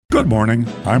Good morning,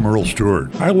 I'm Earl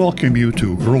Stewart. I welcome you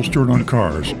to Earl Stewart on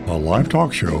Cars, a live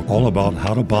talk show all about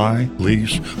how to buy,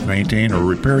 lease, maintain, or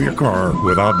repair your car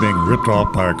without being ripped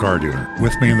off by a car dealer.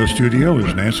 With me in the studio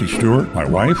is Nancy Stewart, my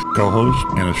wife, co-host,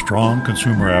 and a strong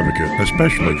consumer advocate,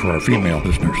 especially for our female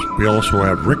listeners. We also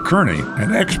have Rick Kearney,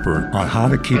 an expert on how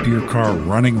to keep your car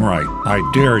running right. I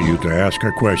dare you to ask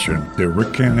a question that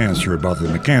Rick can't answer about the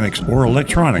mechanics or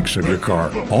electronics of your car.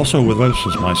 Also with us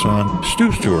is my son,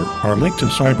 Stu Stewart, our link to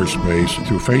cyberspace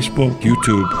through Facebook,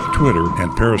 YouTube, Twitter,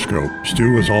 and Periscope.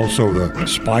 Stu is also the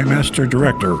Spy Master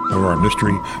Director of our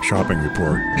Mystery Shopping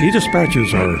Report. He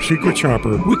dispatches our Secret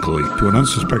Shopper weekly to an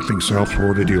unsuspecting South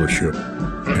Florida dealership.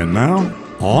 And now,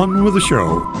 on with the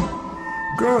show.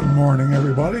 Good morning,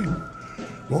 everybody.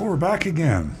 Well, we're back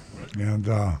again. And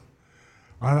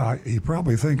you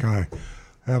probably think I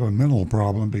have a mental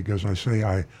problem because I say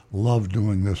I love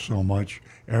doing this so much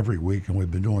every week, and we've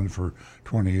been doing it for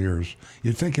 20 years.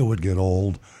 You'd think it would get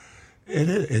old.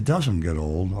 It doesn't get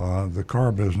old. The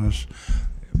car business,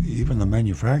 even the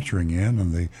manufacturing end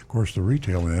and of course the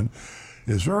retail end,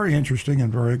 is very interesting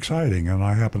and very exciting. And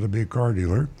I happen to be a car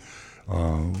dealer.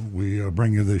 We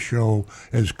bring you this show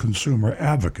as consumer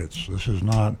advocates. This is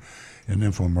not an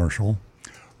infomercial.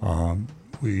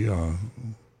 We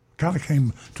kind of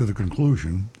came to the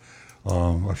conclusion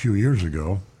a few years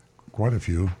ago, quite a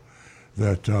few,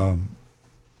 that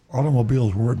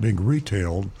automobiles weren't being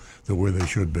retailed the way they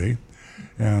should be.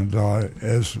 And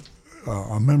as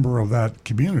a member of that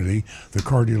community, the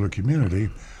car dealer community,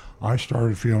 I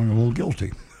started feeling a little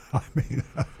guilty. I mean,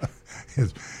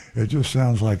 it just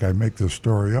sounds like I make this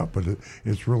story up, but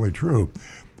it's really true.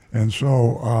 And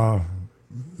so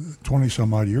 20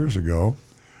 some odd years ago,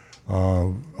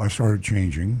 I started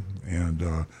changing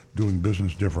and doing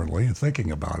business differently and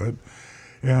thinking about it.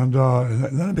 And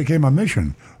then it became a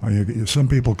mission. Some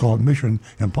people call it Mission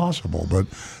Impossible, but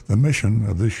the mission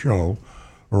of this show,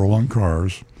 Earl on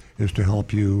Cars, is to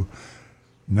help you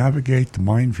navigate the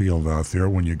minefield out there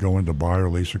when you go in to buy or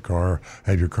lease a car,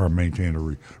 have your car maintained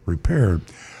or repaired.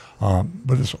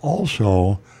 But it's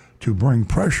also to bring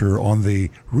pressure on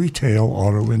the retail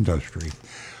auto industry,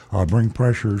 bring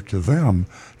pressure to them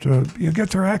to get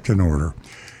their act in order.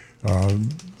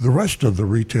 The rest of the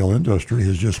retail industry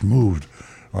has just moved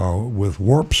with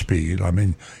warp speed. I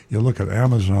mean, you look at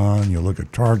Amazon, you look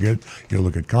at Target, you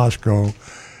look at Costco,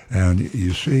 and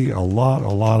you see a lot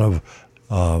of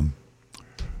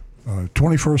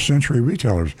 21st century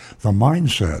retailers. The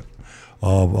mindset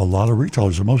of a lot of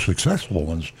retailers, the most successful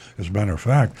ones, as a matter of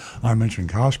fact, I mentioned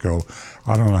Costco.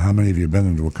 I don't know how many of you have been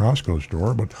into a Costco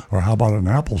store, or how about an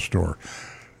Apple store?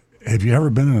 Have you ever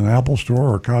been in an Apple store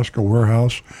or a Costco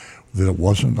warehouse that it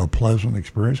wasn't a pleasant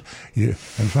experience? In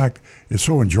fact, it's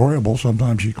so enjoyable,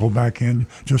 sometimes you go back in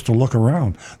just to look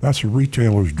around. That's a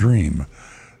retailer's dream,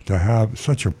 to have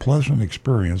such a pleasant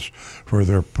experience for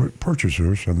their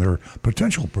purchasers and their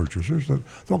potential purchasers that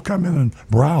they'll come in and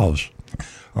browse.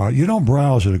 You don't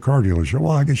browse at a car dealership.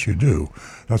 Well, I guess you do.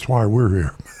 That's why we're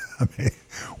here. I mean,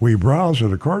 we browse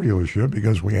at a car dealership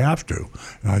because we have to.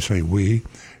 And I say we,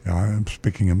 I'm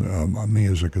speaking of me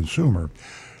as a consumer.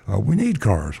 We need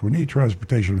cars. We need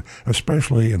transportation,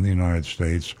 especially in the United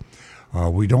States.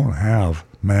 We don't have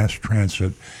mass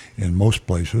transit in most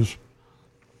places,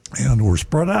 and we're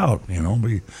spread out.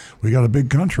 We got a big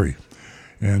country,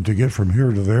 and to get from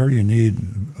here to there, you need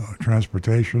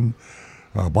transportation.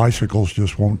 Bicycles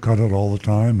just won't cut it all the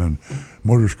time, and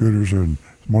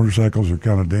motorcycles are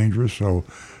kind of dangerous. So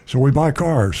we buy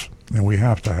cars, and we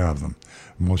have to have them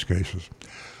in most cases.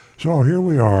 So here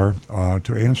we are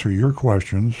to answer your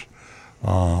questions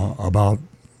about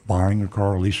buying a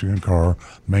car, leasing a car,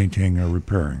 maintaining or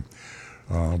repairing.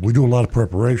 We do a lot of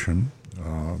preparation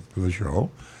for the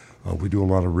show. We do a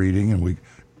lot of reading, and we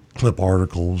clip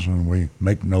articles, and we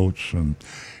make notes, and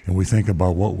we think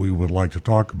about what we would like to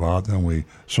talk about. Then we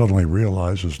suddenly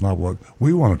realize it's not what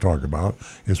we want to talk about,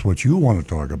 it's what you want to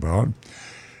talk about.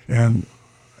 And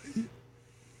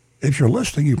if you're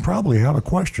listening, you probably have a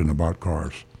question about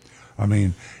cars. I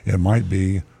mean, it might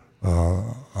be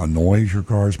a noise your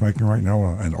car is making right now,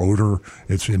 an odor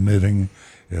it's emitting.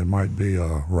 It might be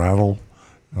a rattle.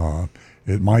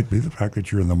 It might be the fact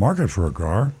that you're in the market for a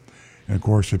car. And of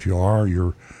course, if you are,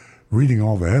 you're reading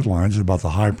all the headlines about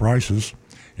the high prices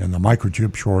and the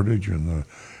microchip shortage and the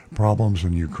problems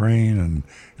in Ukraine and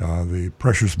the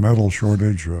precious metal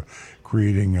shortage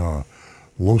creating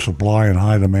low supply and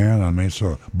high demand. I mean, it's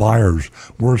a buyer's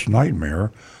worst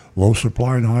nightmare. Low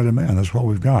supply and high demand. That's what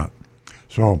we've got.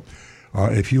 So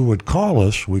if you would call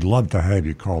us, we'd love to have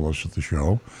you call us at the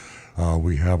show.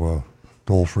 We have a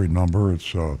toll-free number.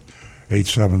 It's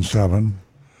 877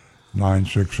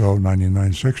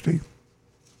 960-9960.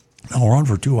 I'll run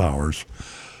for 2 hours,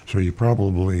 so you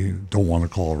probably don't want to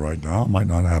call right now. Might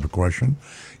not have a question.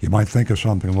 You might think of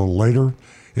something a little later.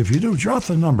 If you do, jot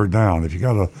the number down. If you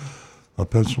got a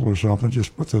pencil or something,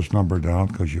 just put this number down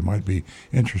because you might be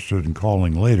interested in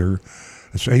calling later.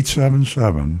 It's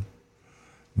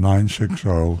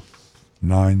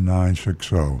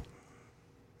 877-960-9960.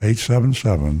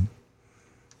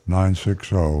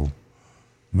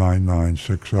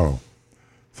 877-960-9960.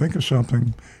 Think of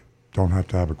something. Don't have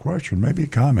to have a question. Maybe a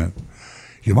comment.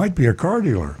 You might be a car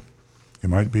dealer. You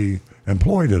might be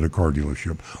employed at a car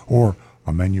dealership or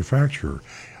a manufacturer.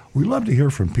 We love to hear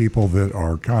from people that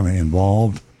are kind of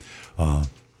involved.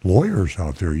 Lawyers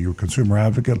out there, you consumer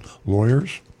advocate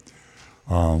lawyers.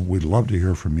 We'd love to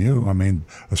hear from you. I mean,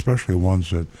 especially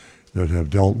ones that have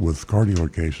dealt with car dealer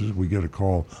cases. We get a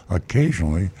call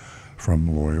occasionally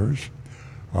from lawyers.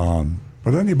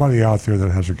 But anybody out there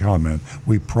that has a comment,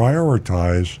 we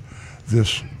prioritize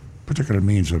this particular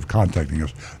means of contacting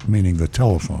us, meaning the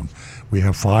telephone. We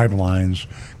have 5 lines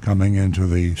coming into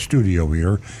the studio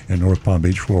here in North Palm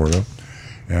Beach, Florida,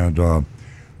 and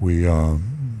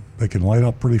they can light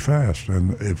up pretty fast.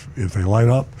 And if they light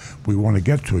up, we want to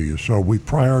get to you. So we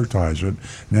prioritize it.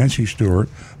 Nancy Stewart,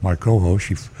 my co-host,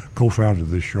 she co-founded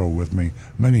this show with me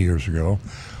many years ago.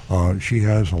 She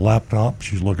has a laptop.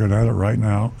 She's looking at it right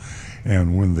now.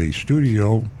 And when the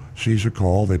studio sees a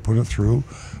call, they put it through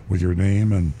with your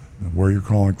name and where you're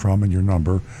calling from and your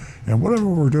number. And whatever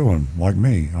we're doing, like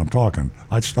me, I'm talking.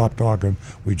 I'd stop talking.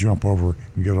 We jump over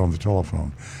and get on the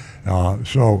telephone.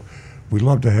 So we'd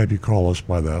love to have you call us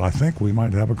by that. I think we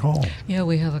might have a call. Yeah,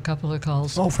 we have a couple of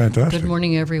calls. Oh, fantastic. Good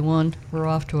morning, everyone. We're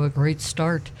off to a great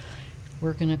start.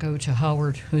 We're going to go to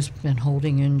Howard, who's been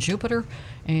holding in Jupiter.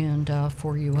 And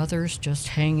for you others, just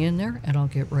hang in there, and I'll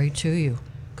get right to you.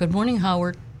 Good morning,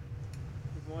 Howard.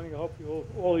 Good morning. I hope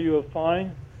all of you are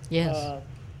fine. Yes.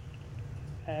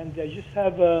 And I just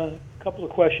have a couple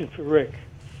of questions for Rick.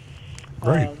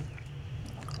 Great.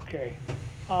 Okay.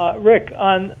 Rick,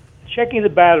 on checking the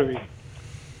battery,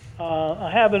 I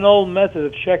have an old method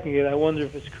of checking it. I wonder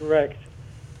if it's correct.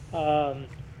 I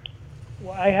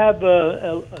have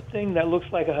a thing that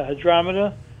looks like a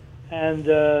hydrometer, and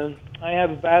I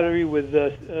have a battery with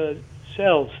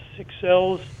cells, 6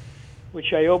 cells,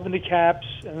 which I open the caps,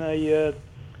 and I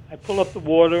pull up the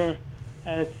water,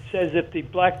 and it says if the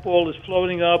black ball is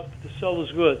floating up, the cell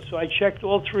is good. So I checked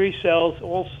all 3 cells.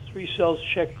 All 3 cells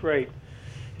checked great.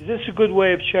 Is this a good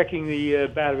way of checking the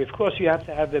battery? Of course, you have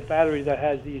to have the battery that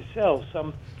has these cells.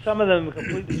 Some of them are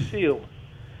completely sealed.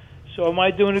 So am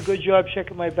I doing a good job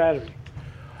checking my battery?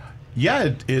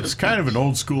 Yeah, it's kind of an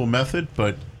old school method,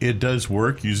 but it does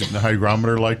work using the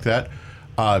hygrometer like that.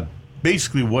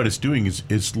 Basically what it's doing is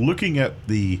it's looking at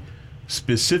the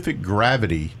specific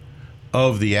gravity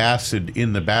of the acid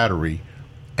in the battery,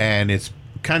 and it's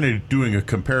kind of doing a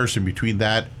comparison between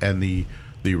that and the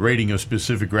rating of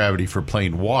specific gravity for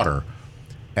plain water.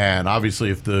 And obviously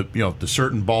if the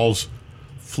certain balls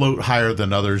float higher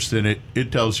than others, then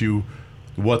it tells you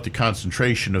what the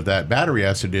concentration of that battery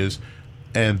acid is,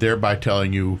 and thereby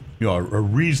telling you a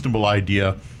reasonable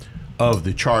idea of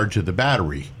the charge of the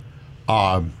battery.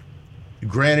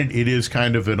 Granted, it is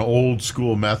kind of an old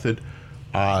school method.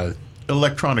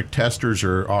 Electronic testers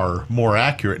are more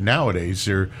accurate nowadays.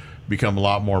 They're become a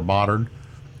lot more modern,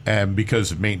 and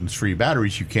because of maintenance-free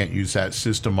batteries, you can't use that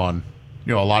system on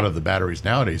a lot of the batteries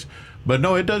nowadays. But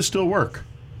no, it does still work.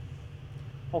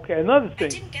 Okay, another thing. I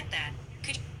didn't get that.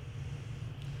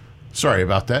 Sorry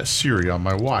about that. Siri on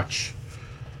my watch.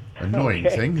 Annoying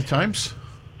thing at times.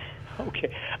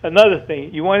 Okay, another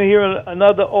thing. You want to hear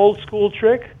another old school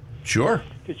trick? Sure.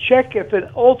 To check if an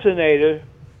alternator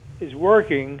is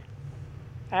working,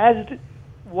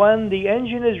 when the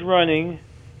engine is running,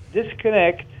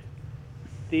 disconnect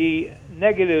the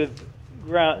negative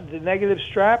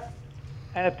strap,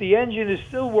 and if the engine is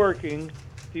still working,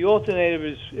 the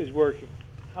alternator is working.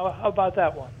 How about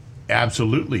that one?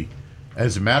 Absolutely.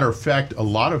 As a matter of fact, a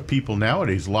lot of people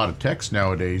nowadays, a lot of techs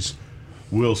nowadays,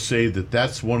 will say that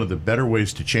that's one of the better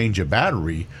ways to change a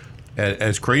battery.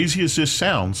 As crazy as this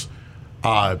sounds,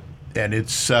 and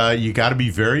it's you got to be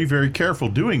very, very careful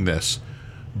doing this.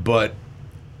 But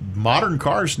modern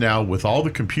cars now, with all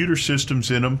the computer systems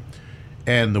in them,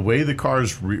 and the way the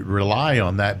cars rely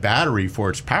on that battery for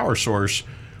its power source,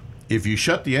 if you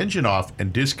shut the engine off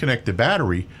and disconnect the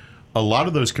battery, a lot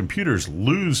of those computers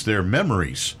lose their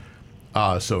memories.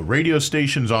 So radio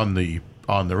stations on the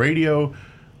radio,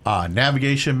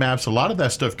 navigation maps, a lot of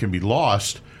that stuff can be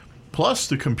lost. Plus,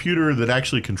 the computer that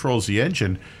actually controls the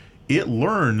engine, it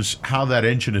learns how that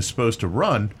engine is supposed to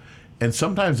run, and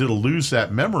sometimes it'll lose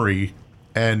that memory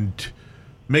and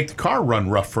make the car run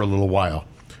rough for a little while.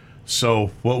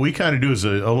 So what we kind of do is a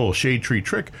little shade tree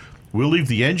trick. We'll leave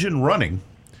the engine running,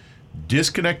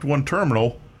 disconnect one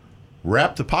terminal,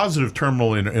 wrap the positive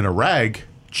terminal in a rag,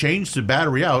 change the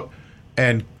battery out,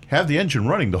 and have the engine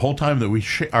running the whole time that we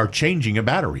are changing a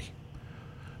battery.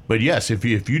 But yes, if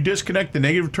you disconnect the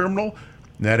negative terminal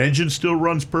and that engine still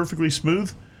runs perfectly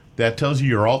smooth, that tells you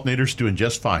your alternator's doing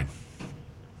just fine.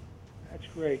 That's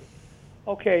great.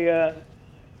 Okay,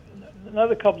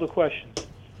 another couple of questions.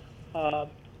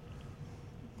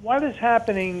 What is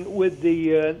happening with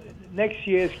the next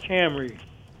year's Camry?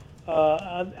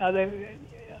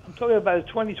 I'm talking about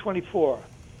 2024.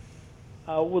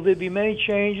 Will there be many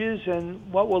changes,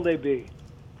 and what will they be?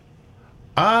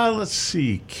 Let's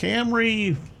see.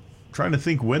 Camry, trying to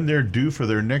think when they're due for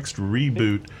their next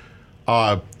reboot.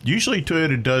 Usually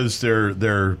Toyota does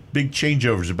their big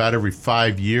changeovers about every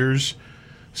 5 years.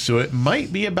 So it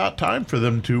might be about time for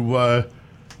them to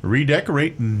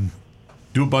redecorate and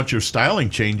do a bunch of styling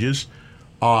changes.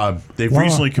 They've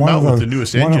recently come out with the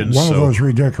newest engines. One of those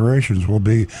redecorations will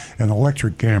be an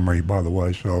electric Camry, by the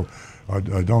way. So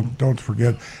don't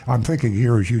forget. I'm thinking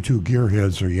here as you two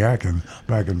gearheads are yakking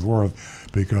back and forth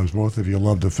because both of you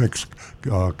love to fix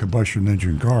combustion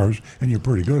engine cars, and you're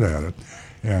pretty good at it.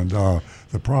 And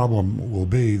the problem will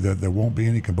be that there won't be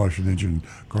any combustion engine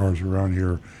cars around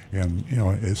here, and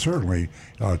it's certainly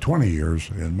 20 years,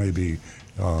 and maybe.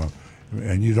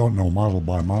 And you don't know model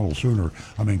by model sooner.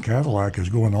 I mean, Cadillac is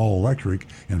going all electric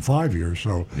in 5 years.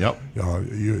 So, yep.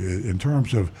 In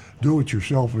terms of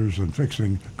do-it-yourselfers and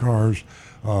fixing cars,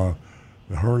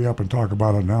 hurry up and talk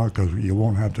about it now because you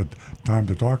won't have time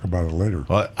to talk about it later.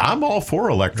 I'm all for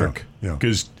electric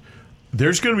because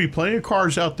there's going to be plenty of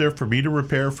cars out there for me to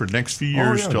repair for the next few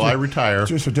years till I retire.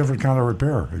 It's just a different kind of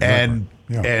repair. Exactly.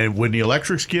 And when the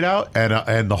electrics get out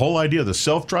and the whole idea of the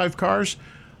self-drive cars,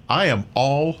 I am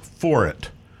all for it,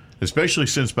 especially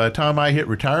since by the time I hit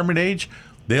retirement age,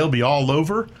 they'll be all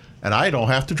over, and I don't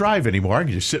have to drive anymore. I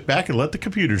can just sit back and let the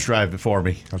computers drive it for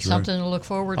me. That's something to look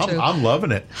forward to. I'm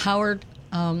loving it. Howard,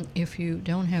 if you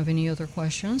don't have any other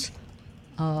questions.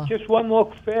 Just one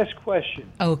more fast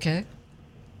question. Okay.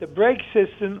 The brake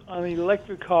system on the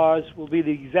electric cars will be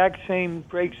the exact same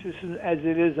brake system as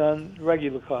it is on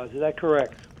regular cars. Is that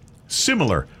correct?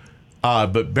 Similar.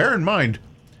 But bear in mind,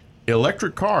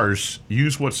 electric cars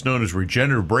use what's known as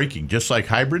regenerative braking, just like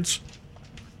hybrids.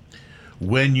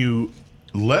 When you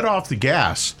let off the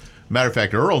gas, matter of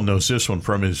fact, Earl knows this one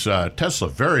from his Tesla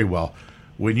very well.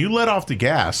 When you let off the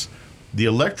gas, the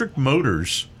electric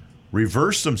motors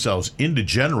reverse themselves into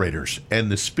generators,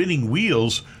 and the spinning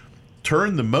wheels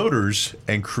turn the motors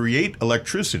and create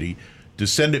electricity to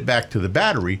send it back to the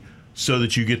battery so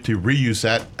that you get to reuse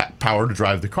that power to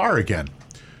drive the car again.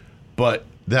 But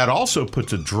that also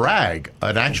puts a drag,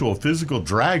 an actual physical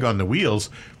drag on the wheels,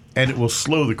 and it will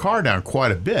slow the car down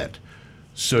quite a bit.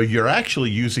 So you're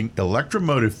actually using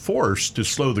electromotive force to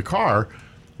slow the car,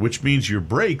 which means your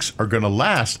brakes are going to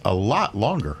last a lot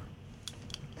longer.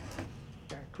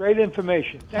 Great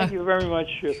information. Thank you very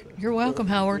much. You're welcome,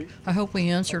 Howard. I hope we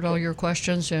answered all your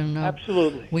questions, and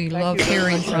absolutely. We love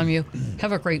hearing from you.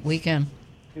 Have a great weekend.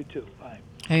 You too. Bye.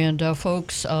 And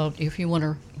folks, if you want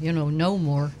to, know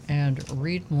more and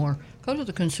read more, go to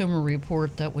the Consumer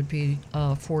Report. That would be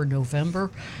for November,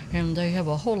 and they have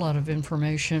a whole lot of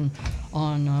information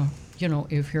on,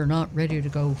 if you're not ready to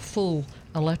go full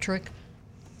electric,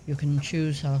 you can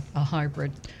choose a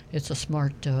hybrid. It's a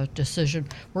smart decision.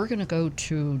 We're going to go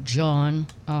to John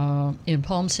in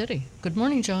Palm City. Good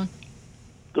morning, John.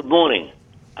 Good morning.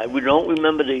 I don't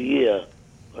remember the year,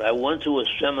 but I went to a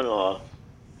seminar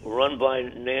run by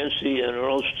Nancy and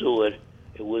Earl Stewart.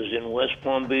 It was in West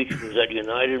Palm Beach. It was at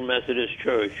United Methodist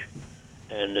Church,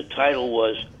 and the title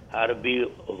was How to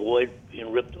Avoid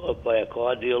Being Ripped Off by a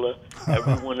Car Dealer.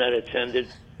 Everyone that attended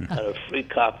had a free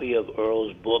copy of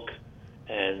Earl's book,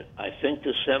 and I think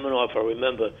the seminar, if I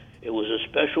remember, it was a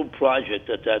special project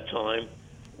at that time,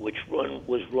 which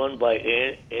was run by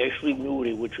Ashley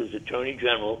Moody, which was Attorney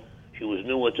General. She was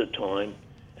new at the time,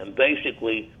 and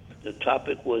basically the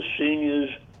topic was seniors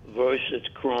versus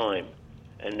crime,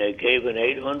 and they gave an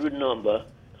 800 number.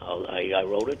 I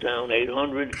wrote it down,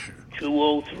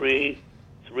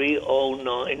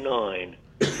 800-203-3099,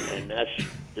 and that's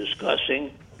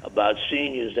discussing about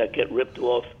seniors that get ripped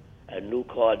off at new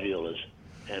car dealers.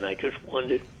 And I just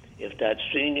wondered if that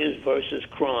seniors versus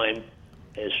crime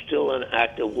is still an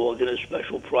active organ, a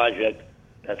special project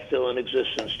that's still in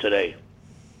existence today.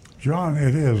 John,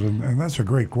 it is, and that's a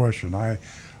great question.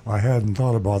 I hadn't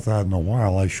thought about that in a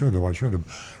while. I should have. I should have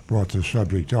brought this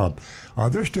subject up.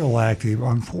 They're still active.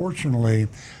 Unfortunately,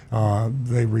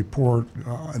 they report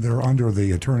they're under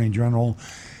the Attorney General.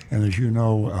 And as you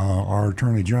know, our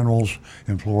Attorney Generals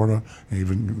in Florida,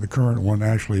 even the current one,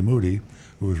 Ashley Moody,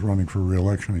 who is running for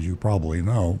re-election, as you probably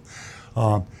know,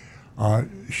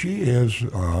 she is,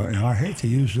 and I hate to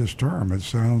use this term, it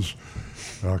sounds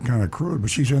kind of crude, but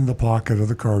she's in the pocket of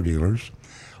the car dealers.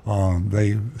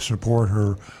 They support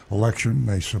her election,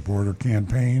 they support her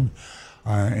campaign,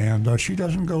 and she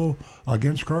doesn't go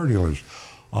against car dealers.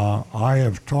 I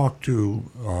have talked to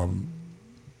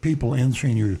people in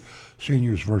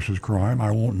Seniors versus Crime. I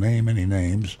won't name any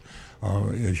names.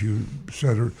 As you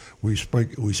said, we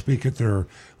speak at their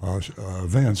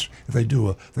events.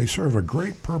 They serve a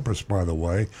great purpose, by the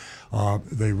way.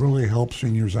 They really help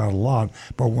seniors out a lot.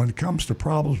 But when it comes to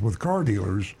problems with car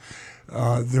dealers,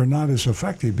 they're not as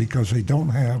effective because they don't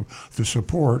have the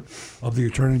support of the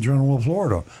Attorney General of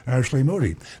Florida, Ashley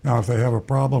Moody. Now, if they have a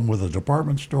problem with a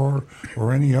department store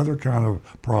or any other kind of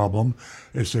problem,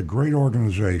 it's a great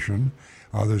organization.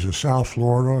 There's a South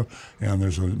Florida, and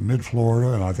there's a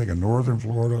Mid-Florida, and I think a Northern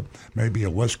Florida, maybe a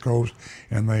West Coast,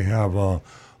 and they have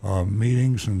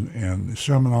meetings and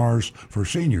seminars for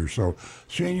seniors. So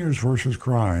Seniors versus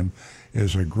Crime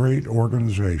is a great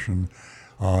organization.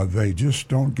 They just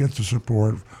don't get the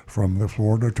support from the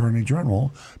Florida Attorney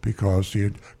General because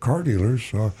the car dealers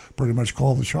pretty much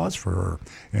call the shots for her.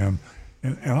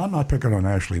 And I'm not picking on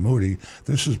Ashley Moody.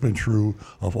 This has been true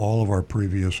of all of our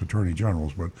previous attorney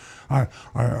generals. But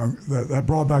that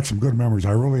brought back some good memories.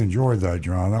 I really enjoyed that,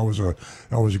 John. That was a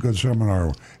good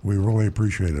seminar. We really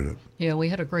appreciated it. Yeah, we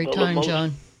had a great time,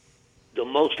 John. The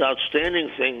most outstanding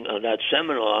thing of that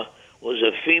seminar was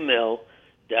a female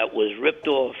that was ripped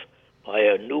off by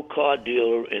a new car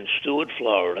dealer in Stewart,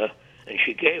 Florida, and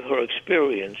she gave her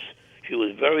experience. She was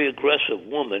a very aggressive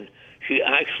woman. She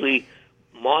actually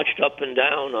marched up and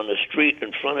down on the street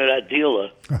in front of that dealer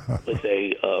with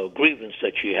a grievance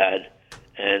that she had,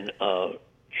 and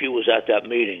she was at that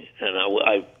meeting, and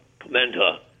I commend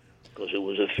her because it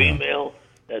was a female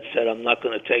that said, I'm not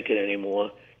going to take it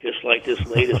anymore, just like this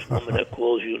latest woman that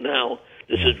calls you now.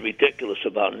 This is ridiculous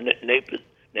about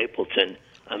Napleton.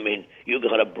 I mean, you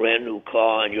got a brand new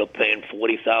car and you're paying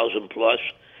 $40,000 plus,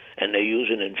 and they use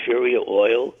an inferior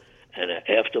oil and an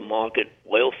aftermarket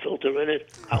oil filter in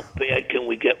it. How bad can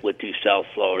we get with these South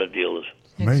Florida dealers?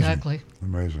 Amazing. Exactly.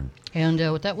 Amazing. And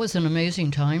that was an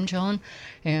amazing time, John.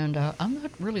 And I'm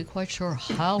not really quite sure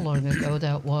how long ago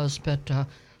that was, but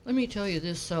let me tell you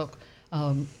this,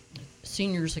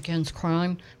 Seniors Against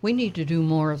Crime, we need to do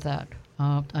more of that.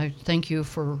 I thank you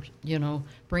for,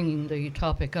 bringing the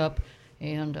topic up,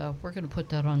 and we're going to put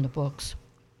that on the books.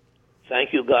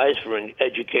 Thank you, guys, for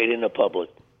educating the public.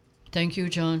 Thank you,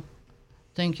 John.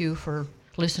 Thank you for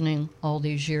listening all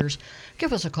these years.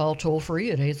 Give us a call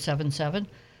toll-free at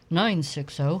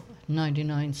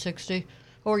 877-960-9960,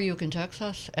 or you can text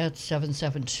us at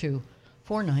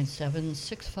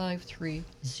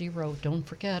 772-497-6530. Don't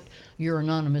forget,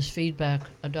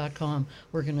 youranonymousfeedback.com.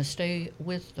 We're going to stay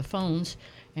with the phones,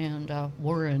 and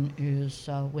Warren is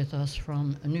with us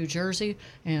from New Jersey,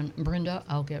 and Brenda,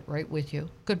 I'll get right with you.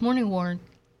 Good morning, Warren.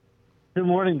 Good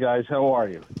morning, guys. How are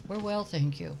you? We're well,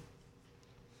 thank you.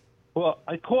 Well,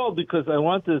 I called because I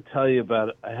wanted to tell you about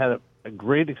it. I had a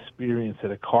great experience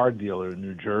at a car dealer in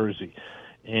New Jersey,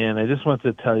 and I just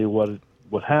wanted to tell you what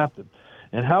happened.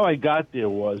 And how I got there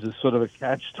was sort of a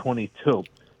catch-22.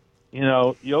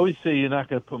 You always say you're not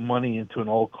going to put money into an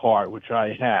old car, which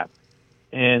I have.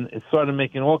 And it started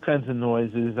making all kinds of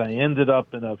noises. I ended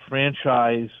up in a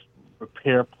franchise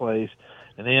repair place,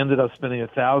 and I ended up spending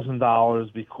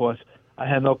 $1,000 because I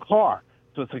had no car.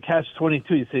 So it's a catch-22.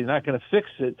 You say you're not going to fix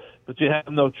it, but you have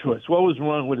no choice. What was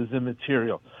wrong with his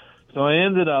immaterial? So I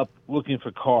ended up looking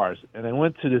for cars, and I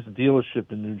went to this dealership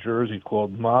in New Jersey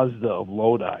called Mazda of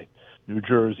Lodi, New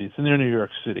Jersey. It's near New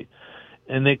York City.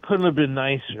 And they couldn't have been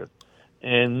nicer.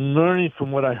 And learning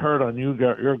from what I heard on your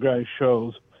guys'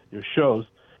 shows, is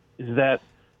that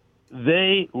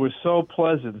they were so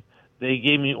pleasant. They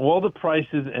gave me all the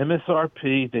prices,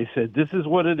 MSRP. They said, this is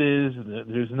what it is.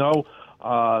 There's no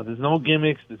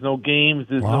gimmicks. There's no games.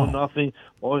 There's no nothing.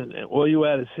 All you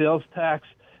add is sales tax.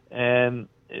 And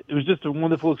it was just a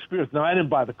wonderful experience. Now, I didn't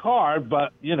buy the car,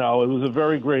 but, it was a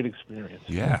very great experience.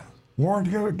 Yeah.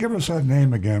 Warren, give us that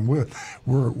name again. We're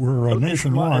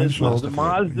nationwide. So the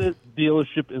Mazda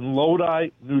dealership in Lodi,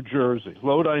 New Jersey.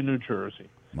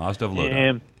 Mazda of Lodi.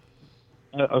 And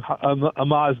a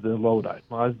Mazda of Lodi.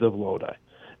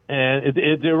 And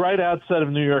they're right outside of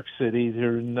New York City.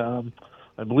 They're in,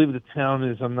 I believe the town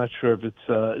is, I'm not sure if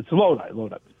it's Lodi.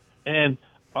 And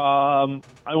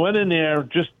I went in there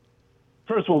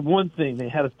first of all, one thing, they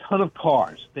had a ton of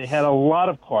cars. They had a lot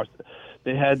of cars.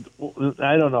 They had,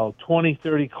 I don't know, 20,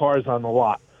 30 cars on the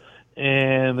lot.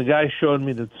 And the guy showed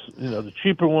me the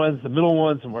cheaper ones, the middle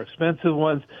ones, the more expensive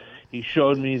ones. He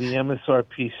showed me the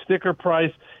MSRP sticker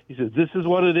price. He says, this is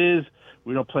what it is.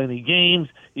 We don't play any games.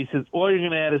 He says, all you're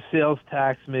going to add is sales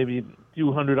tax, maybe a few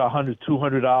 $100,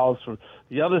 $200 for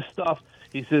the other stuff.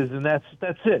 He says, and that's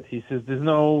it. He says, there's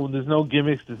no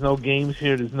gimmicks, there's no games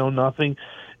here, there's no nothing,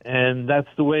 and that's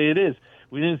the way it is.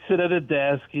 We didn't sit at a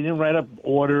desk. He didn't write up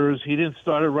orders. He didn't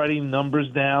start writing numbers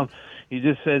down. He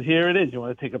just said, here it is. You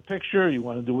want to take a picture? You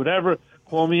want to do whatever?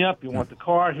 Call me up. You want the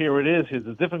car? Here it is. Here's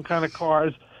a different kind of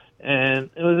cars. And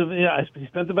it was, he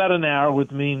spent about an hour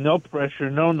with me, no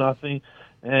pressure, no nothing,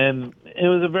 and it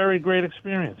was a very great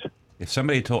experience. If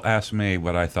somebody asked me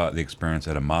what I thought the experience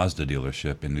at a Mazda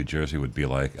dealership in New Jersey would be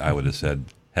like, I would have said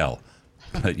hell.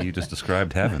 But you just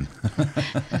described heaven.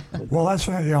 Well, that's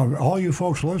all you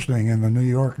folks listening in the New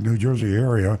York, New Jersey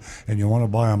area, and you want to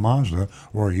buy a Mazda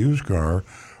or a used car,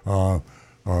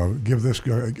 give this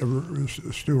guy,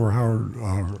 Stu or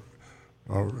Howard,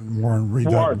 Warren, read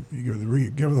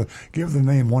that. Give the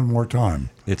name one more time.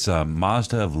 It's a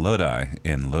Mazda of Lodi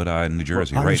in Lodi, New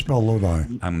Jersey. How do you spell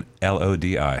Lodi? I'm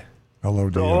Lodi.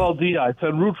 Lodi. LODI. It's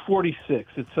on Route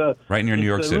 46. It's right near New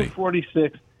York City. Route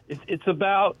 46. It's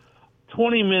about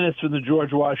 20 minutes from the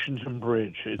George Washington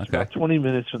Bridge. It's about 20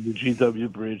 minutes from the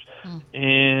GW Bridge.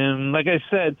 And like I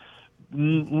said,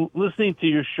 listening to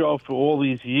your show for all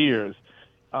these years,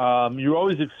 you're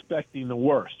always expecting the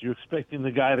worst. You're expecting the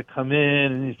guy to come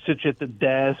in and sit you at the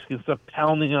desk and start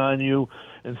pounding on you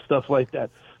and stuff like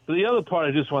that. But the other part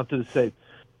I just wanted to say,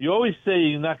 you always say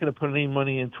you're not going to put any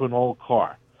money into an old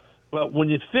car. But when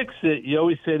you fix it, you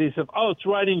always say to yourself, oh, it's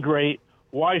riding great.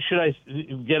 Why should I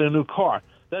get a new car?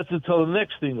 That's until the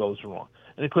next thing goes wrong.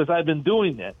 And, of course, I've been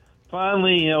doing that.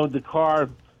 Finally, the car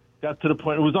got to the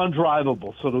point, it was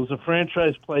undrivable. So there was a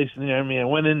franchise place near me. I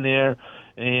went in there,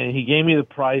 and he gave me the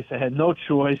price. I had no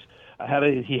choice.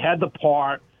 He had the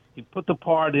part. He put the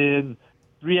part in.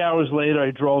 3 hours later,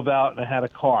 I drove out, and I had a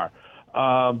car.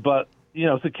 But,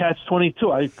 it's a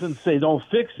catch-22. I couldn't say, don't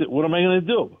fix it. What am I going to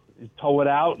do? Tow it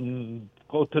out and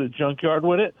go to the junkyard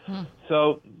with it?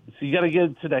 So you got to get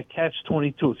into that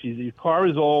catch-22. If your car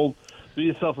is old, do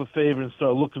yourself a favor and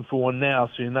start looking for one now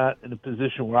so you're not in a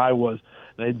position where I was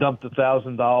and I dumped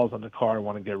 $1,000 on the car I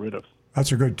want to get rid of.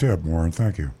 That's a good tip, Warren.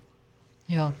 Thank you.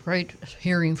 Yeah, great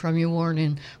hearing from you, Warren,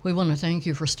 and we want to thank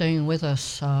you for staying with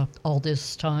us all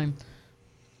this time.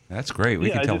 That's great.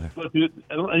 We can tell.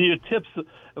 And your tips, and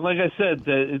like I said,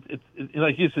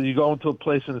 like you said, you go into a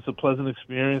place and it's a pleasant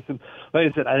experience. And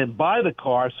like I said, I didn't buy the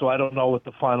car, so I don't know what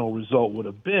the final result would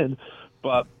have been.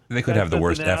 But they could have the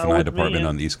worst F&I department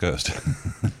on the East Coast.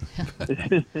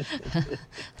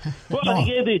 Well,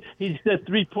 he said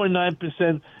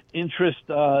 3.9% interest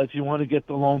if you want to get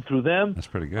the loan through them. That's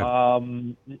pretty good.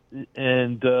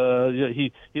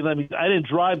 He let me. I didn't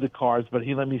drive the cars, but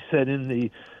he let me set in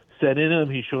them.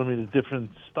 He showed me the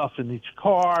different stuff in each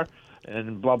car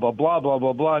and blah, blah, blah, blah,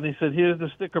 blah, blah. And he said, here's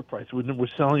the sticker price. We're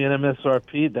selling at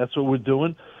MSRP. That's what we're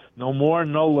doing. No more,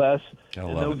 no less,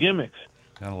 and no gimmicks.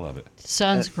 Gotta love it.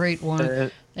 Sounds great,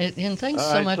 Warren. And thanks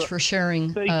so much for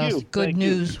sharing good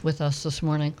news with us this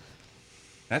morning.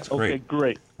 That's great. Okay,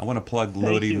 great. I want to plug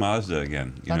Lodi Mazda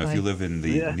again. If you live in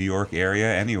the New York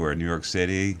area, anywhere, New York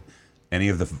City, any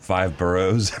of the 5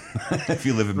 boroughs, if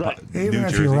you live in New Jersey. Even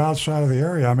if you're outside of the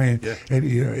area, I mean,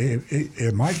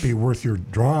 it might be worth your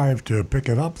drive to pick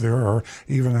it up there or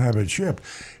even have it shipped.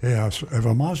 If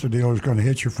a Mazda dealer is going to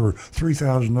hit you for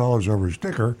 $3,000 over a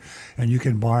sticker, and you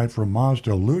can buy it from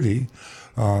Mazda Lodi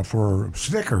for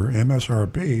sticker,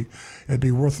 MSRP, it'd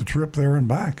be worth the trip there and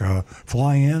back.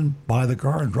 Fly in, buy the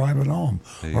car, and drive it home,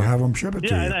 or have them ship it to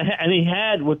you. And he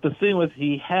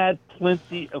had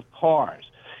plenty of cars.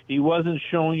 He wasn't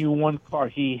showing you one car.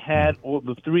 He had all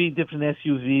the 3 different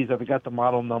SUVs. I forgot the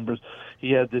model numbers.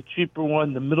 He had the cheaper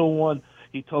one, the middle one.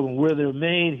 He told them where they were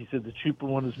made. He said the cheaper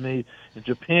one was made in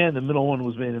Japan. The middle one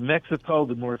was made in Mexico.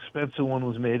 The more expensive one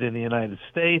was made in the United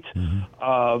States.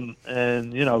 And,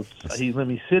 he let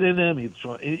me sit in them.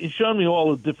 He showed me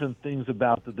all the different things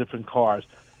about the different cars.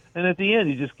 And at the end,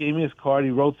 he just gave me his card. He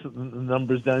wrote the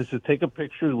numbers down. He said, take a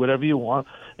picture, whatever you want.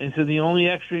 And he said, the only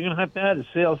extra you're going to have to add is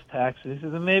sales tax. And he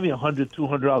said, maybe $100,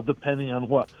 $200, depending on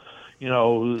what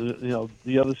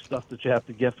the other stuff that you have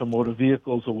to get for motor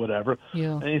vehicles or whatever.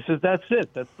 Yeah. And he says that's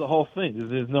it. That's the whole thing.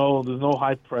 There's no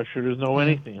high pressure. There's no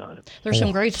anything on it. There's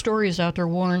some great stories out there,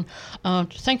 Warren.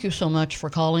 Thank you so much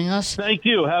for calling us. Thank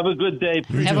you. Have a good day.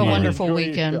 Have a wonderful Enjoy your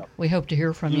weekend. show. We hope to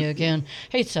hear from you again.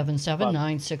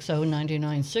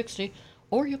 877-960-9960,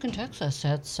 or you can text us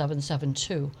at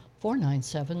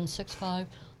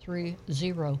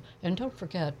 772-497-6530. And don't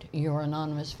forget your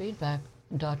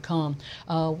anonymousfeedback.com.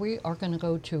 We are going to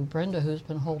go to Brenda, who's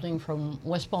been holding from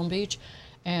West Palm Beach.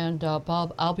 And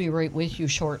Bob, I'll be right with you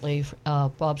shortly.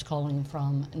 Bob's calling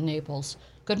from Naples.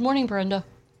 Good morning, Brenda.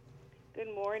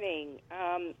 Good morning.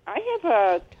 I have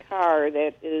a car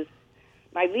that is,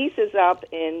 my lease is up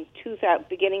in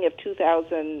beginning of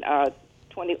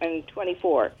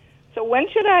 2024. So when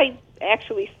should I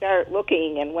actually start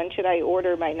looking, and when should I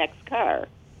order my next car?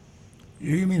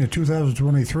 You mean in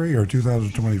 2023 or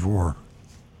 2024?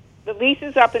 The lease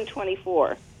is up in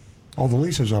 24. Oh, the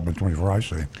lease is up in 24. I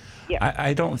see. Yeah.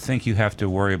 I don't think you have to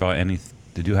worry about have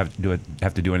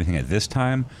to do anything at this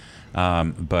time.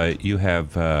 But you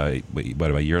have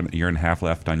about a year and a half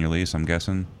left on your lease, I'm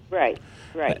guessing. Right.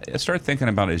 Start thinking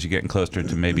about it as you're getting closer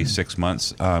to maybe 6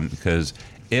 months, because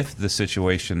if the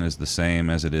situation is the same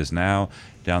as it is now,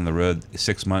 down the road,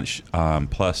 6 months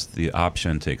plus the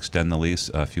option to extend the lease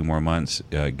a few more months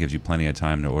gives you plenty of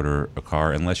time to order a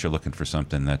car, unless you're looking for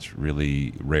something that's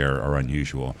really rare or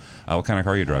unusual. What kind of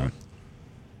car are you driving?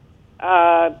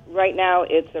 Right now,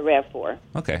 it's a RAV4.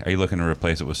 Okay. Are you looking to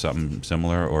replace it with something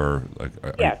similar, or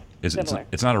yes, similar?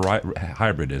 It's not a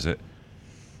hybrid, is it?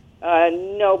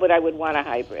 No, but I would want a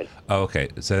hybrid. Oh, okay.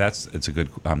 So it's a good.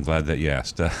 I'm glad that you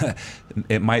asked.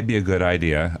 It might be a good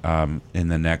idea in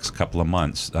the next couple of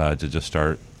months to just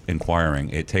start inquiring.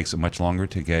 It takes much longer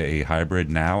to get a hybrid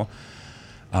now.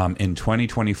 In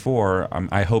 2024,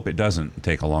 I hope it doesn't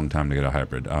take a long time to get a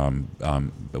hybrid.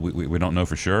 But we don't know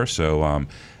for sure. So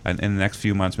in the next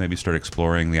few months, maybe start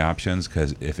exploring the options,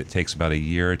 because if it takes about a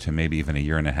year to maybe even a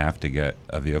year and a half to get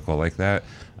a vehicle like that,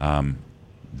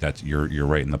 that's you're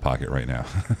right in the pocket right now.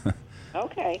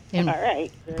 Okay. And all right.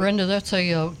 Brenda, that's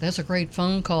a great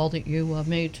phone call that you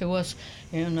made to us,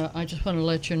 and I just want to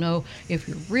let you know, if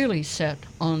you're really set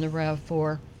on the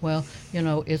RAV4, well,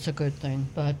 it's a good thing.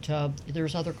 But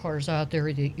there's other cars out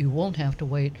there that you won't have to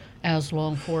wait as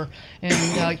long for, and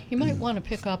you might want to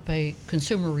pick up a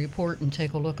Consumer Report and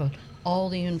take a look at all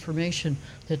the information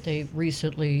that they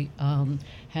recently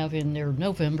have in their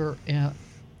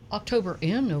October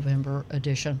and November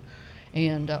edition.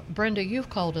 And Brenda, you've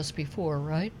called us before,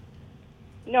 right?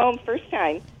 No, first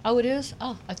time. Oh, it is?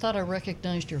 Oh, I thought I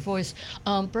recognized your voice.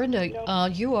 Brenda, No.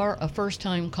 You are a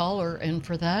first-time caller, and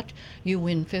for that, you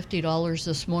win $50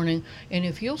 this morning. And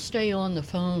if you'll stay on the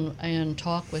phone and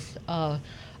talk with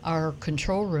our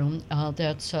control room,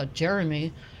 that's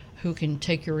Jeremy, who can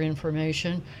take your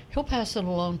information, he'll pass it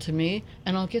along to me,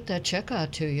 and I'll get that check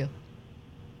out to you.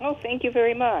 Oh, thank you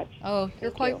very much. Oh, you're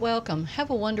quite welcome.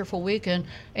 Have a wonderful weekend,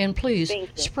 and please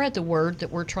spread the word that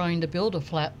we're trying to build a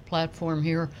flat platform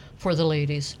here for the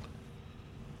ladies.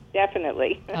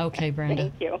 Definitely. Okay, Brenda.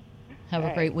 Thank you. Have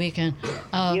a great weekend.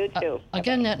 You too.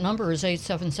 Again, that number is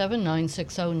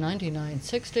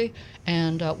 877-960-9960,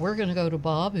 and we're going to go to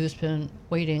Bob, who's been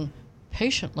waiting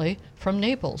patiently from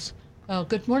Naples.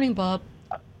 Good morning, Bob.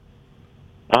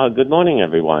 Good morning,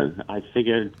 everyone. I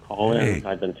figured call in.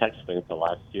 I've been texting for the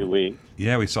last few weeks.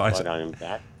 Yeah, we saw. But I'm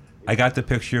back. I got the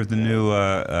picture of the new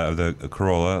the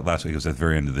Corolla last week. It was at the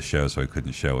very end of the show, so I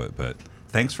couldn't show it. But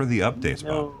thanks for the updates,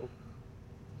 Bob.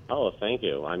 Oh, thank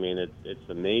you. I mean, it's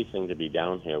amazing to be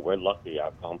down here. We're lucky.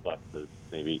 Our complex is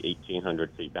maybe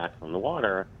 1,800 feet back from the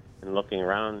water, and looking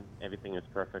around, everything is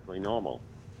perfectly normal.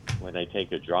 When I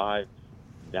take a drive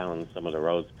down some of the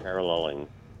roads paralleling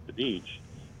the beach,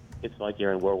 it's like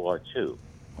you're in World War II.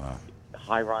 Wow.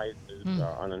 High rises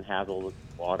are uninhabitable.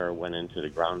 Water went into the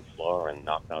ground floor and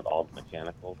knocked out all the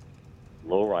mechanical.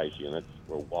 Low rise units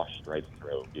were washed right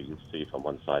through. You can see from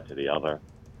one side to the other.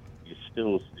 You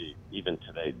still see, even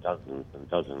today, dozens and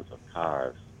dozens of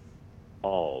cars,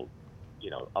 all,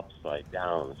 upside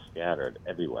down, scattered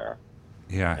everywhere.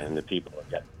 Yeah. And the people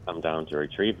get come down to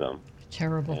retrieve them.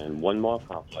 Terrible. And one more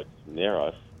complex near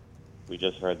us, we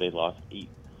just heard they lost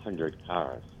 800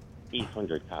 cars.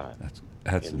 800 cars. That's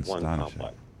in astonishing. one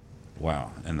complex.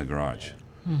 Wow, in the garage.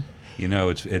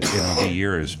 It'll be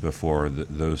years before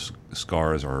those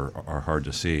scars are hard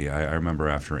to see. I remember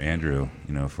after Andrew,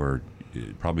 for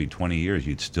probably 20 years,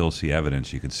 you'd still see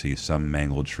evidence. You could see some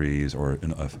mangled trees or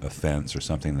a fence or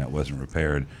something that wasn't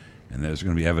repaired. And there's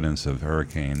going to be evidence of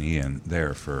Hurricane Ian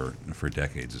there for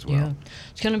decades as well. Yeah,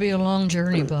 it's going to be a long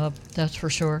journey, Bob. That's for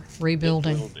sure.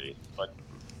 Rebuilding. It will be, but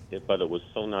but it was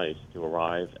so nice to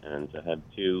arrive and to have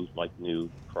two like new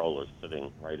Corollas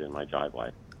sitting right in my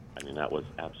driveway. I mean, that was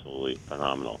absolutely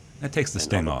phenomenal. That takes the And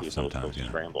sting other off people sometimes, still you know.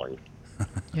 scrambling.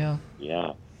 Yeah.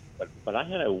 Yeah, but I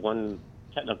had one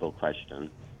technical question.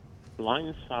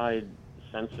 Blindside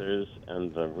sensors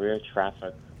and the rear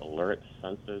traffic alert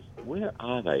sensors, where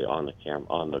are they on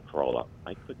the Corolla?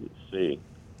 I couldn't see.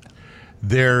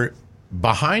 They're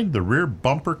behind the rear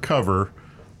bumper cover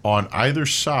on either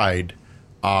side.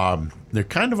 They're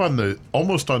kind of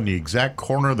almost on the exact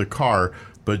corner of the car,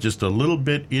 but just a little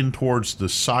bit in towards the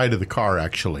side of the car.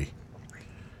 Actually,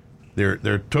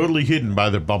 they're totally hidden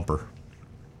by the bumper.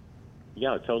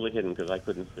 Yeah, totally hidden because I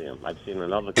couldn't see them. I've seen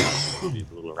another car with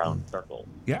these little round circles.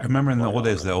 Yeah, I remember in the old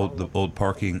days, the old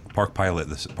park pilot,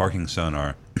 the parking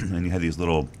sonar, and you had these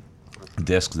little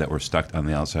discs that were stuck on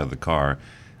the outside of the car.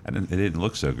 It didn't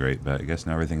look so great, but I guess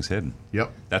now everything's hidden.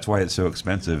 Yep. That's why it's so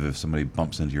expensive if somebody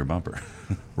bumps into your bumper.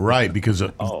 Right, because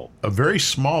a very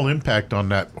small impact on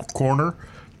that corner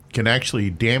can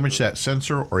actually damage that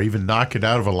sensor or even knock it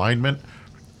out of alignment,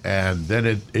 and then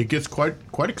it gets quite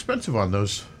expensive on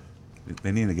those.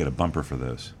 They need to get a bumper for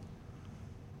those.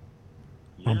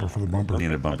 Bumper for the bumper. They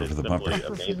need a bumper for the bumper.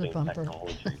 Bumper for the bumper.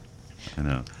 Technology. I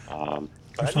know.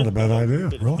 That's not a bad idea,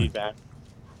 really. Feedback.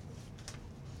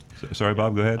 Sorry,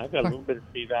 Bob, go ahead. I've got a little bit of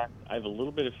feedback. I have a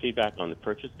little bit of feedback on the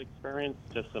purchase experience,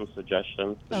 just some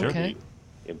suggestions to Okay.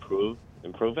 improve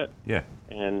it. Yeah.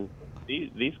 And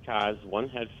these cars, one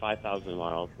had 5,000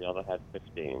 miles, the other had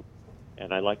 15.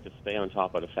 And I like to stay on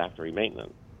top of the factory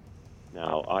maintenance.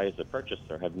 Now, I, as a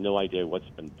purchaser, have no idea what's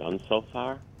been done so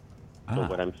far. So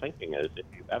what I'm thinking is, if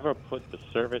you ever put the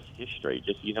service history,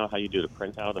 just you know how you do the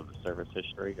printout of the service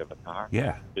history of a car?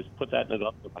 Yeah. Just put that in the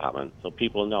glove compartment so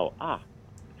people know, the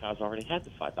car's already had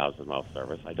the 5,000 mile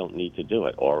service. I don't need to do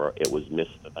it. Or it was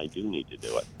missed that I do need to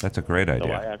do it. That's a great So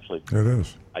idea. it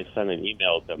is. I sent an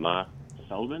email to Mark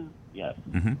Sullivan,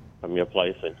 from your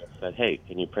place, and just said, hey,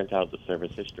 can you print out the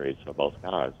service histories for both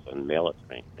cars and mail it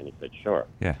to me? And he said, sure.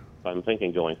 Yeah. So I'm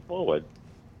thinking going forward,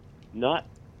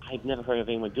 I've never heard of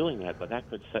anyone doing that, but that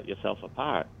could set yourself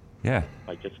apart Yeah.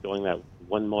 by just going that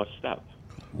one more step.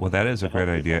 Well, that is a great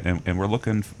idea, and we're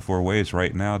looking for ways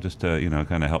right now just to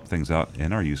kind of help things out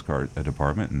in our used car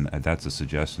department, and that's a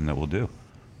suggestion that we'll do.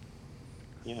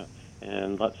 Yeah,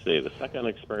 and let's see. The second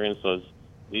experience was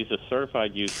these are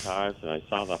certified used cars, and I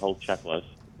saw the whole checklist,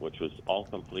 which was all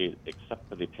complete except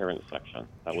for the appearance section.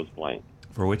 That was blank.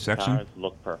 For which section? Cars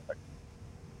look perfect.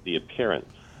 The appearance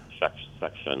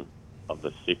section of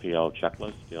the CPO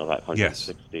checklist, that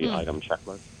 160 item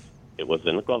checklist. It was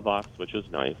in the glove box, which was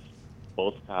nice.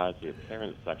 Both cars, the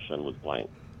appearance section was blank.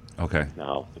 Okay.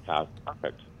 Now, the car's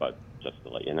perfect, but just to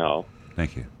let you know.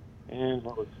 Thank you. And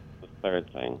what was the third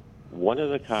thing? One of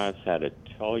the cars had a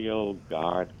Toyo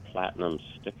Guard Platinum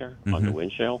sticker on the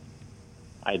windshield.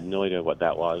 I had no idea what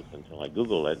that was until I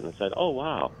Googled it and said, oh,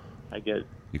 wow, You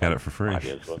got it for free. 5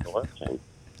 years worth of work change.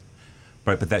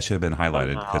 Right, but that should have been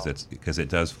highlighted because it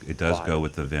does go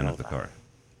with the VIN of the car.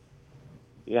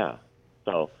 Yeah.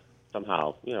 So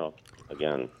somehow,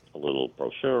 again, a little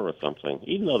brochure or something,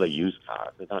 even though they use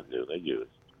cars, they're not new, they're used,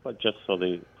 but just so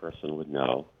the person would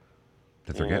know.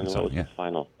 That they're getting something, yeah. The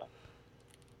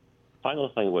final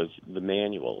thing was the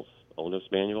manuals, owner's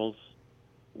manuals.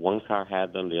 One car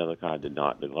had them, the other car did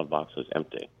not. The glove box was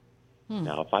empty.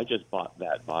 Now, if I just bought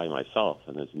that by myself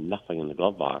and there's nothing in the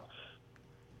glove box.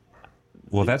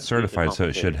 Well, that's certified, so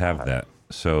it should have that.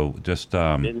 So just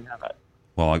didn't have it.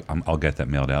 Well, I'll get that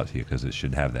mailed out to you because it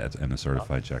should have that in the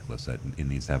certified checklist. That it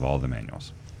needs to have all the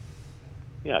manuals.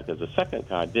 Yeah, because the second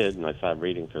car did, and I started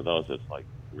reading through those. It's like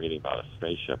reading about a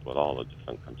spaceship with all the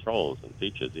different controls and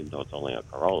features, even though it's only a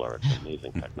Corolla. It's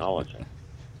amazing technology.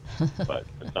 But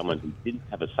for someone who didn't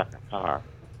have a second car,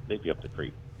 they'd be up the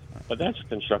creek. But that's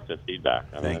constructive feedback.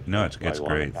 It's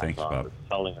great. Thanks, Bob. The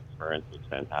selling experience was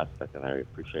fantastic, and I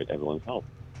appreciate everyone's help.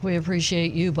 We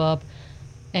appreciate you, Bob.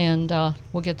 And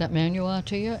we'll get that manual out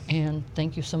to you. And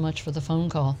thank you so much for the phone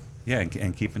call. Yeah,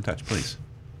 and keep in touch, please.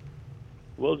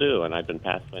 Will do, and I've been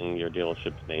passing your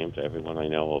dealership's name to everyone I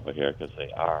know over here because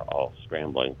they are all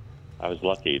scrambling. I was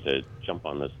lucky to jump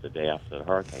on this the day after the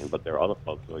hurricane, but there are other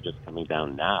folks who are just coming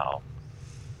down now,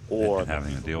 or and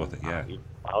having to deal with it. Yeah,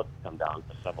 allowed to come down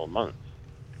for several months.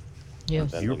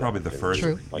 Yes, you were probably the first.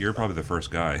 True. You're probably the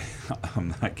first guy.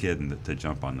 I'm not kidding to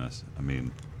jump on this. I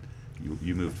mean,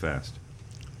 you moved fast.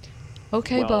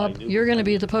 Okay, Well, Bob, you're going to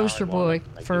be the poster boy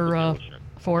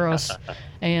for us,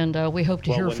 and we hope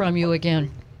to hear from you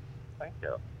again. Thank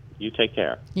you. You take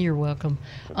care. You're welcome.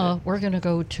 We're going to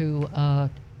go to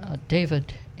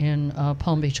David in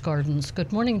Palm Beach Gardens.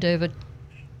 Good morning, David.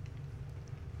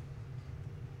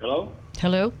 Hello?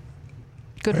 Hello.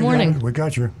 Good Hey, morning. David, we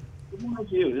got you. Good morning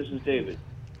to you. This is David.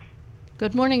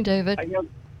 Good morning, David.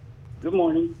 Good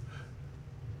morning.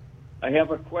 I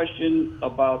have a question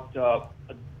about a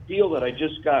deal that I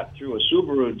just got through a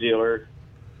Subaru dealer,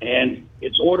 and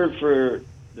it's ordered for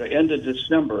the end of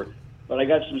December. But I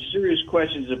got some serious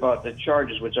questions about the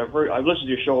charges, which I've heard. I've listened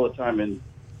to your show all the time, and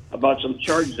about some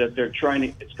charges that they're trying to.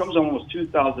 It comes almost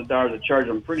 $2,000 a charge.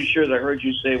 I'm pretty sure that I heard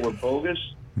you say were bogus,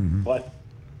 but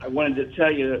I wanted to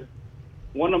tell you.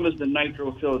 One of them is the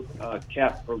nitro-filled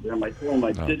cap program. I told him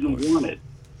I didn't want it,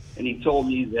 and he told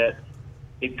me that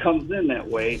it comes in that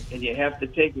way, and you have to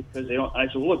take it because they don't. I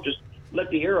said, well, look, just let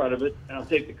the air out of it, and I'll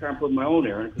take the car and put my own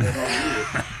air in it because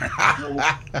I don't need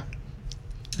it.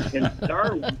 And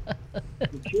Darling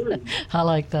Security. I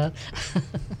like that.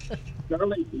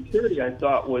 Darling Security, I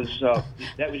thought was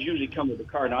that was usually come with the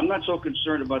car. Now I'm not so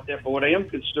concerned about that, but what I am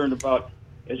concerned about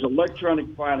is electronic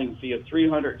filing fee of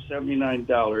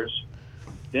 $379.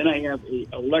 Then I have a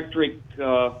electric,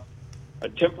 a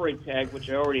temporary tag, which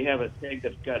I already have a tag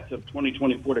that's got to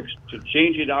 2024 to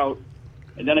change it out.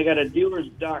 And then I got a dealer's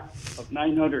dock of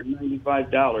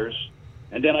 $995.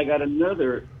 And then I got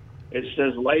another, it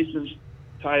says license,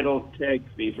 title, tag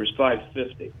fee for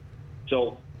 $550.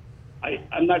 So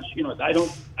I'm not, I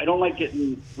don't like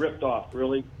getting ripped off,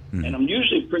 really. Mm-hmm. And I'm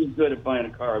usually pretty good at buying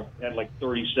a car. I've had like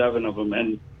 37 of them.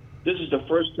 And this is the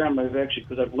first time I've actually,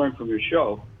 because I've learned from your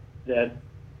show, that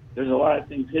there's a lot of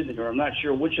things hidden here. I'm not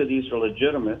sure which of these are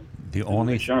legitimate. The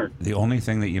only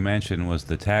thing that you mentioned was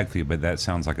the tag fee, but that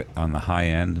sounds like on the high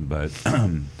end. But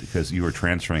because you were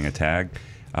transferring a tag,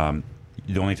 the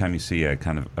only time you see a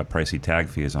kind of a pricey tag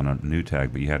fee is on a new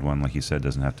tag. But you had one, like you said,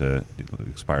 doesn't have to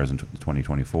expires in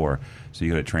 2024, so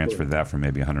you got to transfer that for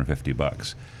maybe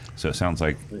 $150. So it sounds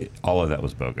like all of that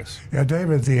was bogus. Yeah,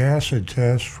 David, the acid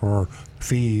test for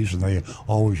fees, and they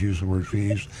always use the word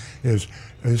fees, is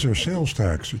there sales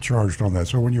tax charged on that?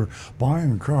 So when you're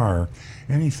buying a car,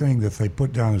 anything that they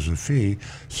put down as a fee,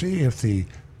 see if the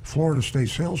Florida state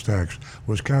sales tax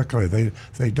was calculated.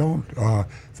 They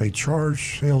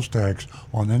charge sales tax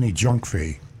on any junk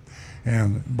fee.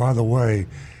 And by the way,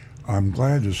 I'm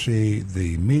glad to see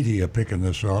the media picking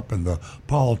this up and the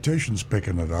politicians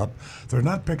picking it up. They're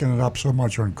not picking it up so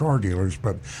much on car dealers,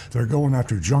 but they're going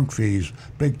after junk fees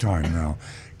big time now.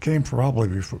 Came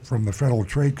probably from the Federal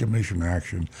Trade Commission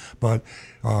action. But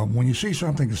when you see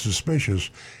something suspicious,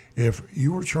 if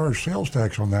you were charged sales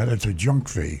tax on that, it's a junk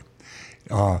fee.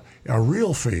 A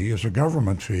real fee is a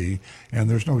government fee, and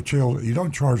there's no you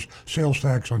don't charge sales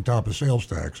tax on top of sales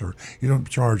tax, or you don't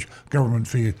charge government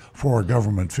fee for a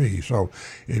government fee. So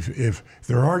if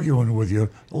they're arguing with you,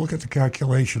 look at the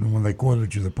calculation when they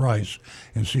quoted you the price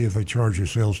and see if they charge you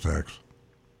sales tax.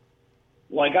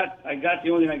 Well, I got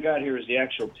the only thing I got here is the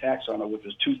actual tax on it, which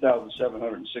was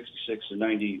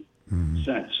 $2,766.90.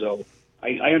 So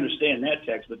I understand that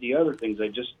tax, but the other things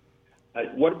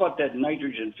what about that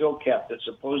nitrogen fill cap that's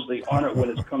supposedly on it when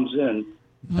it comes in?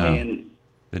 No. And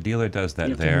the dealer does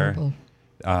that there.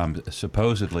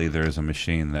 Supposedly, there's a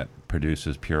machine that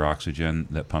produces pure oxygen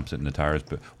that pumps it in the tires.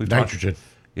 But we've nitrogen.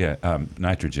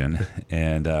 Nitrogen,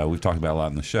 and we've talked about it a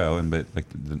lot in the show. But like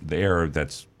the air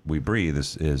we breathe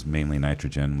is mainly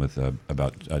nitrogen with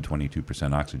about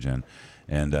 22% oxygen,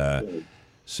 and.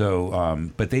 So,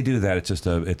 but they do that.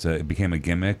 It became a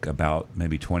gimmick about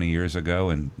maybe 20 years ago,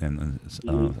 and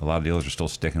a lot of dealers are still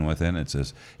sticking with it.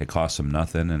 It costs them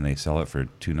nothing, and they sell it for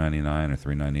 $2.99 or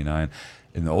 $3.99.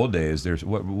 In the old days,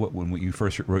 when you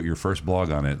first wrote your first blog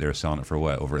on it, they were selling it for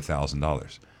what, over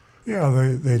 $1,000. Yeah,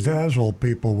 they dazzle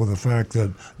people with the fact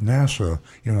that NASA,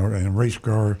 and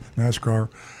NASCAR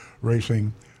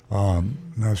racing,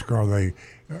 NASCAR,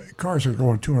 cars that are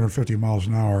going 250 miles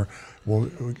an hour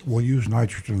will use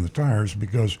nitrogen in the tires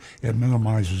because it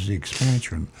minimizes the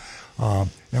expansion. And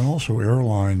also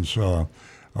airlines,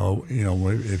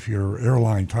 if your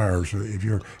airline tires, if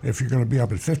you're going to be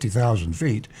up at 50,000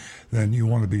 feet, then you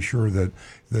want to be sure that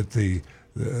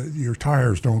your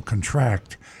tires don't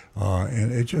contract.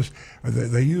 And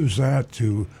they use that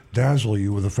to dazzle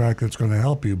you with the fact that it's going to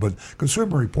help you. But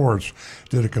Consumer Reports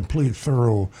did a complete,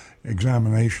 thorough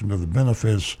examination of the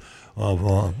benefits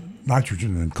of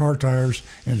nitrogen in car tires,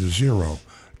 and is zero.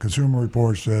 Consumer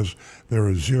Reports says there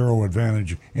is zero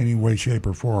advantage any way, shape,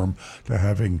 or form to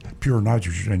having pure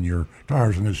nitrogen in your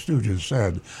tires. And as Stu just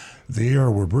said, the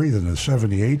air we're breathing is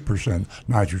 78%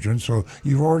 nitrogen, so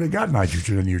you've already got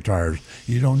nitrogen in your tires.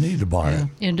 You don't need to buy it.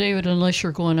 And David, unless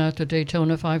you're going out to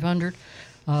Daytona 500,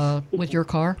 with your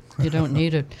car. You don't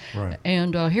need it. Right.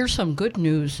 And here's some good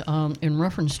news in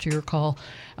reference to your call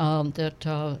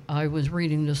that I was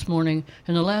reading this morning.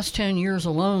 In the last 10 years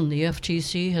alone, the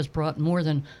FTC has brought more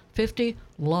than 50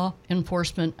 law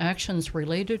enforcement actions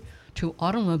related to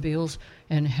automobiles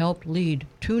and helped lead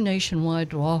 2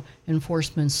 nationwide law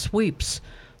enforcement sweeps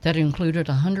that included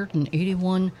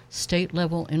 181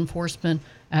 state-level enforcement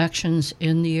actions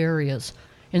in the areas.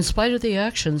 In spite of the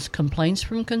actions, complaints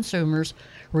from consumers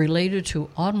related to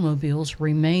automobiles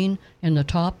remain in the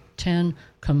top 10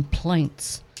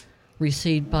 complaints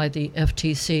received by the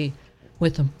FTC,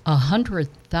 with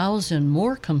 100,000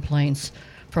 more complaints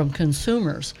from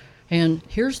consumers. And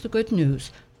here's the good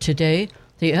news. Today,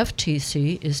 the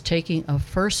FTC is taking a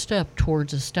first step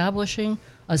towards establishing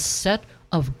a set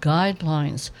of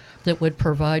guidelines that would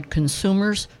provide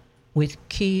consumers with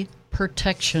key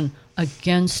protection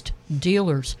against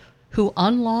dealers who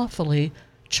unlawfully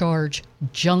charge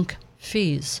junk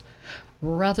fees.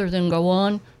 Rather than go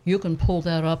on, you can pull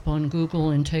that up on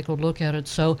Google and take a look at it.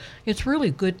 So it's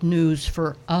really good news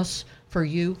for us, for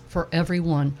you, for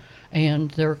everyone.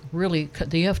 And they're really,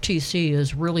 the FTC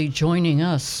is really joining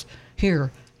us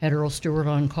here at Earl Stewart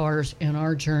on Cars in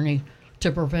our journey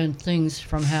to prevent things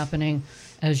from happening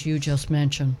as you just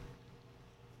mentioned.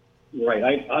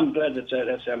 Right. I'm glad that's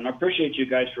happening. I appreciate you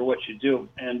guys for what you do.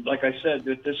 And like I said,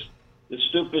 this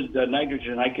stupid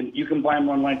nitrogen, you can buy them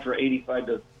online for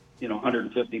 $85 to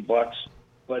 $150.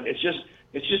 But it's just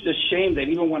a shame that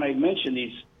even when I mentioned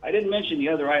these, I didn't mention the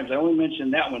other items. I only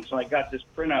mentioned that one. So I got this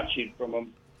printout sheet from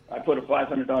them. I put a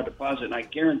 $500 deposit, and I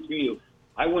guarantee you,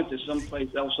 I went to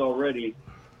someplace else already,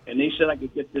 and they said I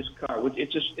could get this car.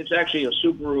 It's actually a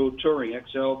Subaru Touring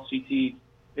XL CT.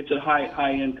 It's a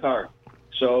high-end car.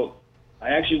 So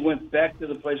I actually went back to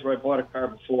the place where I bought a car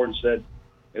before and said,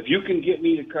 if you can get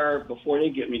me the car before they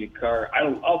get me the car,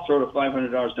 I'll throw the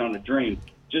 $500 down the drain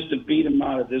just to beat them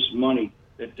out of this money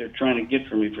that they're trying to get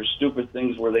from me for stupid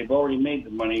things where they've already made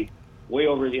the money way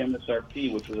over the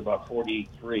MSRP, which was about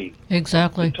 $43.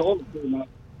 Exactly.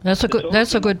 That's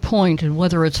a good point. And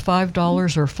whether it's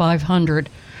 $5 or $500,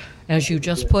 as you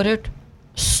just put it,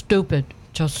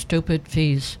 just stupid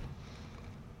fees.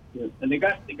 Yeah. And they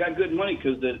got good money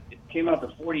because it came out to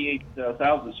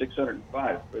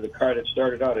 $48,605 for the car that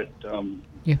started out at 40.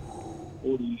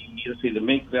 Let's see, the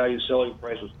make value selling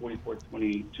price was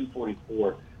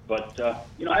 $244. But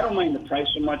I don't mind the price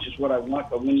so much as what I want.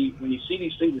 But when you see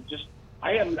these things, it just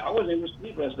I wasn't able to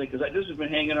sleep last night because this has been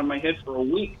hanging on my head for a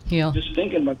week. Yeah. Just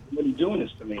thinking about somebody doing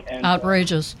this to me. And,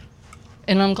 outrageous.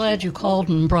 And I'm glad you called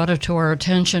and brought it to our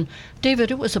attention. David,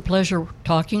 it was a pleasure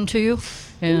talking to you,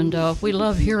 and we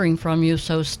love hearing from you,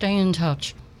 so stay in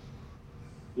touch.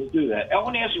 We'll do that. I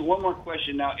want to ask you one more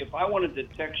question now. If I wanted to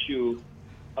text you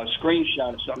a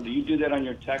screenshot of something, do you do that on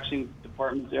your texting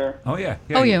department there? Oh, yeah.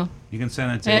 Oh, yeah. You can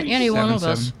send it to any one of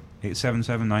us.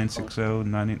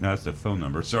 877-960-90. No, that's the phone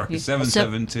number. Sorry,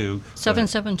 772.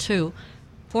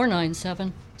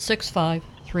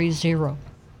 772-497-6530.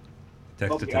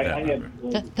 Text it to that number.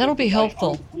 That'll be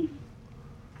helpful.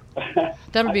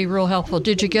 That'll be real helpful.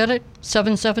 Did you get it?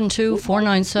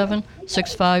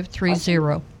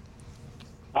 772-497-6530.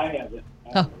 I have it.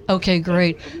 Oh, okay,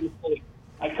 great.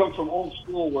 I come from old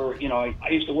school where, I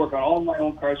used to work on all my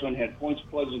own cars when it had points,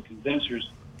 plugs, and condensers,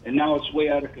 and now it's way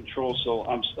out of control, so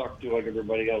I'm stuck to like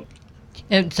everybody else.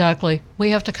 Exactly.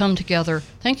 We have to come together.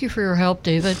 Thank you for your help,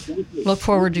 David. Look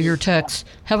forward to your texts.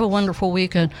 Have a wonderful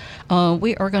weekend.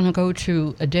 We are going to go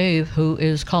to Dave, who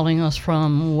is calling us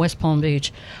from West Palm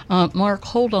Beach. Mark,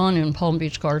 hold on in Palm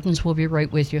Beach Gardens. We'll be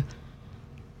right with you.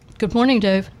 Good morning,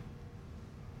 Dave.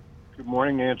 Good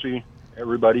morning, Nancy,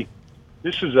 everybody.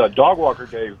 This is Dog Walker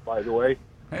Dave, by the way.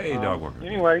 Hey, Dog Walker.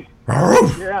 Anyway,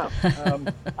 yeah,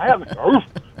 I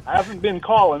haven't been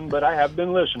calling, but I have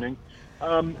been listening.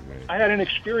 I had an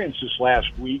experience this last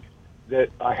week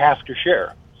that I have to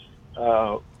share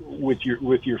with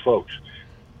your folks.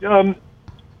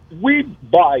 We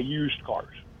buy used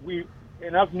cars.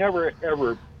 And I've never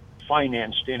ever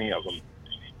financed any of them,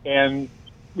 and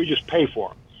we just pay for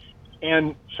them.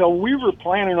 And so we were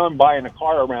planning on buying a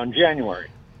car around January,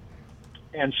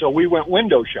 and so we went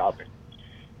window shopping.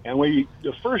 And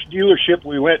the first dealership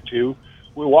we went to,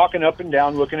 we're walking up and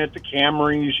down looking at the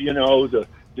Camrys,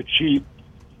 the cheap,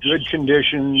 good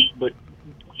condition, but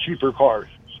cheaper cars.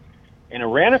 And I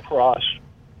ran across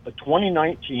a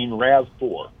 2019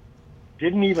 RAV4.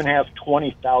 Didn't even have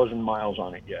 20,000 miles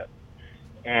on it yet.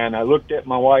 And I looked at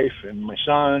my wife and my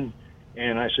son,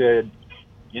 and I said,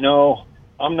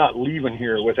 I'm not leaving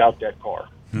here without that car.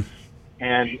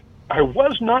 And I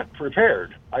was not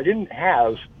prepared. I didn't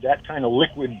have that kind of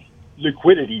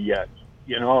liquidity yet,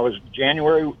 You know,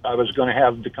 I was going to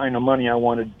have the kind of money I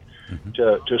wanted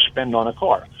to spend on a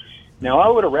car. Now, I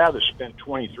would have rather spent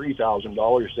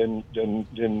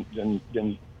 $23,000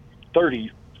 than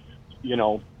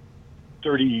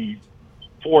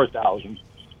 34,000,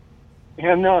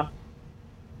 and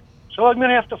so I'm going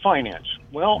to have to finance.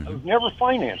 Well, I've never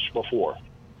financed before,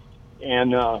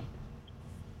 and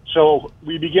so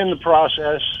we begin the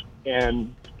process.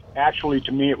 And actually,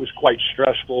 to me, it was quite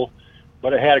stressful.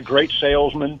 But I had a great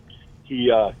salesman. He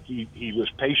was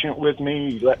patient with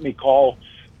me. He let me call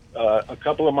a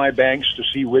couple of my banks to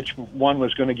see which one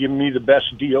was going to give me the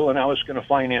best deal, and I was going to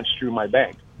finance through my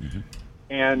bank.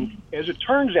 And as it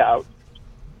turns out,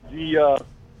 I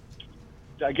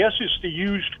guess it's the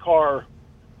used car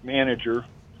manager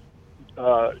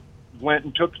went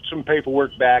and took some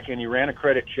paperwork back, and he ran a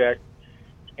credit check,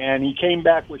 and he came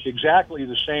back with exactly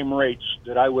the same rates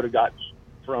that I would have got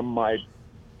from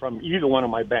either one of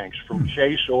my banks, from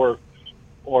Chase or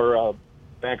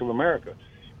Bank of America.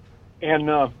 And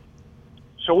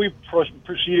so we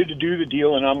proceeded to do the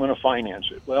deal, and I'm going to finance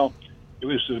it. Well, it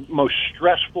was the most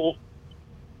stressful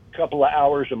couple of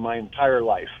hours of my entire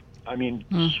life. I mean,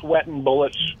 sweating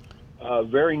bullets,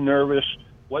 very nervous.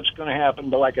 What's going to happen?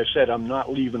 But like I said, I'm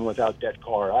not leaving without that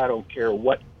car. I don't care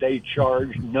what they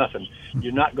charge, nothing.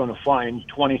 You're not going to find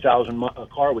a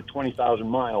car with 20,000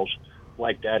 miles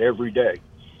like that every day.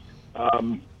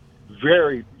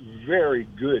 Very, very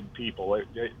good people.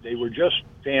 They were just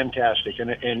fantastic,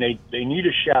 and they need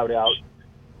a shout out.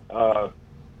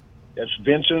 That's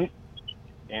Vincent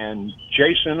and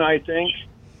Jason, I think,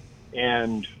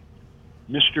 and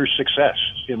Mr. Success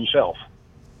himself,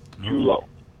 Julo.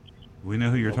 We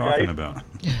know who you're talking about.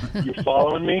 You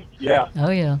following me? Yeah. Oh,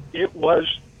 yeah. It was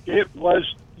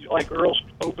like Earl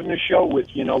opened the show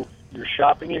with, your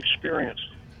shopping experience.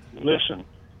 Listen,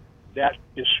 that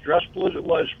as stressful as it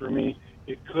was for me,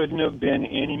 it couldn't have been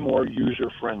any more user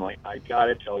friendly. I got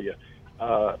to tell you,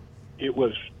 it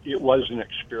was an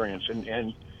experience,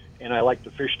 and I like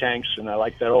the fish tanks, and I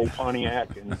like that old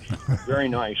Pontiac, and very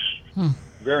nice.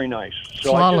 Very nice.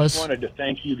 So Flawless. I just wanted to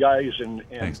thank you guys and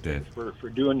Thanks, Dave. for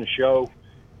doing the show.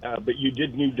 But you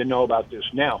did need to know about this.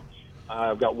 Now,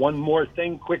 I've got one more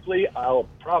thing quickly. I'll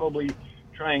probably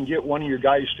try and get one of your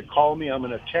guys to call me. I'm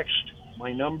going to text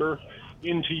my number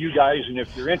into you guys, and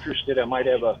if you're interested, I might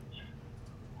have a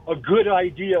good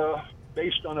idea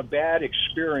based on a bad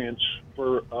experience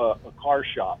for a car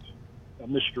shop, a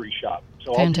mystery shop.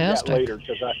 So Fantastic. I'll do that later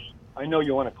because I know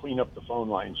you want to clean up the phone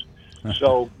lines.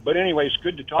 So, but anyways,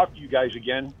 good to talk to you guys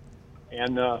again.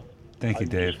 And Thank you,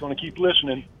 Dave. Just going to keep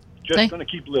listening. Going to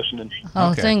keep listening. Oh,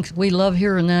 Okay. thanks. We love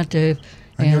hearing that, Dave.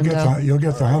 And you'll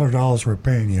get the $100 we're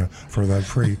paying you for that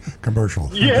free commercial.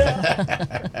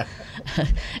 Yeah.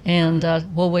 And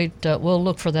we'll wait. We'll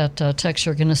look for that text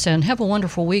you're going to send. Have a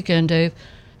wonderful weekend, Dave,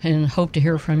 and hope to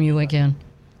hear from you again.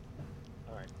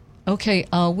 All right. Okay,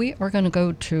 we are going to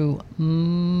go to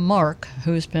Mark,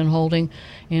 who's been holding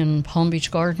in Palm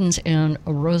Beach Gardens, and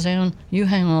Roseanne, you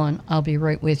hang on. I'll be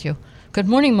right with you. Good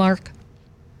morning, Mark.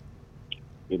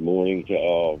 Good morning to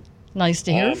all. Nice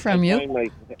to hear from you.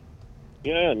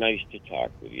 Yeah, nice to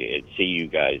talk with you and see you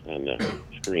guys on the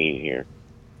screen here.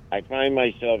 I find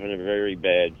myself in a very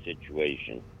bad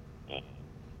situation.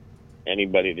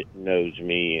 Anybody that knows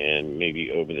me and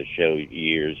maybe over the show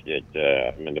years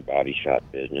that I'm in the body shop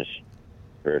business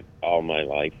for all my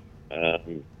life.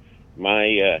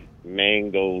 My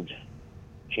mangled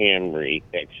Camry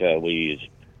XLE is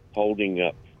holding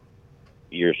up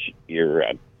your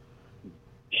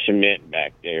cement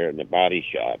back there in the body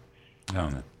shop. Oh,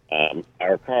 no.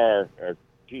 Our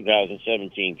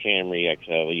 2017 Camry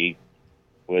XLE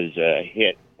was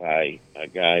hit by a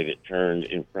guy that turned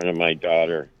in front of my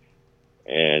daughter,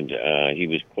 and he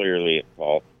was clearly at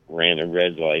fault, ran a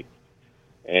red light,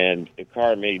 and the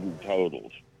car made him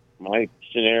totaled. My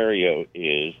scenario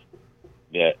is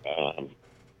that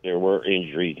there were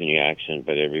injuries in the accident,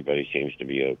 but everybody seems to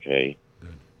be okay.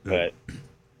 Good. But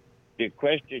the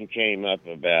question came up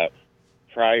about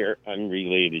prior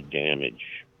unrelated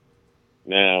damage.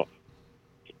 Now,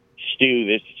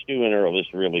 Stu and Earl, this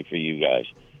is really for you guys.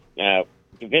 Now,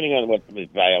 depending on what the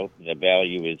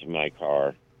value is of my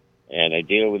car, and I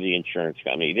deal with the insurance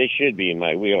company, this should be in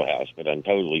my wheelhouse, but I'm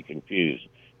totally confused.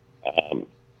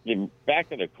 The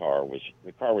back of the car was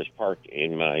parked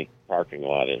in my parking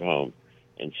lot at home,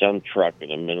 and some truck in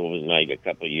the middle of the night a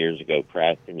couple of years ago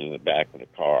crashed into the back of the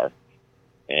car,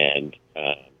 and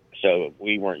so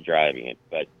we weren't driving it,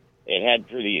 but it had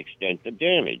pretty extensive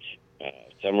damage,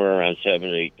 somewhere around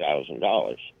 $7,000 to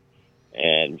 $8,000,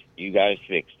 and you guys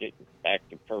fixed it back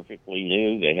to perfectly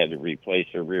new. They had to replace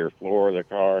the rear floor of the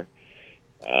car,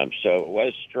 So it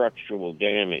was structural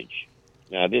damage.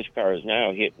 Now, this car is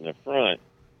now hitting the front,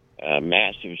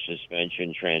 massive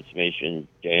suspension, transmission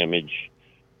damage.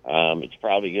 It's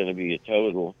probably going to be a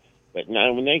total. But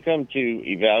now when they come to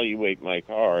evaluate my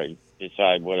car and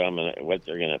decide what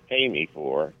they're going to pay me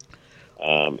for,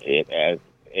 and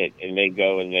they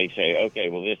go and they say, okay,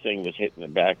 well, this thing was hit in the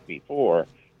back before.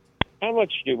 How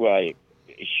much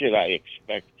should I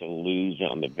expect to lose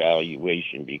on the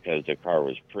valuation because the car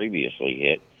was previously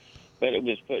hit, but it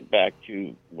was put back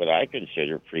to what I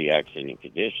consider pre-accident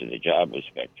condition? The job was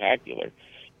spectacular.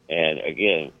 And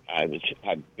again, I've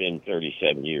been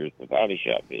 37 years in the body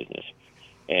shop business.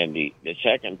 And the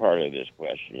second part of this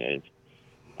question is,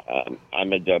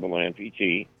 I'm a double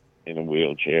amputee in a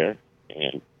wheelchair,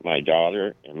 and my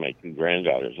daughter and my 2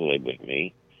 granddaughters live with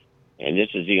me. And this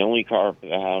is the only car for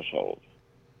the household.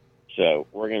 So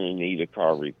we're going to need a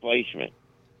car replacement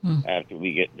after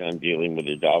we get done dealing with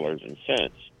the dollars and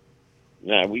cents.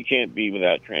 Now, we can't be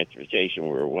without transportation.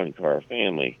 We're a one-car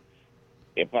family.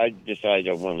 If I decide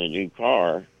I want a new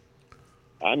car,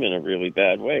 I'm in a really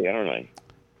bad way, aren't I?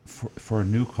 For a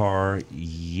new car,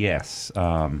 yes.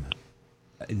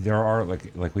 There are,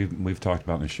 like we've talked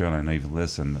about in the show, and I know you've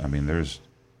listened. I mean, there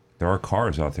are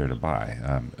cars out there to buy.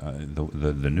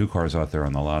 The new cars out there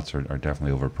on the lots are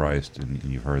definitely overpriced, and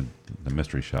you've heard the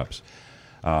mystery shops.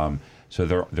 So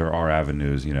there are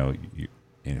avenues. You know,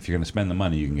 and if you're going to spend the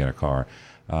money, you can get a car.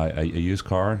 A used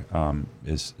car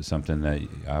is something that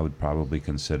I would probably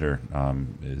consider.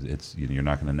 You're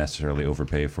not going to necessarily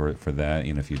overpay for that.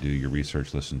 You know, if you do your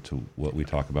research, listen to what we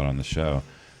talk about on the show.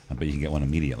 But you can get one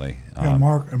immediately. Yeah,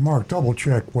 Mark, double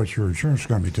check what your insurance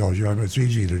company tells you. I mean, it's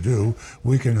easy to do.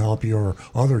 We can help you or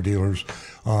other dealers.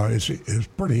 It's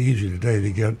pretty easy today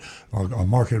to get a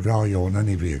market value on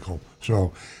any vehicle.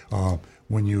 So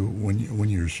when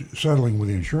you're settling with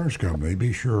the insurance company,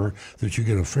 be sure that you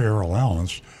get a fair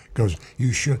allowance, because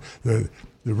you should.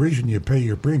 The reason you pay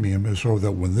your premium is so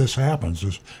that when this happens,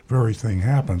 this very thing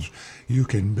happens, you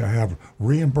can have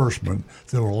reimbursement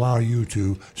that will allow you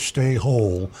to stay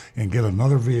whole and get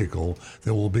another vehicle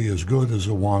that will be as good as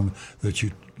the one that you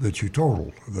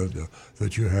totaled,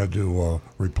 that you had to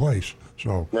replace.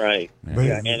 So right,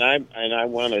 yeah. And I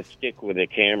want to stick with a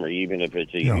Camry, even if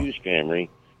it's a used Camry.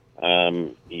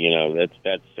 You know,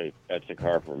 that's a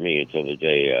car for me until the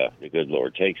day the good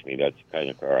Lord takes me. That's the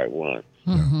kind of car I want.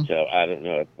 Mm-hmm. So I don't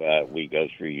know if we go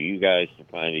through you guys to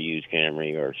find a used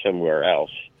Camry or somewhere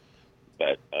else.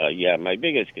 But yeah, my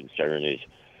biggest concern is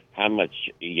how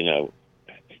much, you know,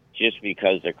 just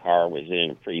because the car was in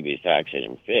a previous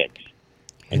accident fixed.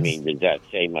 I mean, does that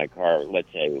say my car?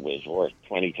 Let's say it was worth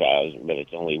 $20,000, but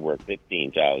it's only worth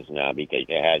 $15,000 now because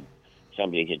they had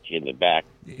somebody hit you in the back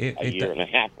a year and a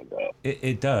half ago.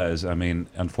 It does. I mean,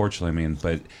 unfortunately,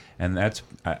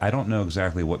 I don't know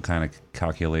exactly what kind of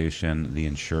calculation the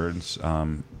insurance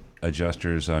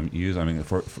adjusters use. I mean,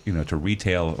 for to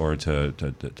retail or to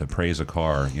praise a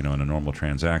car, you know, in a normal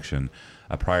transaction,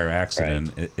 a prior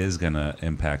accident is going to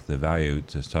impact the value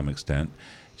to some extent.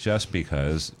 Just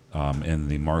because in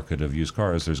the market of used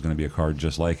cars, there's going to be a car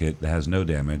just like it that has no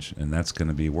damage, and that's going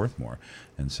to be worth more.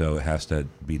 And so it has to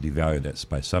be devalued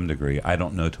by some degree. I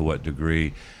don't know to what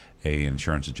degree a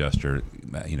insurance adjuster,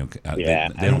 they don't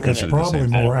consider it's probably the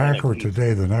same more accurate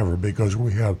today than ever, because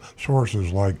we have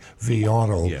sources like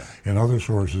V-Auto and other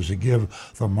sources that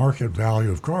give the market value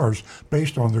of cars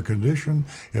based on their condition,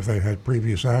 if they had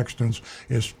previous accidents.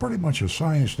 It's pretty much a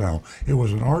science now. It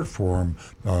was an art form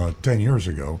 10 years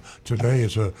ago. Today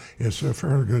it's a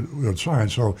fairly good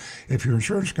science. So if your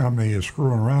insurance company is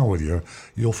screwing around with you,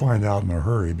 you'll find out in a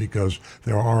hurry, because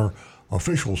there are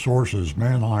official sources,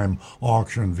 Mannheim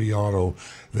Auction, V-Auto,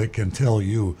 that can tell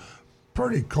you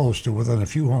pretty close to within a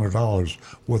few $100s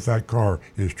what that car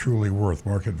is truly worth,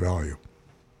 market value.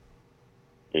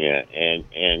 Yeah,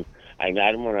 and I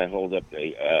don't want to hold up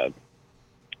the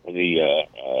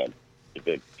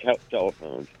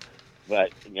telephones,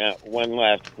 but now one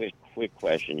last quick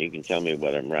question. You can tell me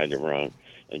whether I'm right or wrong.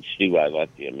 And Stu, I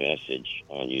left you a message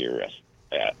on your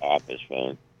office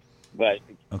phone. But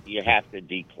you have to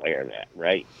declare that,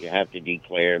 right? You have to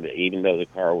declare that even though the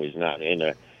car was not in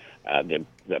the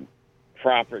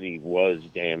property was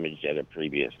damaged at a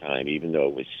previous time, even though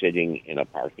it was sitting in a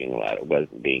parking lot, it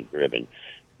wasn't being driven.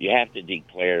 You have to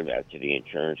declare that to the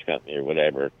insurance company or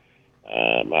whatever.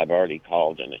 I've already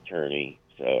called an attorney,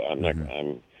 so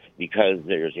I'm because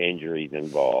there's injuries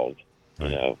involved. You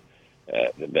know,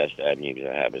 the best avenue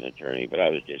to have an attorney. But I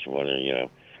was just wondering, you know.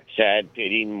 Sad,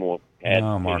 pity, more.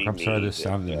 No, Mark, I'm sorry this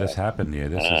happened to you.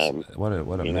 This is what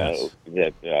a mess.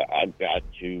 That I've got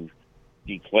to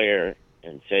declare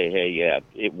and say, hey, yeah,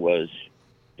 it was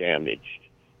damaged.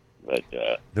 But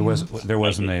There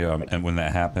wasn't a and when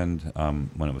that happened,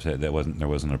 when it was hit, there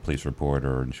wasn't a police report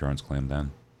or insurance claim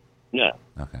then. no,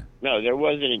 Okay. no, there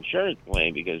was an insurance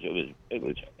claim because it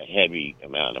was a heavy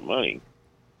amount of money.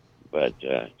 But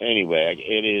anyway,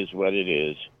 it is what it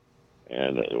is,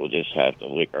 and we'll just have to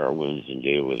lick our wounds and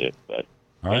deal with it. But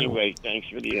All right. anyway, thanks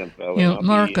for the info. Yeah, and I'll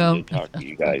Mark, be in to talk to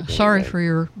you guys sorry anyway.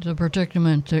 for the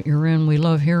predicament that you're in. We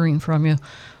love hearing from you,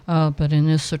 but in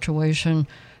this situation,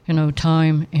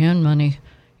 time and money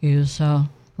is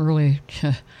really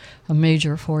a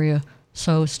major for you.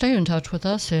 So stay in touch with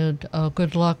us, and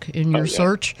good luck in your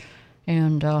search.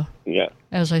 And Yeah.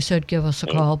 as I said, give us a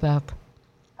call back.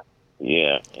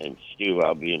 Yeah, and Stu,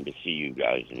 I'll be in to see you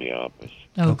guys in the office.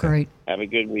 Oh, great. Have a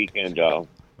good weekend, all.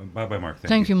 Bye-bye, Mark.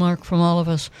 Thank you, Mark, from all of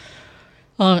us.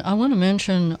 I want to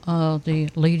mention the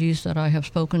ladies that I have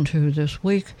spoken to this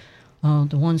week,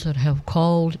 the ones that have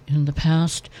called in the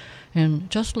past,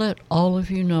 and just let all of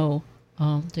you know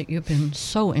that you've been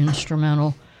so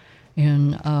instrumental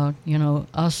in,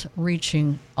 us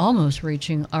almost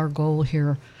reaching our goal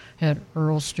here at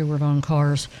Earl Stewart on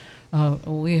Cars.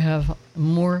 We have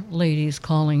more ladies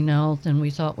calling now than we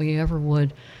thought we ever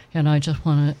would, and I just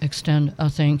want to extend a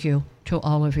thank you to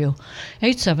all of you.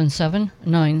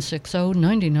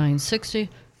 877-960-9960,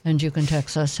 and you can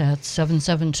text us at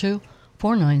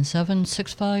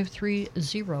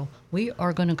 772-497-6530. We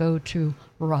are going to go to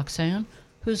Roxanne,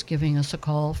 who's giving us a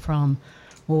call from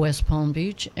West Palm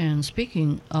Beach. And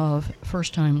speaking of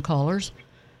first-time callers,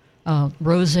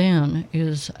 Roseanne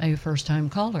is a first-time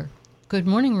caller. Good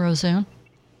morning, Roseanne.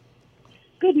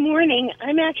 Good morning.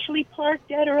 I'm actually parked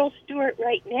at Earl Stewart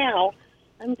right now.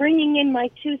 I'm bringing in my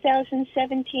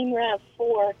 2017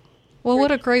 RAV4. Well,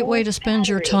 what a great way to spend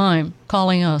your time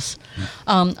calling us.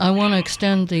 I want to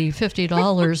extend the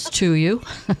 $50 to you,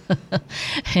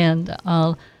 and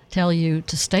I'll tell you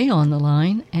to stay on the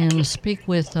line and speak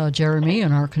with Jeremy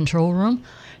in our control room,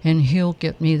 and he'll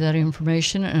get me that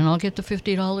information, and I'll get the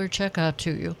 $50 check out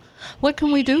to you. What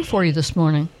can we do for you this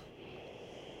morning?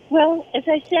 Well, as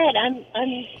I said, I'm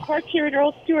parked here at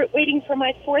Earl Stewart waiting for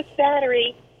my fourth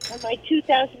battery on my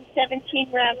 2017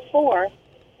 RAV4,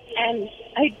 and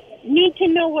I need to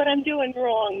know what I'm doing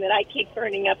wrong that I keep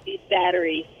burning up these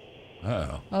batteries.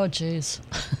 Uh-oh. Oh, jeez.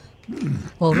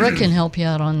 Well, Rick can help you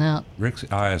out on that. Rick's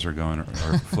eyes are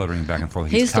fluttering back and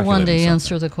forth. He's the one to calculating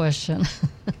answer the question.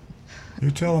 You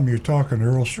tell them you're talking to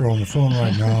Earl Stewart on the phone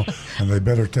right now, and they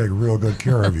better take real good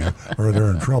care of you, or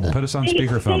they're in trouble. Put us on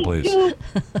speakerphone, please.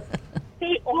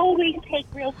 They always take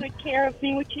real good care of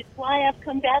me, which is why I've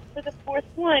come back for the fourth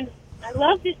one. I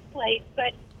love this place,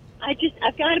 but I've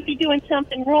got to be doing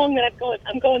something wrong that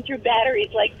I'm going through batteries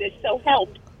like this. So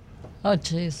help. Oh,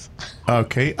 jeez.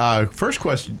 Okay. First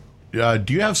question: do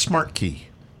you have Smart Key?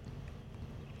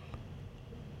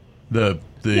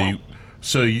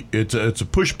 It's a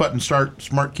push button start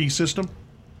Smart Key system.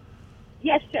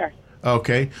 Yes, sir.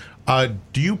 Okay.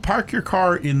 Do you park your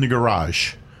car in the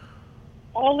garage?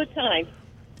 All the time.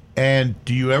 And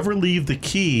do you ever leave the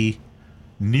key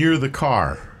near the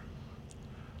car?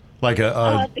 The key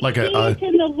is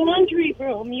in the laundry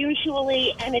room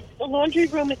usually, and the laundry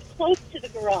room is close to the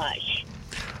garage.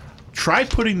 Try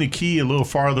putting the key a little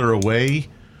farther away,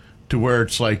 to where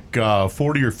it's like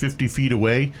 40 or 50 feet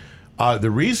away.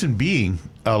 The reason being,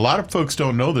 a lot of folks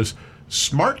don't know this.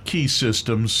 Smart key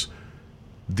systems,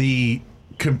 the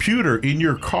computer in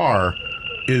your car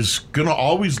is going to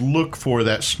always look for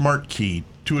that smart key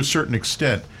to a certain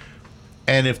extent.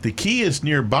 And if the key is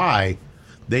nearby,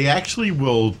 they actually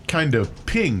will kind of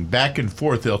ping back and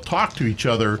forth. They'll talk to each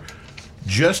other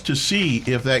just to see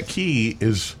if that key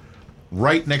is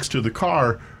right next to the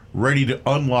car, ready to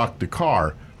unlock the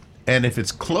car. And if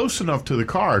it's close enough to the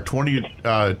car,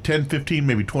 10, 15,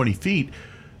 maybe 20 feet,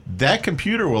 that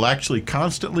computer will actually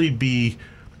constantly be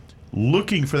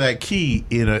looking for that key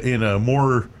in a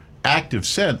more active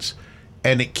sense,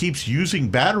 and it keeps using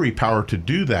battery power to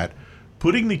do that.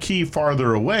 Putting the key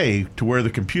farther away to where the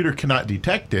computer cannot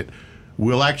detect it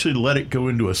will actually let it go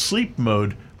into a sleep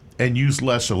mode and use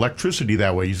less electricity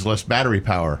that way, use less battery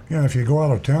power. Yeah, if you go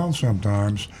out of town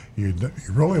sometimes, you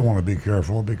really want to be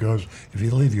careful, because if you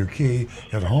leave your key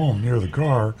at home near the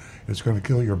car, it's going to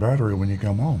kill your battery when you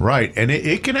come home. Right, and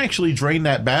it can actually drain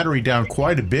that battery down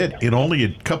quite a bit in only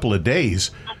a couple of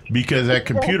days, because that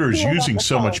computer is using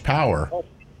so much power.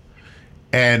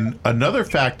 And another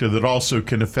factor that also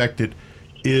can affect it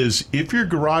is if your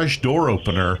garage door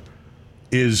opener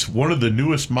is one of the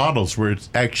newest models where it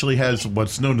actually has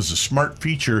what's known as a smart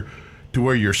feature to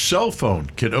where your cell phone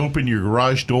can open your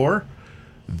garage door,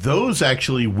 those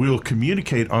actually will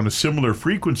communicate on a similar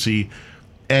frequency.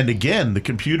 And again, the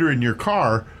computer in your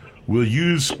car will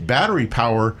use battery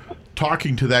power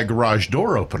talking to that garage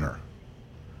door opener.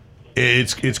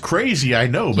 It's crazy, I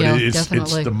know, but it's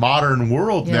the modern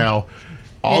world now.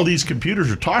 All these computers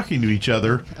are talking to each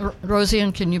other.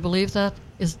 Roseanne, can you believe that?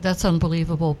 That's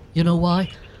unbelievable. You know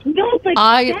why? No, but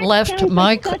I left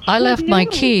my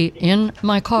key in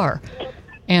my car,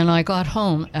 and I got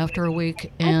home after a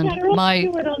week, and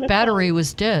my battery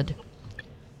was dead.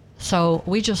 So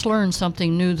we just learned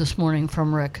something new this morning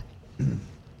from Rick.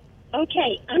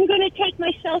 Okay, I'm going to take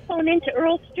my cell phone into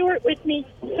Earl Stewart with me,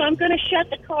 so I'm going to shut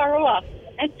the car off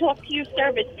and talk to your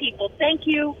service people. Thank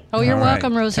you. Oh, you're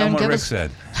welcome, Roseanne. Tell me what Rick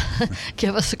said.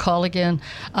 Give us a call again.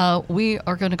 We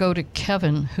are going to go to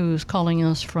Kevin, who's calling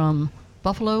us from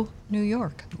Buffalo, New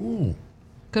York. Ooh.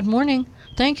 Good morning.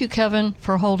 Thank you, Kevin,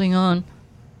 for holding on.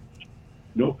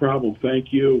 No problem.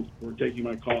 Thank you for taking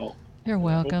my call. You're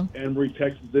welcome. Anne-Marie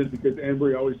texts in because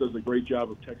Anne-Marie always does a great job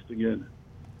of texting in.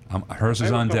 Hers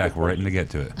is on deck. We're waiting to get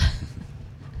to it.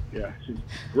 Yeah, she's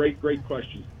great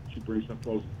question. She brings up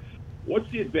poses. What's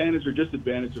the advantage or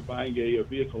disadvantage of buying a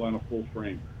vehicle on a full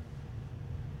frame?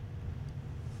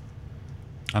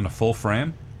 On a full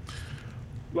frame?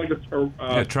 Like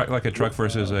a truck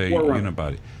versus a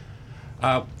unibody.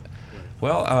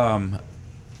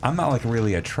 I'm not like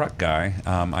really a truck guy.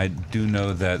 I do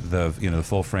know that the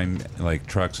full frame like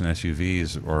trucks and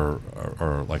SUVs or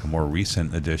like a more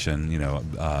recent addition.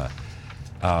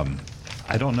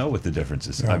 I don't know what the difference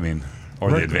is. Yeah. I mean,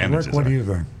 or the advantages. Rick, what do you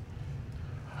think?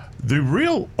 The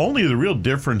real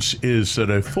difference is that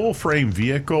a full frame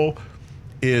vehicle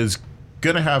is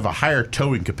going to have a higher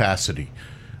towing capacity.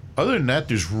 Other than that,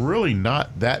 there's really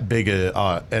not that big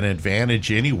an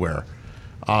advantage anywhere.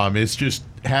 It's just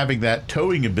having that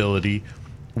towing ability,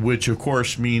 which of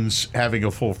course means having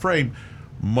a full frame,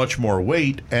 much more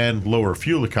weight, and lower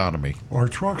fuel economy. Are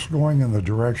trucks going in the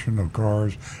direction of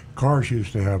cars? Cars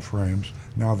used to have frames.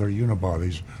 Now they're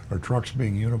unibodies. Are trucks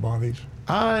being unibodies?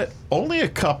 Only a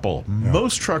couple. Yeah.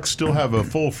 Most trucks still have a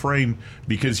full frame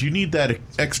because you need that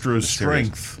extra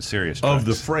strength of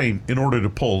the frame in order to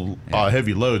pull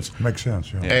heavy loads. Makes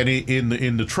sense, yeah. And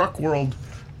in the truck world,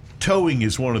 towing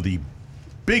is one of the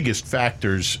biggest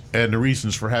factors and the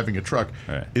reasons for having a truck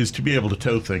is to be able to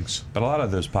tow things. But a lot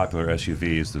of those popular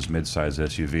SUVs, those mid-size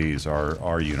SUVs,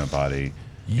 are unibody.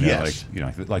 Yes.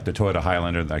 Like the Toyota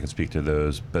Highlander, I can speak to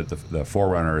those, but the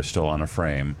 4Runner is still on a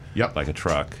frame, like a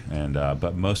truck. And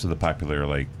but most of the popular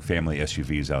like family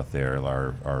SUVs out there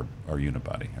are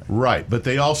unibody. Right, but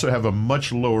they also have a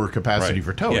much lower capacity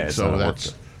for towing. Yeah, so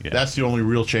that's the only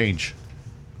real change.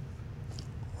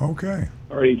 Okay.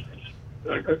 All right.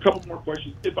 A couple more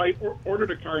questions. If I ordered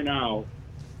a car now,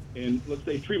 and let's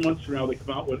say 3 months from now they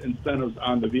come out with incentives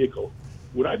on the vehicle,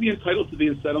 would I be entitled to the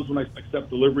incentives when I accept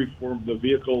delivery for the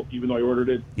vehicle, even though I ordered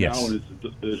it now? And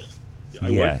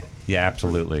yeah,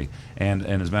 absolutely. And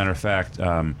as a matter of fact,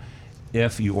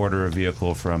 if you order a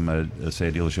vehicle from say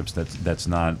a dealership that's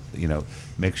not,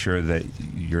 make sure that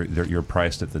you're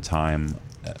priced at the time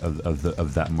of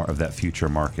that future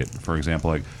market. For example,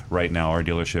 like right now, our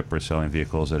dealership, we're selling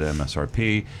vehicles at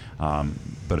MSRP.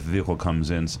 But if a vehicle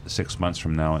comes in 6 months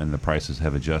from now and the prices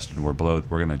have adjusted, we're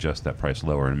going to adjust that price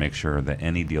lower and make sure that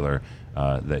any dealer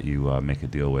that you make a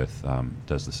deal with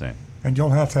does the same. And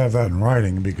you'll have to have that in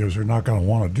writing because they're not going to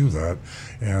want to do that.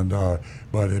 And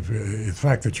but if the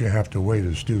fact that you have to wait,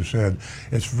 as Stu said,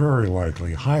 it's very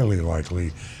likely, highly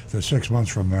likely, that 6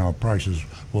 months from now prices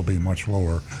will be much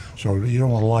lower. So you don't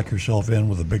want to lock yourself in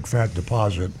with a big fat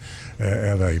deposit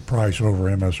at a price over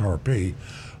MSRP,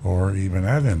 or even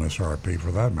at MSRP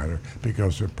for that matter,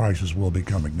 because the prices will be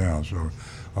coming down. So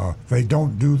they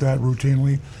don't do that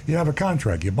routinely. You have a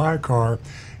contract. You buy a car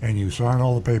and you sign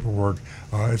all the paperwork.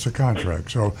 It's a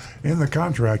contract. So in the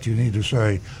contract, you need to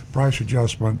say price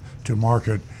adjustment to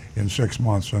market in 6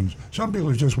 months. And some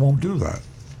dealers just won't do that.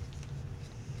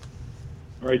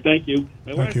 All right, thank you.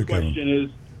 My last Kevin. question is,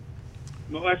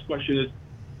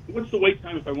 what's the wait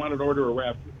time if I wanted to order a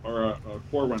RAV or a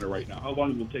 4Runner right now? How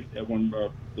long will it take to have one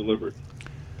delivered?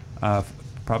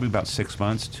 Probably about 6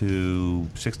 months to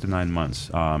 6 to 9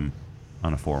 months on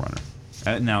a 4Runner.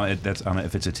 Now, that's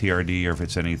if it's a TRD or if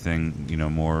it's anything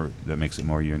more that makes it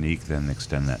more unique, then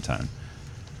extend that time.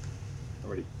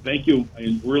 All right, thank you.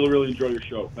 I really enjoy your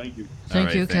show. Thank you.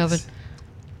 Thank you, Kevin.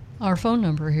 Our phone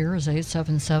number here is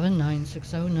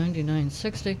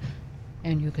 877-960-9960,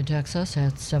 and you can text us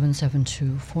at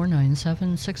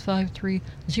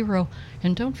 772-497-6530.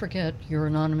 And don't forget your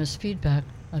anonymous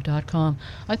feedback.com.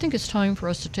 I think it's time for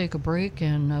us to take a break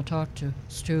and talk to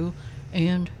Stu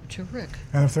and to Rick.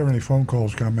 And if there are any phone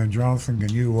calls come in, Jonathan, can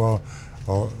you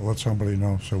let somebody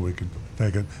know so we can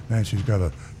take it? Nancy's got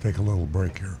to take a little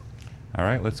break here. All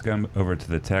right, let's go over to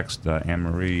the text.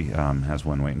 Anne-Marie has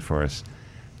one waiting for us.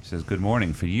 She says, good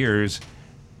morning. For years,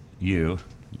 I'm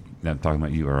talking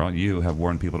about you, Earl, you have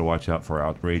warned people to watch out for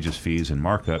outrageous fees and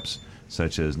markups,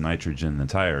 such as nitrogen and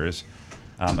tires.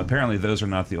 Apparently, those are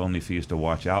not the only fees to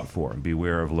watch out for.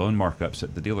 Beware of loan markups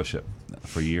at the dealership.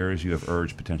 For years, you have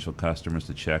urged potential customers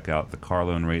to check out the car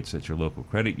loan rates at your local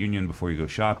credit union before you go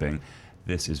shopping.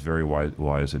 This is very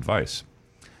wise advice.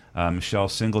 Michelle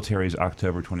Singletary's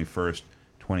October 21st,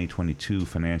 2022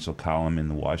 financial column in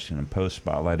the Washington Post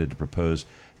spotlighted the proposed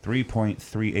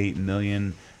 $3.38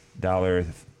 million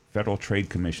Federal Trade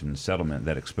Commission settlement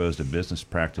that exposed a business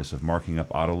practice of marking up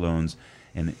auto loans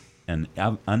in an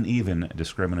uneven,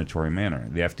 discriminatory manner.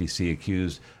 The FTC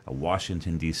accused a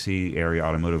Washington, D.C. area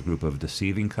automotive group of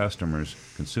deceiving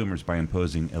consumers by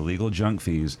imposing illegal junk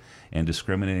fees and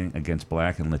discriminating against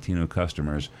Black and Latino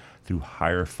customers through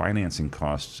higher financing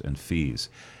costs and fees.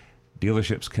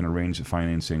 Dealerships can arrange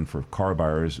financing for car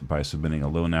buyers by submitting a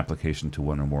loan application to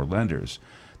one or more lenders.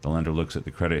 The lender looks at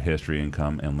the credit history,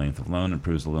 income, and length of loan and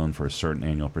approves the loan for a certain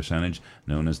annual percentage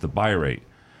known as the buy rate.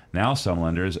 Now some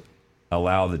lenders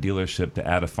allow the dealership to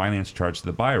add a finance charge to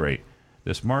the buy rate.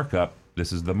 This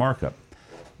is the markup.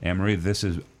 Anne-Marie,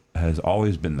 has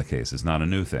always been the case. It's not a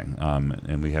new thing,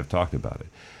 and we have talked about it.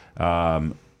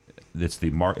 This is the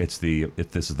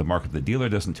markup. The dealer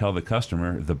doesn't tell the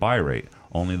customer the buy rate,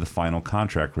 only the final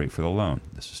contract rate for the loan.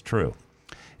 This is true.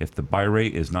 If the buy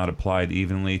rate is not applied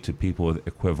evenly to people with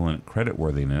equivalent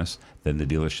creditworthiness, then the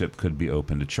dealership could be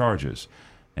open to charges.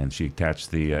 And she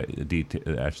attached the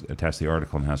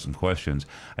article and has some questions.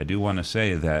 I do want to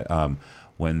say that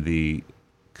when the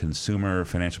Consumer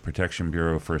Financial Protection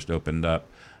Bureau first opened up,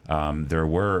 there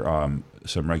were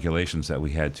some regulations that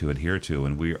we had to adhere to,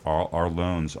 and our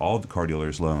loans, all of the car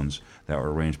dealers' loans that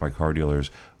were arranged by car dealers,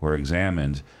 were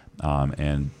examined,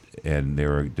 and they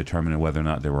were determining whether or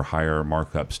not there were higher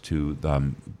markups to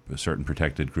certain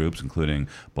protected groups, including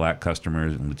Black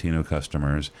customers and Latino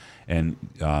customers, and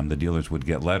the dealers would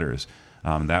get letters.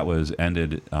 That was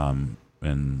ended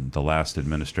in the last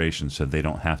administration, so they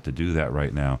don't have to do that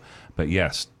right now. But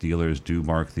yes, dealers do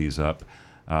mark these up.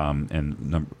 And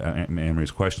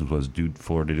Anne-Marie's question was, do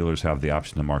Florida dealers have the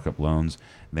option to mark up loans?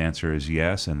 The answer is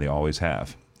yes, and they always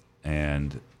have.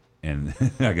 And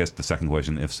I guess the second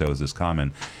question, if so, is this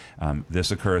common?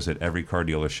 This occurs at every car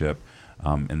dealership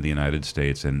in the United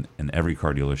States and every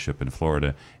car dealership in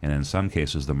Florida. And in some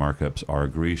cases, the markups are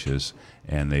egregious,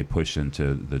 and they push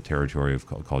into the territory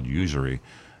called usury.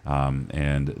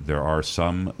 And there are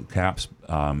some caps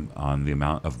on the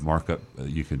amount of markup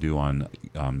you could do on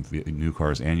new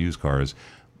cars and used cars,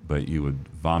 but you would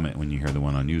vomit when you hear the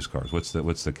one on used cars. What's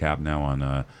the cap now on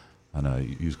a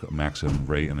used maximum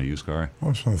rate in a used car?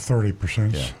 Well, it's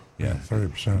 30%. Yeah,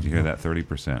 30%. Did you hear that?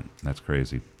 30%. That's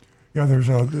crazy. Yeah, there's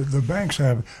the banks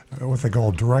have what they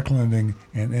call direct lending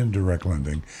and indirect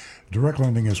lending. Direct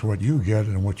lending is what you get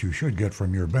and what you should get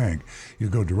from your bank. You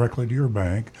go directly to your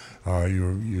bank,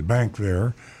 you bank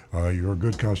there, you're a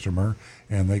good customer,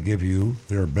 and they give you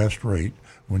their best rate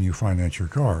when you finance your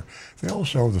car. They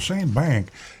also, the same bank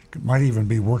might even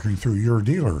be working through your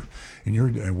dealer,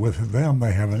 and with them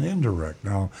they have an indirect.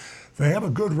 Now, they have a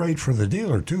good rate for the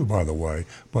dealer too, by the way,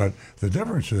 but the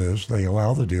difference is they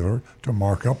allow the dealer to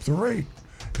mark up the rate.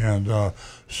 And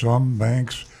some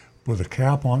banks put a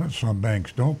cap on it, some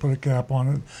banks don't put a cap on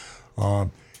it.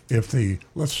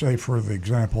 Let's say for the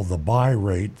example, the buy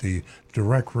rate, the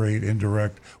direct rate,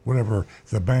 indirect, whatever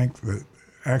the bank that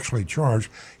actually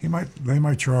charge, they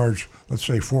might charge, let's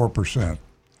say 4%.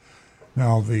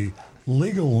 Now, the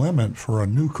legal limit for a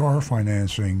new car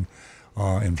financing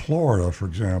in Florida, for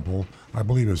example, I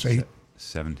believe is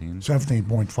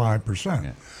 17.5%.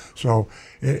 Yeah. So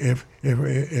if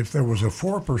there was a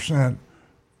 4%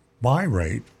 buy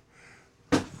rate,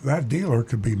 that dealer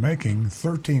could be making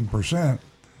 13%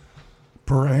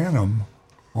 per annum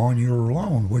on your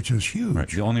loan, which is huge. Right.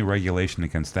 The only regulation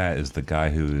against that is the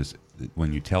guy who is,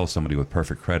 when you tell somebody with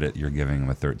perfect credit you're giving him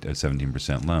a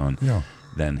 17% loan, yeah,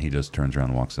 then he just turns around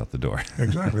and walks out the door.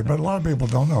 Exactly. But a lot of people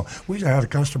don't know. We had a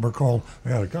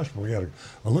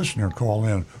listener call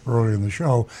in earlier in the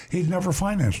show. He'd never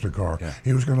financed a car. Yeah.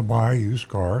 He was going to buy a used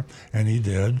car, and he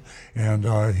did, and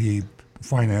he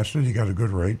financed it. He got a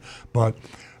good rate, but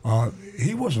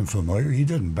he wasn't familiar. He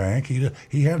didn't bank.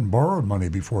 He hadn't borrowed money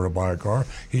before to buy a car.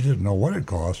 He didn't know what it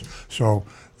cost. So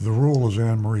the rule, as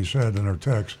Anne-Marie said in her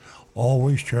text,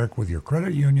 always check with your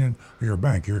credit union or your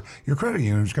bank. Your credit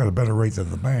union's got a better rate than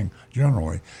the bank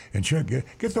generally, and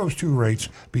get those two rates.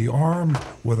 Be armed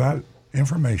with that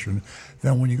information.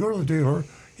 Then when you go to the dealer,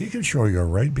 he can show you a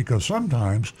rate because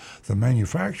sometimes the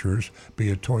manufacturers, be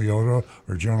it Toyota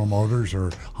or General Motors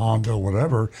or Honda,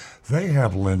 whatever, they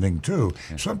have lending too.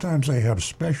 Yeah. Sometimes they have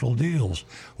special deals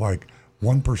like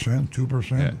 1%,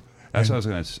 2%. Yeah. That's what I was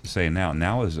going to say.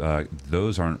 Now is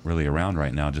those aren't really around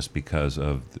right now, just because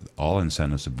of all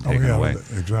incentives have been taken away.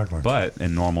 Exactly. But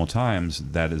in normal times,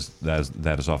 that is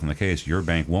often the case. Your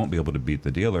bank won't be able to beat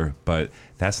the dealer, but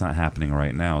that's not happening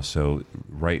right now. So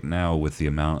right now, with the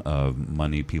amount of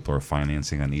money people are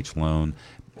financing on each loan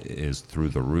is through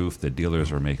the roof. The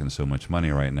dealers are making so much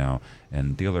money right now,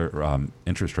 and dealer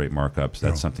interest rate markups.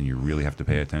 That's something you really have to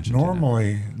pay attention to.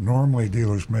 Normally,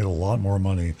 dealers made a lot more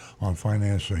money on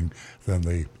financing than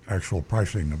the actual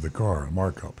pricing of the car,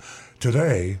 markup.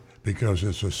 Today, because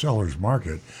it's a seller's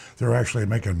market, they're actually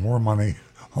making more money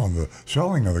on the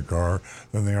selling of the car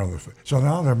than they are on the. So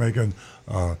now they're making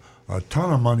a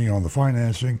ton of money on the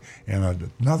financing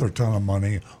and another ton of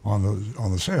money on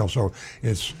the sale. So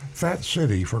it's fat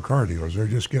city for car dealers. They're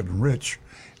just getting rich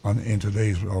in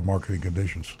today's marketing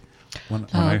conditions. When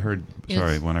I heard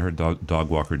Dog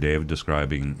Walker Dave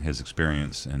describing his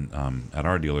experience at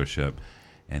our dealership,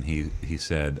 and he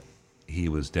said he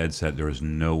was dead set there was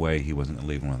no way he wasn't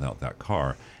leaving without that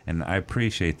car. And I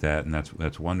appreciate that, and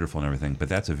that's wonderful and everything. But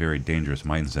that's a very dangerous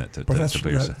mindset to put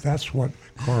yourself. That's what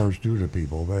cars do to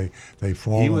people. They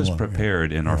fall. He was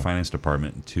prepared in our finance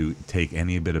department to take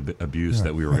any bit of abuse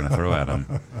that we were going to throw at him.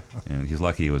 And he's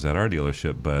lucky he was at our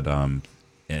dealership, but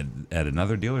at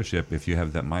another dealership, if you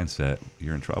have that mindset,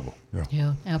 you're in trouble.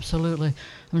 Yeah, absolutely.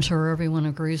 I'm sure everyone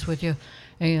agrees with you.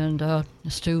 And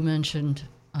Stu mentioned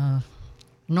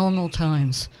normal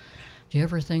times. Do you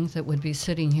ever think that we'd be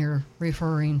sitting here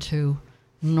referring to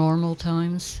normal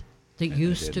times that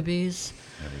used to be's?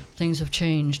 Things have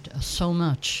changed so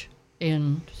much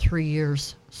in 3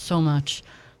 years, so much.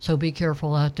 So be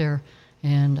careful out there.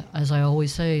 And as I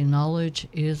always say, knowledge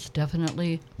is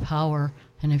definitely power.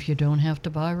 And if you don't have to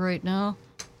buy right now,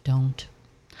 don't.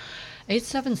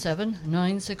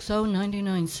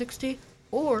 877-960-9960,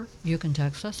 or you can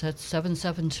text us at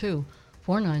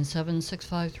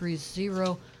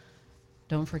 772-497-6530.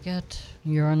 Don't forget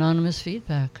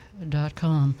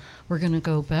youranonymousfeedback.com. We're going to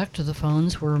go back to the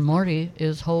phones where Marty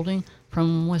is holding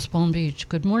from West Palm Beach.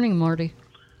 Good morning, Marty.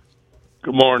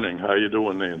 Good morning. How you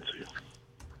doing, Nancy?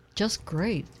 Just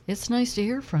great. It's nice to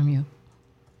hear from you.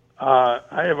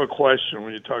 I have a question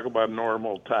when you talk about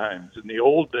normal times. In the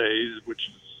old days, which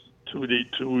is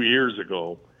 2 years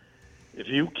ago, if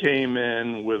you came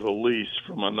in with a lease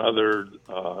from another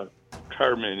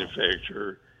car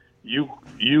manufacturer,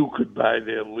 you could buy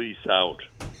that lease out.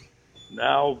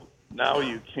 Now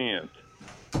you can't.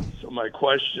 So my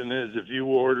question is, if you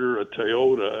order a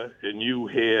Toyota and you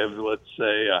have, let's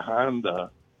say, a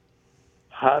Honda,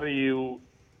 how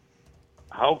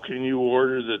can you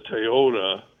order the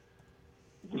Toyota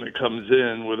when it comes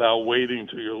in without waiting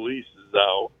till your lease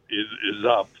is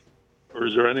up? Or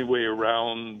is there any way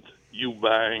around you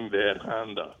buying that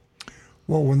Honda?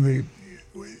 Well,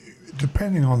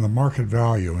 depending on the market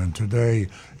value, and today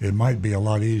it might be a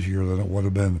lot easier than it would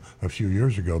have been a few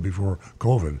years ago before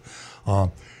COVID.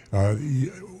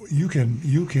 You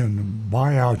can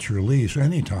buy out your lease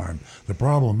anytime. The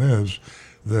problem is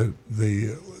that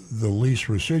the lease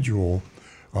residual,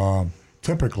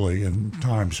 typically in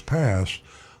times past,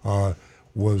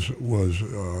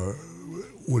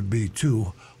 would be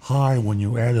too high when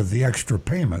you added the extra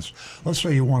payments. Let's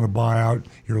say you want to buy out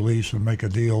your lease and make a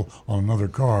deal on another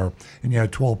car, and you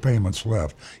had 12 payments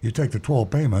left. You take the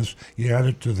 12 payments, you add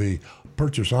it to the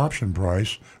purchase option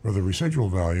price or the residual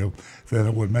value, then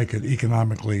it would make it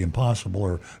economically impossible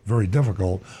or very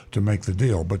difficult to make the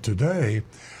deal. But today,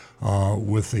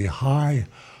 with the high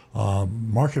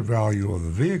market value of the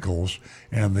vehicles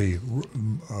and the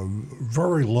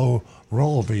very low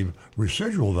relative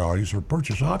residual values or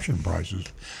purchase option prices,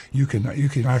 you can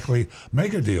actually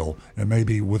make a deal, and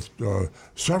maybe with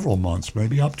several months,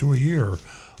 maybe up to a year,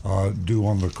 due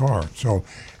on the car. So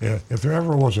if there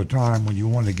ever was a time when you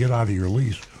wanted to get out of your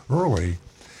lease early,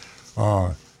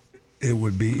 it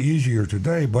would be easier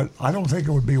today, but I don't think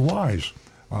it would be wise.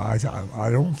 I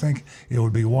don't think it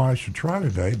would be wise to try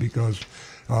today because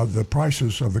the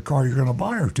prices of the car you're going to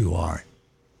buy are too high.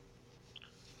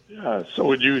 Yeah, so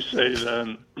would you say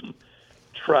then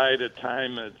try to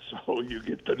time it so you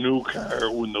get the new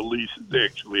car when the lease is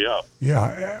actually up?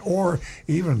 Yeah, or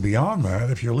even beyond that,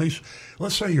 if your lease,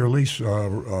 let's say your lease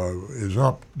is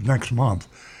up next month,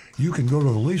 you can go to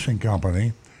the leasing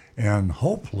company and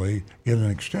hopefully get an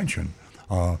extension.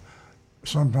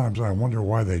 Sometimes I wonder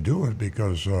why they do it,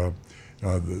 because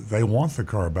they want the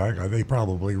car back. They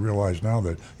probably realize now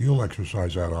that you'll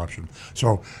exercise that option.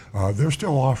 So they're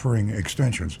still offering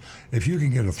extensions. If you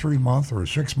can get a 3-month or a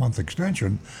 6-month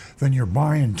extension, then you're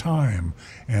buying time,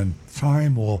 and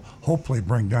time will hopefully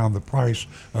bring down the price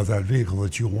of that vehicle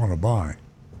that you want to buy.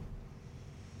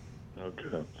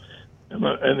 Okay.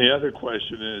 And the other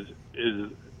question is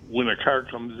when a car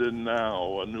comes in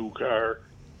now, a new car,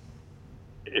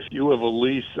 if you have a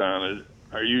lease on it,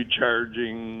 are you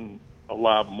charging a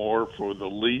lot more for the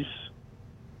lease?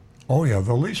 Oh yeah,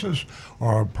 the leases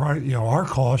are our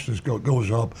cost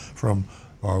goes up from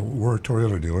we're a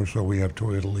Toyota dealer, so we have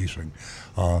Toyota leasing.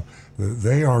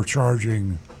 They are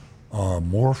charging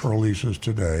more for leases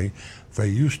today. They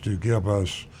used to give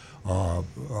us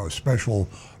special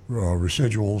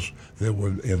residuals that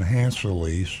would enhance the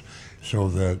lease, so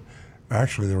that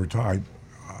actually there were times.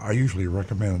 I usually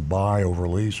recommend buy over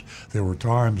lease. There were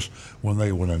times when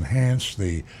they would enhance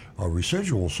the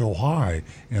residual so high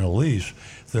in a lease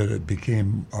that it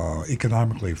became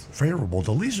economically favorable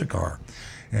to lease a car.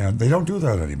 And they don't do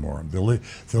that anymore.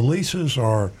 The leases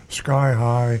are sky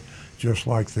high, just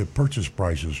like the purchase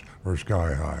prices are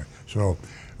sky high. So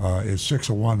it's 6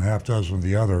 of one, half dozen of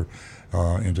the other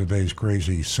in today's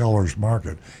crazy seller's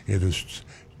market. It is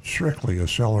strictly a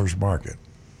seller's market.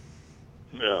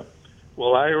 Yeah.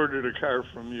 Well, I ordered a car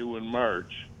from you in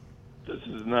March. This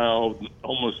is now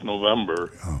almost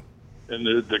November, and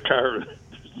the car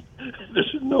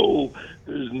there's no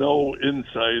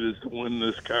insight as to when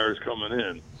this car is coming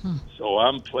in. So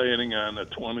I'm planning on a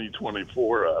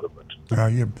 2024 out of it.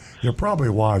 You're probably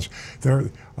wise.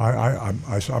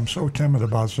 I'm so timid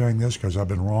about saying this because I've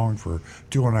been wrong for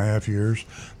 2.5 years,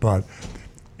 but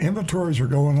inventories are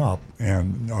going up,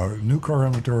 and new car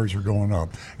inventories are going up.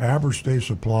 Average day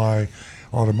supply,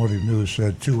 Automotive News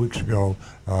said 2 weeks ago,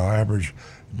 average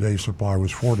day supply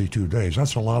was 42 days.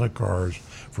 That's a lot of cars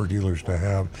for dealers to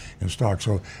have in stock.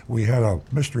 So we had a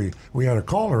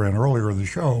caller in earlier in the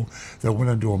show that went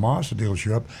into a Mazda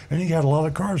dealership, and he had a lot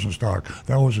of cars in stock.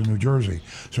 That was in New Jersey.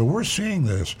 So we're seeing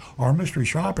this. Our mystery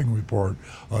shopping report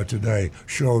today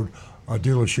showed a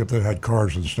dealership that had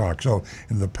cars in stock. So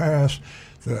in the past,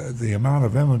 the amount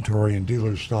of inventory in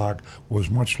dealer stock was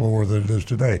much lower than it is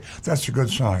today. That's a good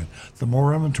sign. The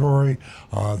more inventory,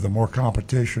 the more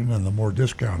competition, and the more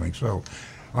discounting. So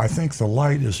I think the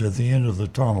light is at the end of the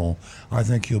tunnel. I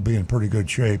think you'll be in pretty good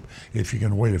shape if you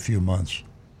can wait a few months.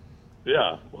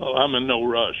 Yeah, well, I'm in no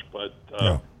rush, but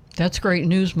That's great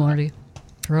news, Marty.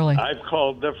 Really. I've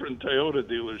called different Toyota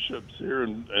dealerships here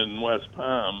in West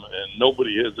Palm, and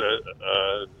nobody has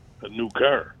a new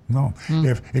car. No.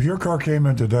 If your car came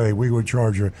in today, we would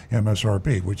charge you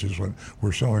MSRP, which is what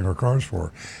we're selling our cars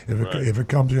for. If it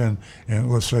comes in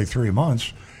let's say 3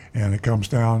 months, and it comes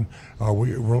down,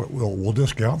 we'll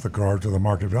discount the car to the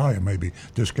market value, maybe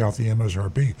discount the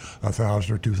MSRP $1,000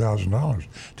 or $2,000,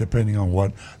 depending on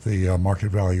what the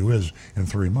market value is in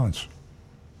 3 months.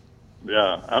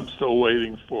 Yeah, I'm still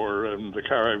waiting for the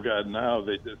car I've got now.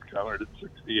 They discounted at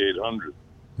 $6,800.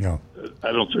 Yeah,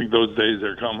 I don't think those days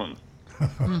are coming.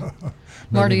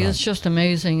 Marty, it's just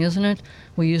amazing, isn't it?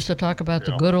 We used to talk about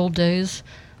the good old days.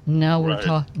 Now we're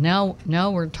talking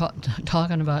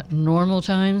about normal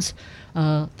times.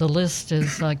 The list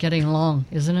is getting long,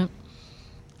 isn't it?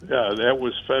 Yeah, that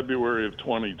was February of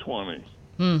 2020.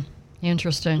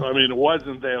 Interesting. So, I mean, it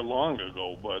wasn't that long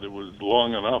ago, but it was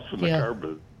long enough in the car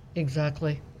business.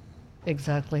 Exactly.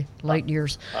 Light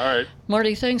years. All right.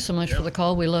 Marty, thanks so much for the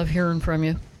call. We love hearing from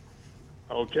you.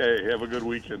 Okay. Have a good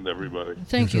weekend, everybody.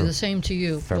 Thank you. The same to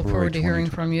you. Look forward to hearing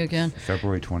from you again.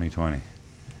 February 2020.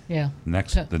 Yeah.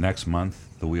 The next month,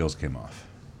 the wheels came off.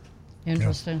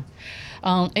 Interesting.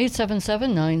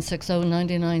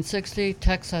 877-960-9960.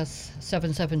 Text us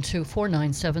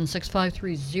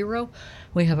 772-497-6530.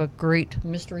 We have a great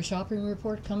mystery shopping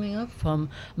report coming up from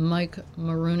Mike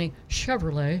Maroone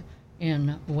Chevrolet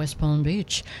in West Palm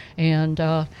Beach. And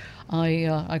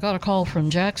I got a call from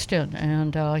Jackson,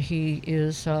 and he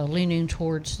is leaning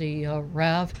towards the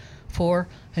RAV4,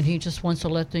 and he just wants to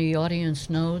let the audience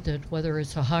know that whether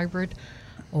it's a hybrid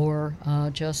or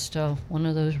just one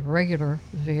of those regular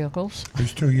vehicles.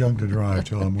 He's too young to drive.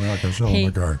 Tell him we're not going to sell him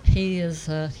a car. He's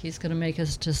going to make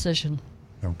his decision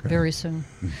very soon.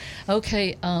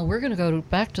 Okay, we're going to go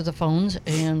back to the phones,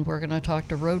 and we're going to talk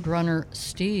to Roadrunner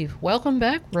Steve. Welcome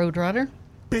back, Roadrunner.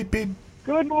 Beep, beep.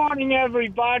 Good morning,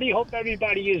 everybody. Hope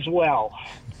everybody is well.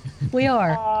 We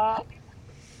are.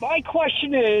 My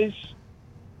question is,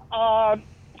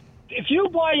 if you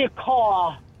buy a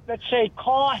car, let's say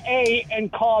car A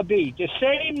and car B, the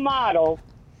same model,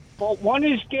 but one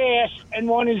is gas and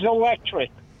one is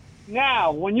electric.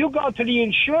 Now, when you go to the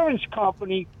insurance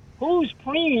company, whose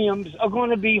premiums are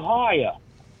going to be higher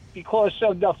because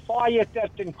of the fire,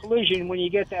 theft, and collision when you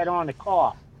get that on the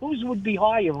car? Whose would be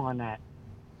higher on that?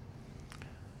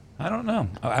 I don't know.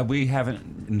 We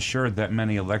haven't insured that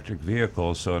many electric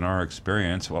vehicles, so in our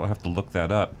experience, well, I'll have to look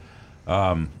that up.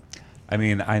 I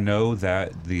mean, I know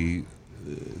that the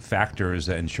factors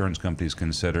that insurance companies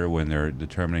consider when they're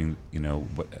determining,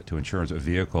 what to insure a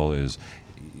vehicle is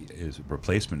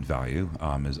replacement value,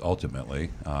 is ultimately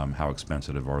how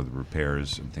expensive are the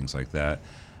repairs and things like that.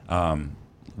 I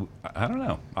don't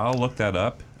know. I'll look that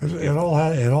up. It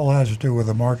all has to do with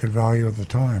the market value at the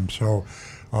time. So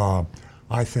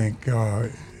I think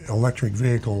electric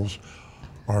vehicles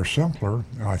are simpler.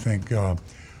 I think they're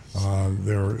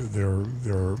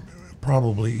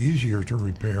probably easier to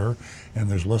repair, and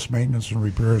there's less maintenance and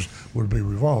repairs would be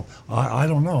involved. I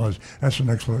don't know. That's an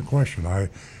excellent question.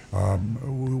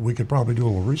 We could probably do a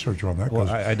little research on that. Well,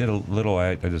 I did a little.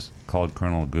 I just called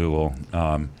Colonel Google,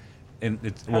 and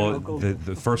it's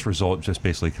the first result just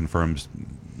basically confirms,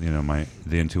 the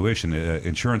intuition.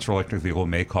 Insurance for electric vehicle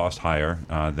may cost higher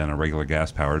than a regular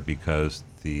gas powered because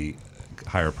the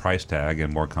higher price tag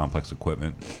and more complex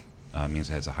equipment means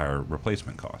it has a higher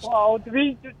replacement cost. Well, the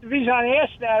reason I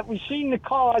asked that, we've seen the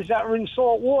cars that were in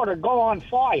salt water go on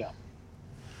fire.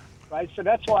 Right, so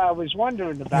that's why I was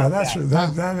wondering about that.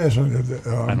 That isn't.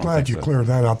 I'm glad you cleared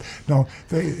that up. No,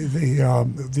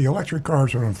 the electric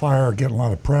cars that are on fire are getting a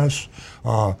lot of press.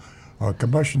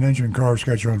 Combustion engine cars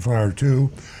catch on fire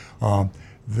too.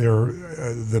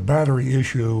 The battery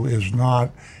issue is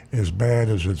not as bad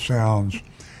as it sounds,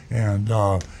 and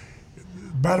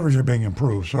batteries are being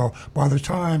improved. So by the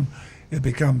time it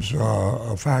becomes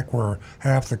a fact where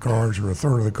half the cars or a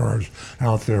third of the cars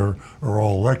out there are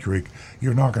all electric,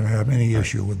 you're not going to have any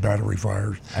issue with battery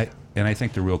fires. And I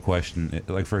think the real question,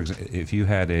 like for example, if you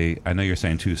had I know you're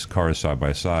saying two cars side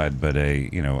by side, but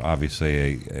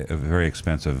obviously a very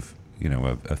expensive,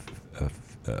 a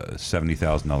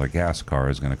 $70,000 gas car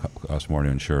is going to cost more to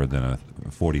insure than a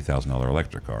 $40,000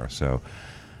 electric car. So,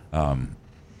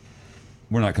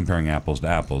 we're not comparing apples to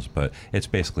apples, but it's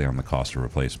basically on the cost of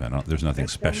replacement. There's nothing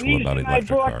special about an electric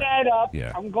car. I brought that up.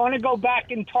 Yeah. I'm going to go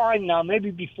back in time now,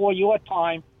 maybe before your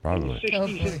time, probably in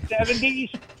the 60s and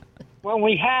 70s, when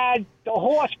we had the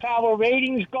horsepower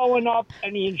ratings going up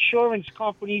and the insurance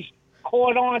companies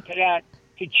caught on to that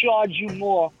to charge you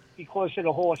more because of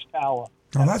the horsepower.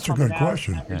 Oh, that's a good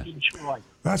question.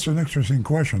 That's an interesting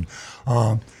question.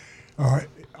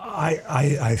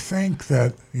 I think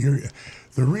that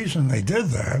the reason they did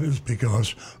that is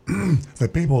because the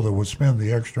people that would spend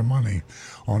the extra money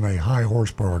on a high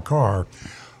horsepower car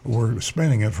were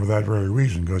spending it for that very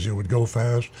reason, because it would go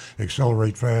fast,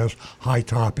 accelerate fast, high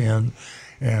top end,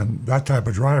 and that type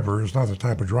of driver is not the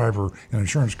type of driver an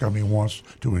insurance company wants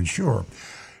to insure.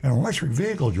 An electric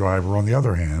vehicle driver, on the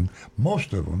other hand,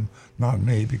 most of them, not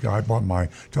me, because I bought my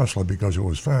Tesla because it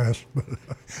was fast,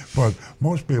 but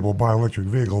most people buy electric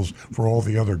vehicles for all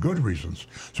the other good reasons.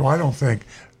 So I don't think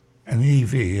an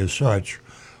EV as such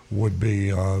would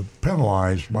be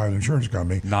penalized by an insurance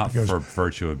company. Not for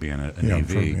virtue of being an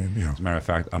EV. As a matter of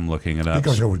fact, I'm looking it up.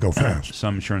 Because it would go fast.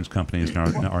 Some insurance companies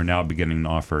are now beginning to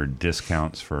offer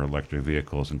discounts for electric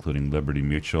vehicles, including Liberty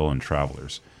Mutual and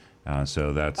Travelers.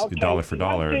 So that's dollar for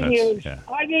dollar.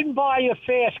 I didn't buy a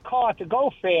fast car to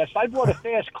go fast. I bought a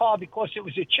fast car because it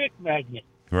was a chick magnet.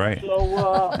 Right.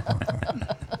 So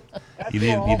you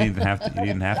didn't have to go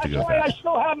fast. That's why I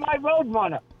still have my Road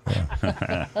Runner.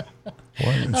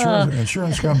 Well,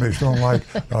 insurance companies don't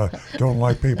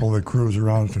like people that cruise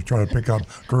around to try to pick up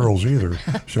girls either.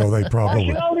 So they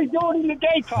probably. I can only do it in the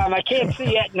daytime. I can't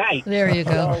see at night. There you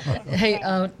go. Hey,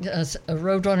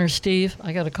 Roadrunner Steve,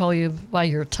 I got to call you by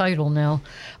your title now.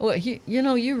 Well,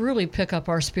 you really pick up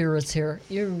our spirits here.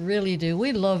 You really do.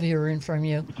 We love hearing from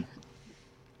you.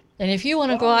 And if you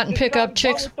want to go out and pick up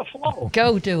chicks,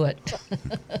 go do it.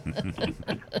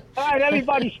 All right,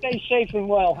 everybody stay safe and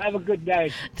well. Have a good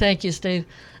day. Thank you, Steve.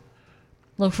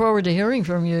 Look forward to hearing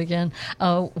from you again.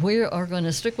 We are going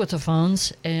to stick with the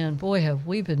phones, and boy, have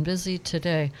we been busy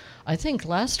today. I think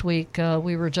last week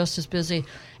we were just as busy,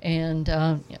 and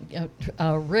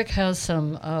Rick has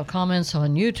some comments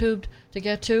on YouTube to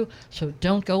get to, so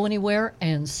don't go anywhere,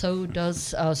 and so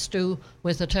does Stu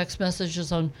with the text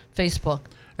messages on Facebook.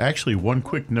 Actually, one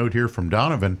quick note here from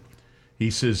Donovan.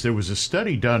 He says there was a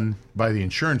study done by the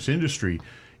insurance industry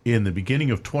in the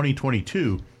beginning of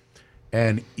 2022,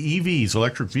 and EVs,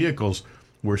 electric vehicles,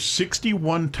 were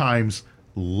 61 times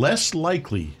less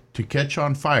likely to catch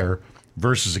on fire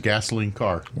versus a gasoline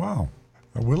car. Wow.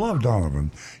 We love Donovan.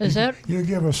 Is that you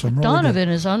give us some really Donovan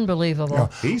is unbelievable.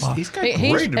 Yeah. He's got great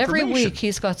information. Every week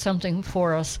he's got something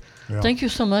for us. Yeah. Thank you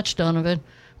so much, Donovan.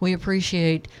 We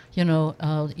appreciate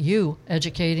you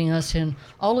educating us, and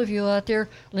all of you out there.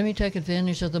 Let me take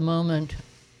advantage of the moment.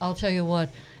 I'll tell you what,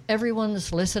 everyone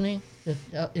that's listening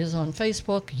that is on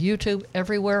Facebook, YouTube,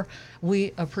 everywhere,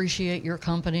 we appreciate your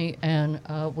company, and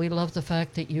we love the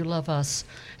fact that you love us.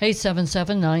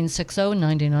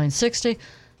 877-960-9960.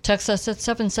 Text us at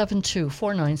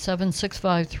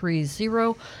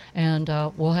 772-497-6530, and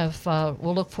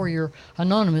we'll look for your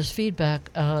anonymous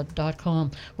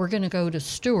feedback.com. We're going to go to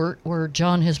Stuart, where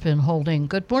John has been holding.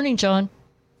 Good morning, John.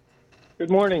 Good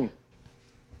morning.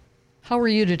 How are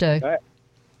you today?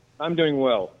 I'm doing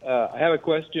well. I have a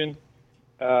question.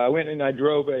 I went and I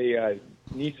drove a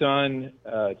Nissan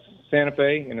Santa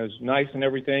Fe, and it was nice and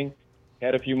everything.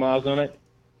 Had a few miles on it.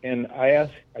 And I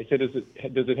said, does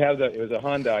it have it was a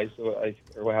Hyundai,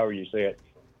 or however you say it.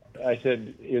 I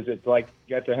said, is it like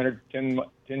got the 10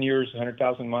 years,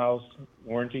 100,000 miles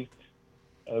warranty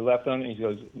left on it? He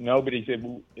goes, no, but he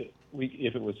said,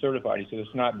 if it was certified. He said,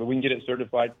 it's not, but we can get it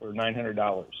certified for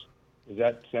 $900. Does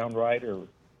that sound right, or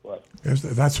what?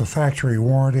 That's a factory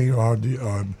warranty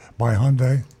by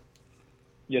Hyundai?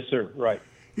 Yes, sir, right.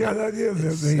 Yeah,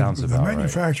 Sounds the about right.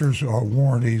 manufacturer's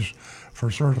warranties for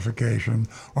certification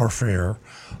are fair.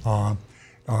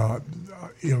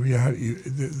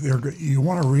 You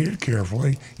want to read it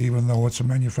carefully, even though it's a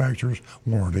manufacturer's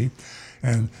warranty,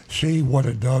 and see what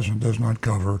it does and does not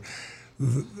cover.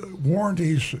 The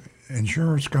warranties,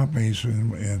 insurance companies,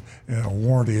 and a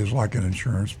warranty is like an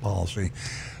insurance policy.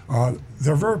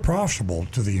 They're very profitable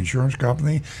to the insurance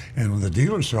company, and when the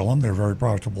dealers sell them, they're very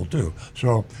profitable too.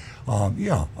 So,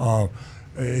 the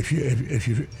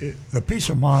peace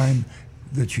of mind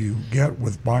that you get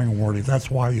with buying a warranty,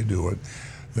 that's why you do it,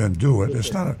 then do it.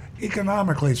 It's not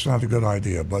economically, it's not a good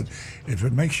idea, but if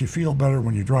it makes you feel better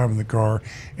when you're driving the car,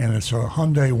 and it's a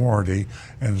Hyundai warranty,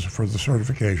 and it's for the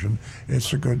certification, it's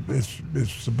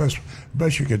the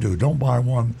best you can do. Don't buy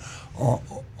one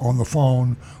on the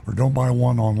phone, or don't buy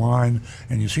one online,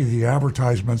 and you see the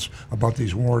advertisements about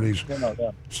these warranties.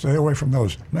 No. Stay away from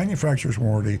those. Manufacturer's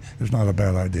warranty is not a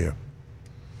bad idea.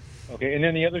 Okay, and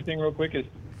then the other thing real quick is,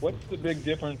 what's the big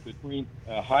difference between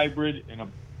a hybrid and a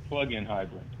plug-in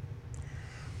hybrid?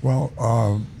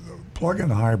 Well, plug-in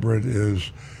hybrid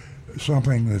is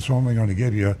something that's only going to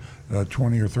give you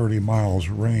 20 or 30 miles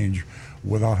range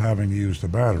without having to use the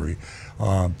battery.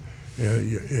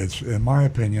 It's, in my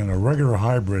opinion, a regular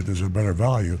hybrid is a better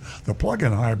value. The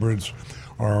plug-in hybrids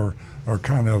are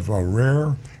kind of rare,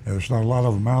 and there's not a lot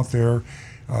of them out there.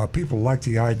 People like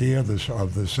the idea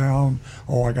of the sound.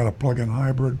 Oh, I got a plug-in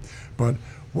hybrid, but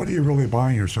what are you really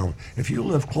buying yourself? If you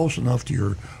live close enough to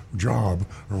your job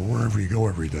or wherever you go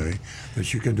every day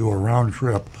that you can do a round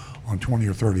trip on 20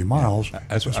 or 30 miles,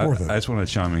 it's worth it. I just want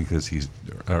to chime in because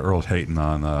Earl's hating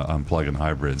on plug-in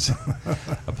hybrids.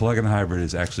 A plug-in hybrid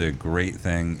is actually a great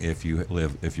thing if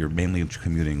you're mainly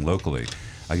commuting locally.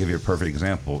 I'll give you a perfect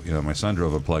example. My son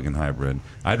drove a plug-in hybrid.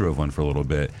 I drove one for a little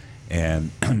bit,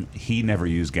 and he never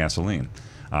used gasoline.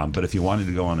 But if you wanted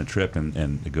to go on a trip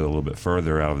and go a little bit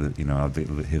further out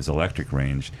of his electric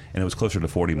range, and it was closer to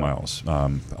 40 miles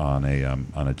on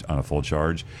a full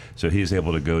charge, so he was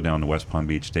able to go down to West Palm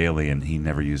Beach daily, and he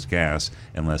never used gas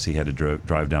unless he had to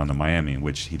drive down to Miami,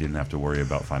 which he didn't have to worry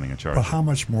about finding a charger. But how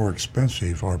much more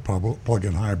expensive are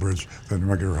plug-in hybrids than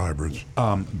regular hybrids?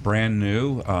 Brand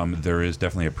new, there is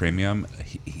definitely a premium.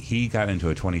 He got into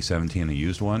a 2017, a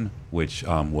used one, which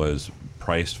was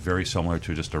priced very similar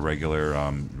to just a regular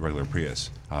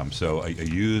Prius. So a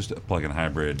used plug-in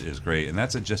hybrid is great, and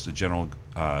that's just a general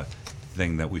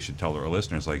thing that we should tell our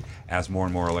listeners. Like, as more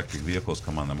and more electric vehicles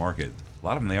come on the market, a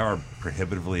lot of them, they are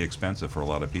prohibitively expensive for a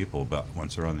lot of people, but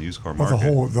once they're on the used car market.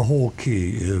 But the whole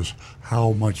key is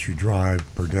how much you drive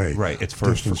per day. Right, it's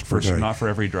for day. not for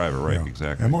every driver, right? Yeah.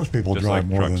 Exactly. And most people Just drive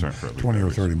like more than trucks aren't for 20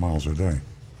 drivers. or 30 miles a day.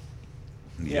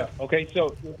 Yeah. Okay.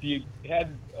 So if you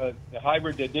had a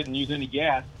hybrid that didn't use any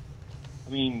gas,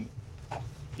 can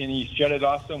you shut it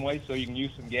off some way so you can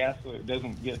use some gas so it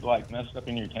doesn't get messed up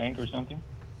in your tank or something?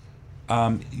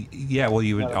 Yeah. Well,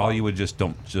 you would just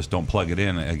don't plug it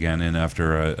in again, and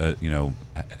after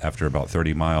after about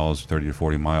 30 to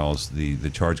 40 miles, the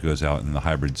charge goes out and the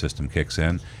hybrid system kicks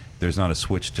in. There's not a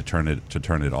switch to turn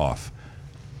it off.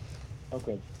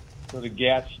 Okay. So the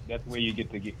gas, that's where you get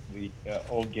the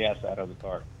old gas out of the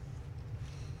car.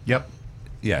 Yep.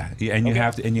 Yeah, and you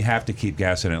have to keep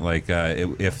gas in it. Like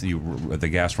if the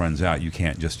gas runs out, you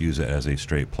can't just use it as a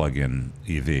straight plug-in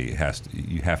EV.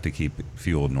 You have to keep it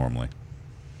fueled normally.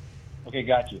 Okay,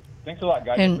 got you. Thanks a lot,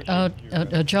 guys. And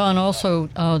John, also,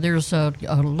 there's a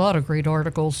lot of great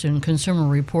articles in Consumer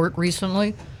Report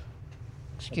recently.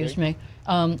 Excuse me.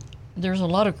 There's a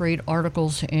lot of great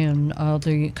articles in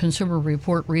the Consumer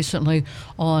Report recently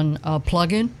on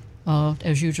plug-in,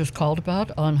 as you just called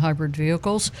about, on hybrid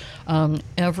vehicles.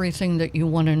 Everything that you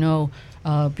want to know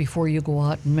before you go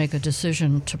out and make a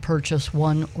decision to purchase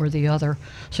one or the other.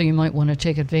 So you might want to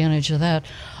take advantage of that.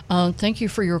 Thank you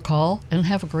for your call, and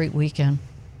have a great weekend.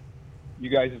 You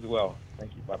guys as well.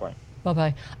 Thank you. Bye-bye.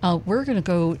 Bye-bye. We're going to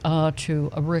go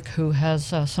to Rick, who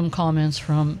has some comments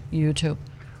from YouTube.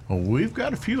 Well, we've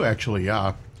got a few, actually.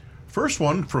 First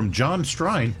one from John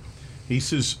Strine. He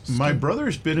says, my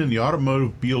brother's been in the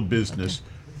automobile business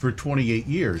for 28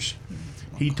 years.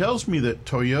 He tells me that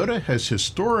Toyota has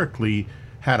historically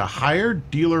had a higher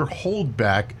dealer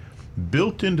holdback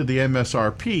built into the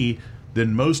MSRP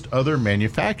than most other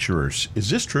manufacturers.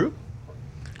 Is this true?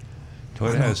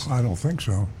 Toyota has. I don't think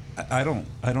so. I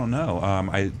don't know.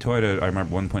 Toyota, I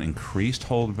remember one point increased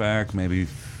holdback maybe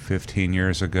 15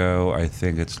 years ago. I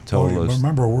think it's total. Well,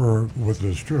 remember, we're with the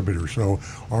distributor, so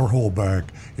our holdback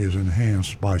is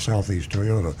enhanced by Southeast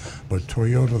Toyota. But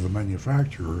Toyota, the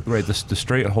manufacturer, right? The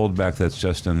straight holdback that's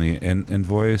just in the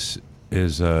invoice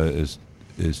is 2%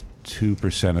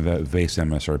 of that base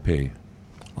MSRP.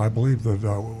 I believe that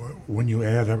when you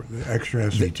add extra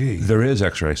SCT, there is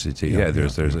extra SCT. Yeah,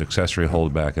 there's accessory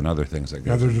holdback and other things that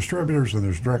go. Yeah, there's distributors and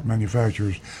there's direct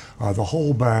manufacturers. The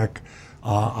holdback,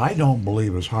 I don't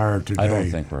believe is higher today. I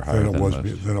don't think we're higher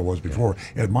than it was before.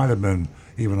 Yeah. It might have been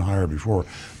even higher before.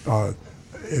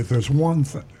 If there's one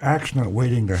accident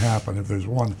waiting to happen, if there's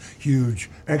one huge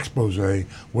expose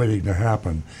waiting to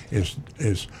happen,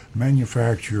 is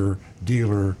manufacturer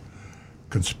dealer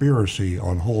conspiracy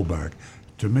on holdback.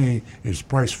 To me, is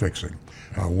price fixing.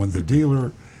 When the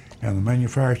dealer and the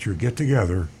manufacturer get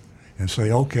together and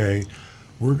say, okay,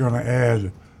 we're going to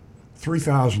add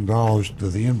 $3,000 to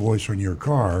the invoice on your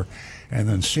car, and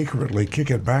then secretly kick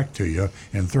it back to you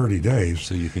in 30 days.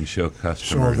 So you can show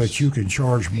customers. So that you can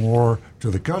charge more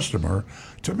to the customer.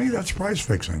 To me, that's price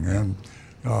fixing. And,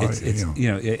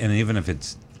 and even if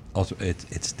it's also,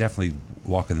 it's definitely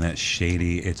walking that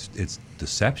shady. It's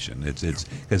deception. It's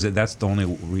because that's the only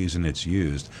reason it's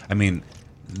used. I mean,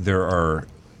 there are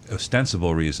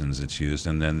ostensible reasons it's used,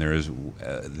 and then there is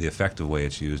the effective way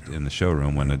it's used in the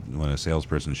showroom when a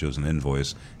salesperson shows an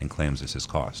invoice and claims it's his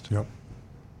cost. Yep.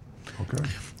 Okay.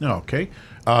 Okay.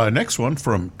 Next one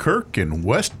from Kirk in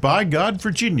West by God,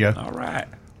 Virginia. All right.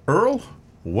 Earl,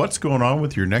 what's going on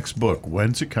with your next book?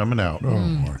 When's it coming out?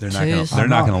 They're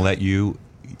not going to let you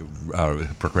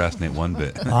procrastinate one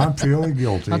bit. I'm feeling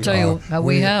guilty. I'll tell you,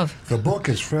 we have. The book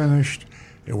is finished.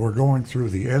 And we're going through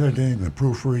the editing, the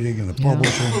proofreading, and the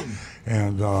publishing,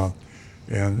 and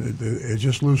it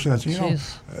just loose ends. You know,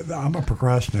 I'm a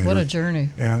procrastinator. What a journey!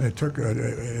 And it took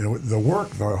the work,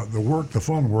 the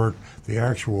fun work, the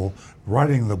actual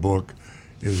writing the book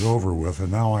is over with,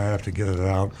 and now I have to get it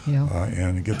out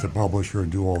and get the publisher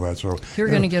and do all that. So you're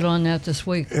going to get on that this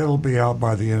week. It'll be out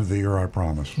by the end of the year, I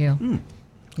promise. Yeah.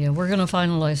 Yeah, we're going to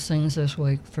finalize things this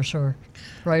week for sure.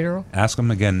 Right, Earl? Ask them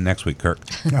again next week, Kirk.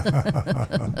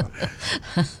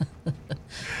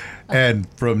 And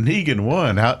from Negan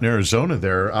One out in Arizona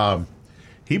there,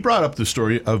 he brought up the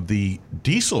story of the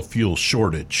diesel fuel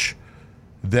shortage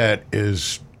that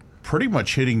is pretty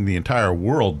much hitting the entire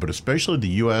world, but especially the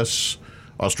U.S.,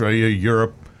 Australia,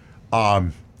 Europe.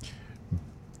 The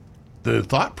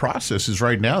thought process is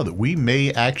right now that we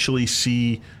may actually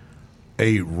see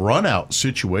a run-out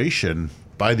situation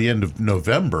by the end of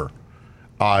November.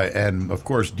 And, of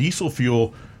course, diesel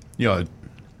fuel, it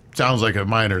sounds like a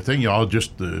minor thing. All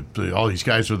these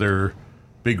guys with their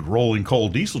big rolling coal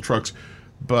diesel trucks.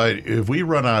 But if we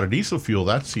run out of diesel fuel,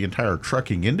 that's the entire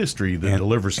trucking industry that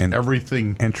delivers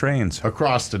everything. And trains.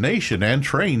 Across the nation, and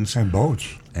trains. And boats.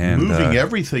 And moving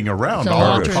everything around, all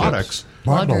our products.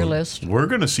 Laundry list. We're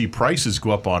going to see prices go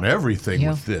up on everything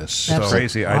with this. That's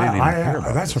crazy. I didn't even hear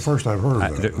about that's the first I've heard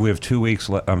of that. We have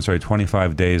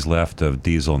 25 days left of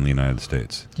diesel in the United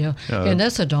States. Yeah, and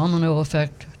that's a domino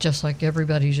effect, just like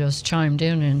everybody just chimed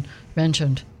in and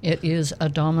mentioned. It is a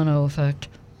domino effect.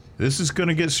 This is going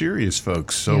to get serious,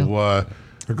 folks. So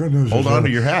the good news hold on to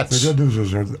your hats. The good news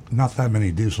is there's not that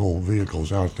many diesel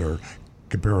vehicles out there,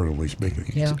 comparatively speaking.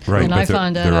 Yeah, right. And but I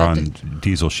find they're on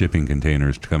diesel shipping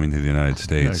containers coming to the United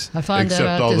States. I find Except that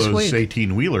out all this those week.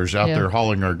 18-wheelers out there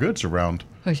hauling our goods around.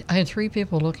 I had 3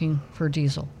 people looking for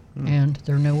diesel, and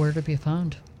they're nowhere to be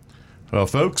found. Well,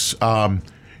 folks,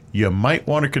 you might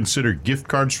want to consider gift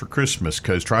cards for Christmas,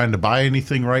 because trying to buy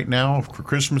anything right now for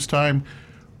Christmas time,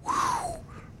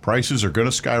 prices are going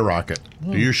to skyrocket.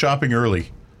 Do your shopping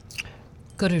early.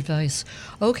 Good advice.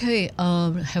 Okay,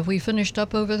 have we finished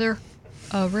up over there,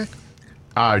 Rick?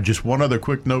 Just one other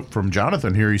quick note from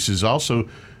Jonathan here. He says also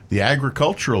the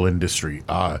agricultural industry,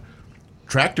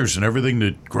 tractors and everything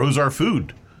that grows our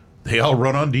food, they all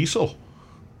run on diesel.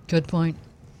 Good point.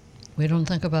 We don't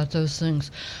think about those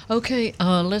things. Okay,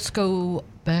 let's go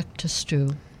back to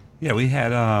Stu. Yeah, we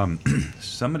had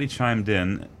somebody chimed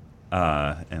in,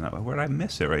 and where did I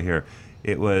miss it right here?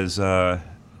 It was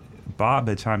Bob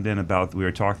had chimed in about, we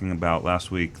were talking about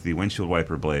last week the windshield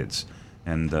wiper blades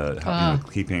and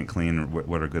keeping it clean.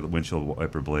 What are good windshield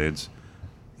wiper blades?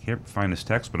 Can't find his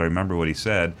text, but I remember what he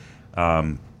said.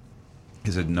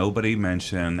 He said nobody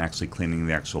mentioned actually cleaning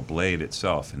the actual blade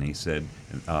itself, and he said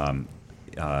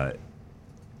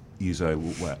use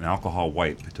an alcohol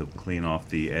wipe to clean off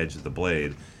the edge of the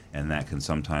blade, and that can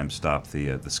sometimes stop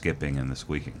the skipping and the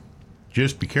squeaking.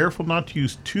 Just be careful not to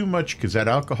use too much, because that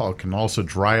alcohol can also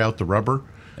dry out the rubber.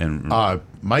 And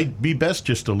might be best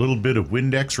just a little bit of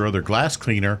Windex or other glass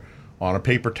cleaner on a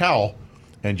paper towel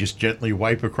and just gently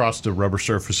wipe across the rubber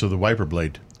surface of the wiper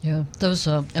blade. Yeah, those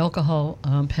alcohol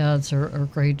pads are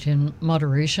great in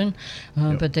moderation,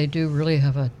 but they do really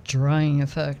have a drying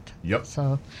effect. Yep.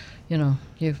 So, you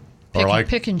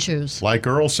pick and choose. Like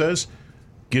Earl says,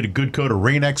 get a good coat of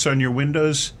Rain-X on your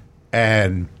windows,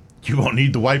 and you won't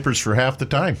need the wipers for half the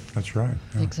time. That's right.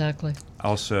 Yeah. Exactly.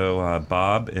 Also,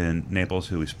 Bob in Naples,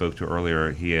 who we spoke to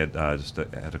earlier, he had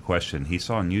had a question. He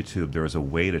saw on YouTube there was a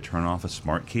way to turn off a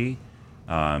smart key.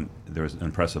 There was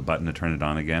and press a button to turn it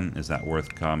on again. Is that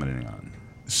worth commenting on?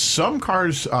 Some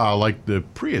cars, like the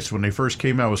Prius, when they first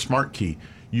came out with Smart Key,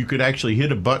 you could actually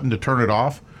hit a button to turn it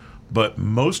off. But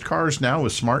most cars now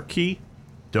with Smart Key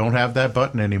don't have that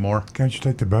button anymore. Can't you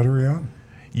take the battery out?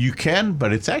 You can,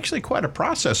 but it's actually quite a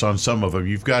process on some of them.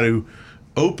 You've got to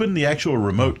open the actual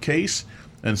remote case,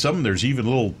 and some there's even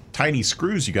little tiny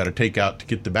screws you got to take out to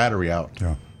get the battery out.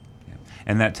 Yeah.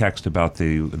 And that text about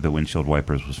the windshield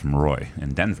wipers was from Roy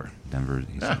in Denver.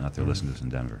 He's out there listening to us in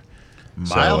Denver.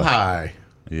 Mile high.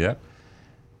 Yep.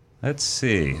 Let's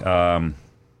see.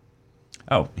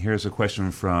 Here's a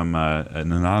question from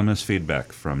an anonymous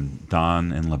feedback from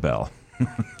Don in LaBelle.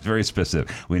 Very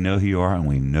specific. We know who you are and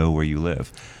we know where you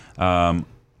live.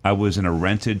 I was in a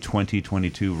rented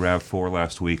 2022 RAV4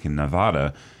 last week in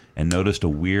Nevada and noticed a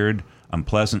weird,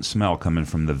 unpleasant smell coming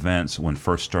from the vents when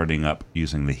first starting up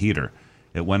using the heater.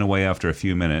 It went away after a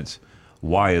few minutes.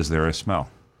 Why is there a smell?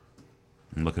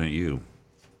 I'm looking at you,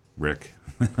 Rick.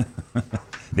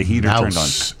 The heater turned on.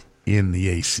 In the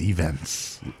AC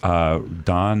vents.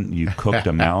 Don, you cooked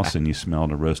a mouse and you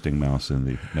smelled a roasting mouse in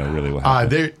the... No, really, what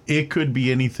happened? It could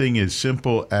be anything as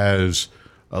simple as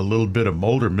a little bit of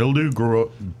mold or mildew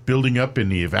building up in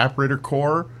the evaporator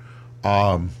core.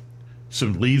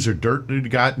 Some leaves or dirt that had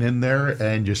gotten in there,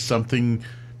 and just something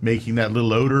making that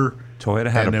little odor.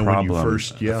 Toyota had a problem a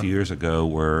few years ago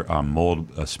where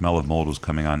a smell of mold was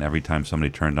coming on every time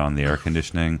somebody turned on the air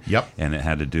conditioning. Yep. And it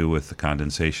had to do with the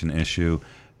condensation issue.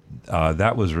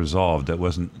 That was resolved. That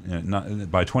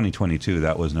wasn't by 2022.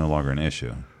 That was no longer an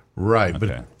issue. Right,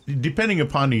 okay. But depending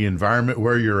upon the environment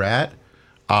where you're at,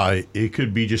 it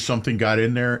could be just something got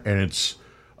in there and it's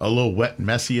a little wet and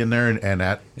messy in there, and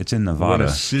that it's in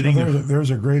Nevada. There's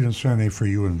a great incentive for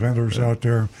you inventors out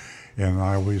there, and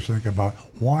I always think about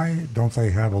why don't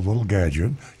they have a little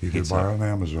gadget you could buy on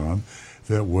Amazon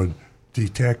that would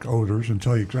detect odors and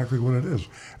tell you exactly what it is.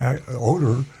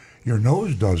 Odor, your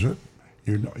nose does it.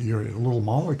 Your little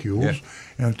molecules,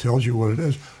 and it tells you what it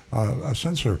is, a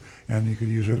sensor, and you could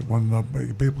use it when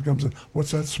people come and say,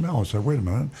 what's that smell? I say, wait a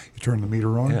minute, you turn the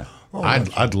meter on. Yeah. Oh,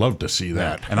 I'd love to see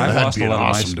that. And I've lost a lot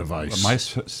awesome of device. My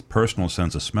personal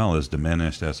sense of smell is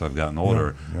diminished as I've gotten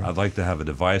older. Yeah. I'd like to have a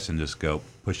device and just go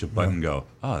push a button and go,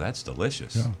 oh, that's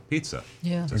delicious. Yeah. Pizza.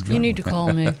 Yeah, you need to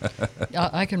call me.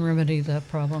 I can remedy that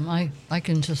problem. I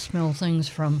can just smell things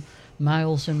from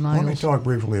miles and miles. Let me talk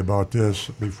briefly about this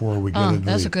before we get into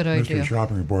that's the a good mystery idea.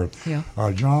 shopping report. Yeah.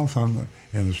 Jonathan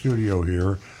in the studio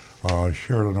here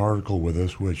shared an article with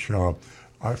us, which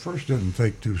I first didn't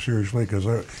take too seriously because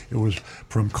it was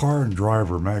from Car and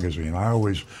Driver magazine. I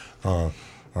always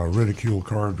ridicule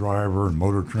Car and Driver and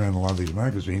Motor Trend, a lot of these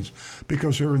magazines,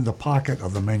 because they're in the pocket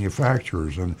of the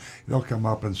manufacturers, and they'll come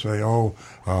up and say, the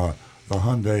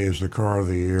Hyundai is the car of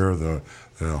the year, the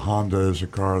Honda is the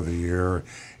car of the year,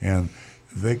 and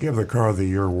they give the car of the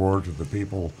year award to the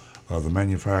people, the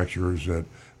manufacturers that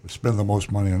spend the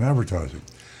most money on advertising.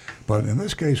 But in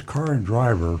this case, Car and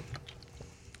Driver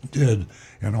did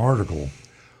an article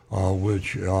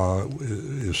which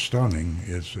is stunning.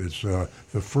 It's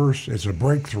a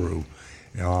breakthrough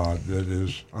that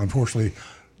is unfortunately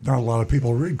not a lot of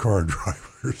people read Car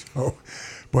Driver,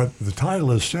 but the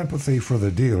title is Sympathy for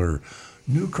the Dealer.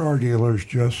 New car dealers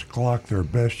just clocked their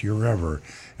best year ever,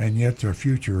 and yet their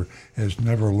future has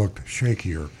never looked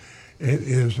shakier. It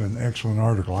is an excellent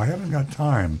article. I haven't got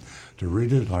time to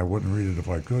read it. I wouldn't read it if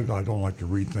I could. I don't like to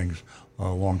read things,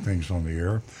 long things on the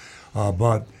air.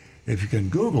 But if you can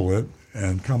Google it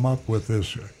and come up with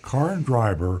this Car and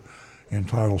Driver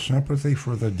entitled Sympathy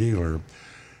for the Dealer,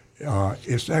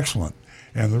 it's excellent.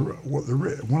 And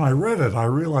when I read it, I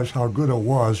realized how good it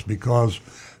was because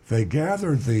they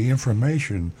gathered the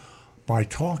information by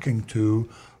talking to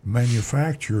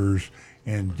manufacturers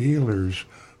and dealers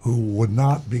who would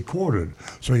not be quoted.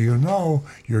 So you know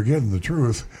you're getting the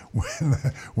truth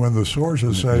when the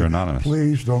sources say,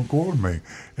 please don't quote me.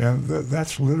 And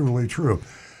that's literally true.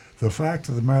 The fact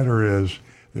of the matter is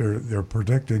they're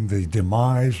predicting the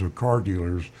demise of car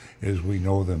dealers as we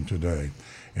know them today.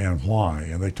 And why?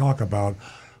 And they talk about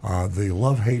the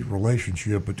love-hate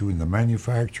relationship between the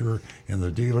manufacturer and the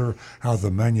dealer, how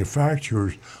the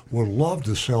manufacturers would love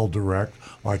to sell direct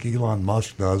like Elon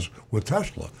Musk does with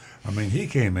Tesla. I mean, he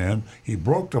came in, he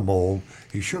broke the mold,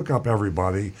 he shook up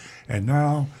everybody, and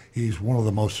now he's one of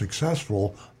the most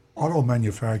successful auto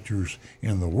manufacturers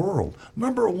in the world.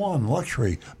 Number one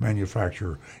luxury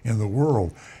manufacturer in the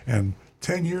world. And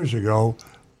 10 years ago,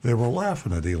 they were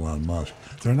laughing at Elon Musk.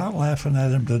 They're not laughing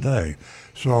at him today.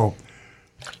 So,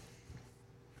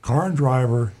 Car and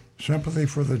Driver, Sympathy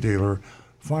for the Dealer,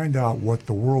 find out what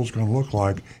the world's going to look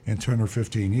like in 10 or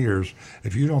 15 years.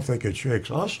 If you don't think it shakes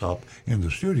us up in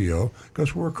the studio,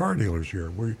 because we're car dealers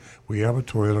here. We have a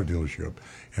Toyota dealership,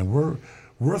 and we're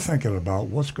thinking about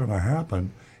what's going to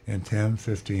happen in 10,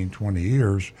 15, 20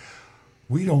 years.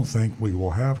 We don't think we will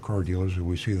have car dealers as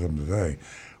we see them today.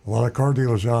 A lot of car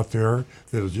dealers out there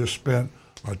that have just spent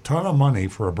a ton of money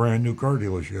for a brand new car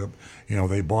dealership. You know,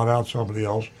 they bought out somebody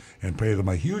else and paid them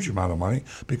a huge amount of money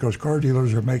because car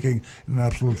dealers are making an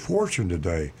absolute fortune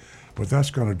today. But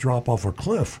that's going to drop off a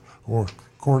cliff, or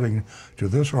according to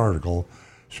this article,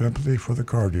 Sympathy for the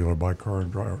Car Dealer by Car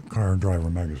and Driver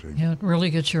magazine. Yeah, it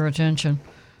really gets your attention,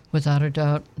 without a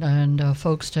doubt. And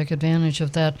folks, take advantage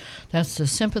of that. That's the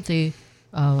Sympathy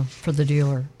for the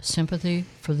Dealer. Sympathy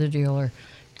for the Dealer.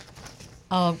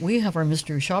 We have our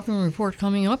mystery shopping report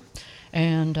coming up,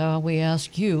 and we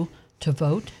ask you to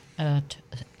vote at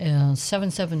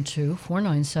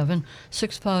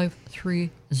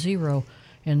 772-497-6530.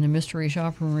 And the mystery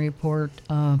shopping report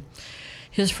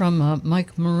is from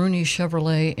Mike Maroone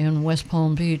Chevrolet in West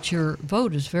Palm Beach. Your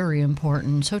vote is very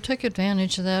important, so take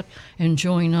advantage of that and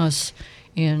join us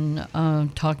in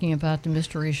talking about the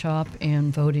mystery shop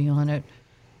and voting on it.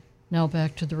 Now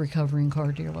back to the recovering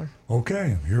car dealer.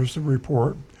 Okay, here's the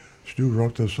report. Stu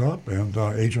wrote this up, and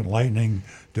Agent Lightning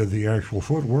did the actual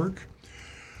footwork.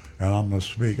 And I'm going to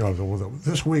speak of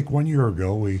this week, 1 year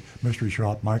ago, we mystery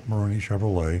shopped Mike Maroone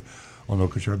Chevrolet on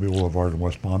Okeechobee Boulevard in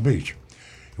West Palm Beach.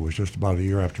 It was just about a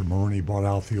year after Maroone bought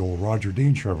out the old Roger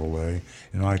Dean Chevrolet,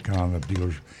 an icon of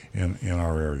dealers in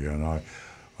our area. And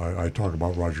I talk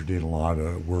about Roger Dean a lot.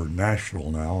 We're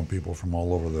national now, and people from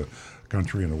all over the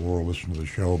country and the world listen to the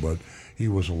show, but he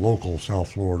was a local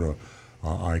South Florida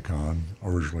icon,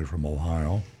 originally from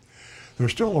Ohio.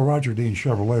 There's still a Roger Dean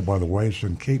Chevrolet, by the way. It's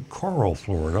in Cape Coral,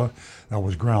 Florida. That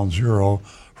was ground zero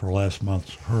for last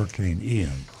month's Hurricane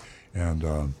Ian.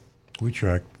 And we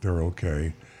checked, they're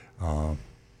okay,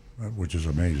 which is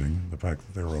amazing, the fact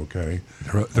that they're okay.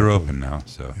 They're open now,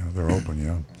 so. Yeah, they're open,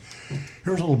 yeah.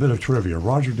 Here's a little bit of trivia.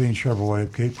 Roger Dean Chevrolet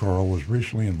of Cape Coral was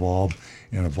recently involved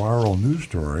in a viral news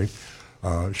story.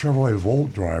 Chevrolet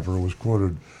Volt driver was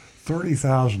quoted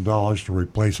 $30,000 to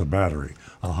replace a battery,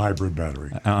 a hybrid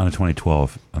battery. On a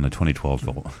 2012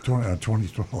 Volt.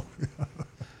 2012.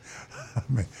 I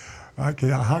mean,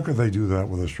 how could they do that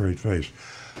with a straight face?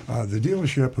 The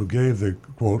dealership who gave the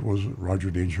quote was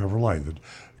Roger Dean Chevrolet. The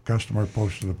customer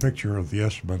posted a picture of the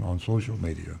estimate on social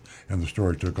media, and the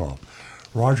story took off.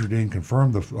 Roger Dean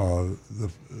confirmed the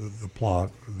plot,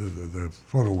 the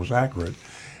photo was accurate,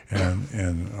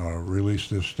 and released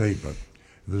this statement.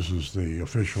 This is the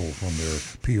official from their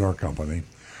PR company.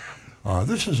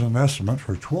 This is an estimate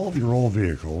for a 12-year-old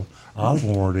vehicle out of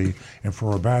warranty and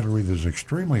for a battery that is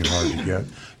extremely hard to get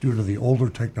due to the older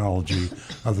technology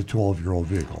of the 12-year-old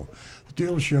vehicle. The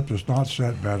dealership does not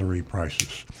set battery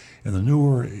prices. In the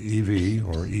newer EV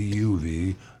or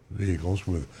EUV vehicles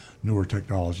with newer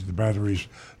technology, the batteries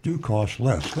do cost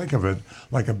less. Think of it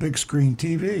like a big screen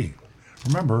TV.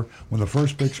 Remember, when the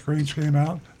first big screens came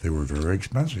out, they were very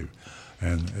expensive.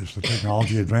 And as the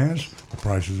technology advanced, the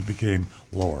prices became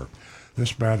lower.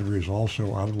 This battery is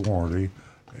also out of warranty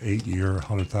 8-year,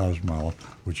 100,000 mile,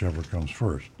 whichever comes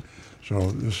first.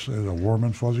 So this is a warm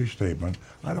and fuzzy statement.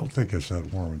 I don't think it's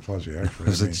that warm and fuzzy,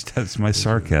 actually. That's my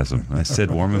sarcasm. I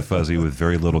said warm and fuzzy with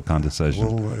very little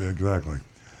condescension. Exactly.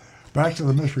 Back to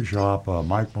the mystery shop.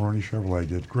 Mike Maroone Chevrolet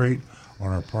did great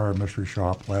on our prior mystery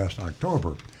shop last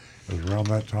October. It was around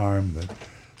that time that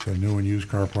the new and used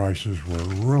car prices were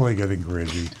really getting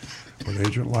crazy. But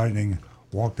Agent Lightning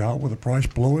walked out with a price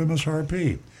below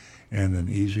MSRP and an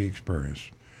easy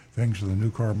experience. Things in the new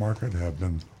car market have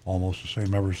been almost the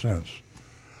same ever since.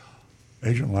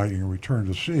 Agent Lightning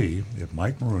returned to see if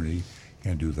Mike Maroone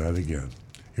can do that again.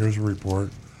 Here's a report,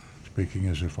 speaking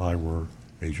as if I were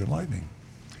Agent Lightning.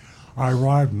 I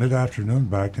arrived mid-afternoon,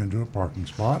 backed into a parking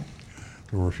spot.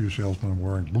 There were a few salesmen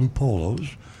wearing blue polos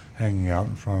hanging out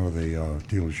in front of the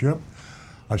dealership.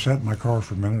 I sat in my car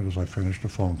for a minute as I finished a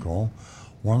phone call.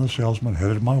 One of the salesmen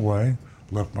headed my way,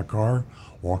 left my car,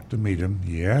 walked to meet him.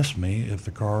 He asked me if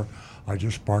the car I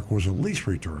just parked was a lease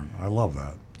return. I love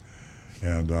that.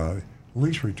 And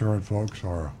lease return, folks,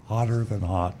 are hotter than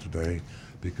hot today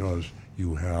because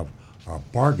you have a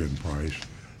bargain price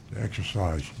to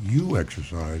exercise. You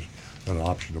exercise that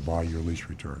option to buy your lease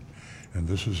return. And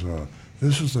this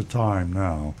is the time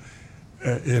now,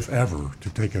 if ever, to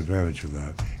take advantage of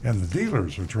that. And the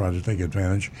dealers are trying to take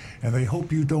advantage, and they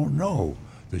hope you don't know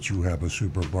that you have a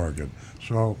super bargain.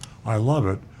 So I love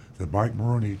it that Mike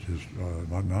Maroone is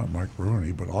not Mike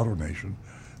Maroone, but AutoNation.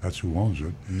 That's who owns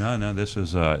it. No, this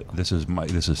is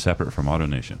separate from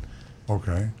AutoNation.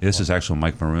 Okay. This is actual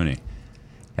Mike Maroone.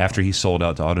 After he sold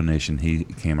out to AutoNation, he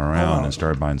came around and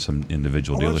started buying some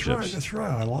individual dealerships. That's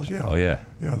right. Oh yeah.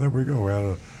 Yeah, there we go. We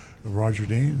had Roger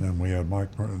Dean, then we had Mike,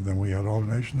 then we had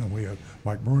AutoNation, then we had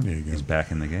Mike Maroone again. He's back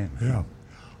in the game. Yeah.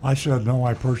 I said, no,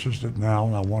 I purchased it now,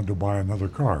 and I wanted to buy another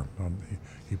car.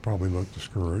 He probably looked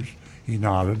discouraged. He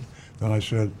nodded. Then I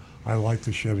said, I like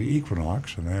the Chevy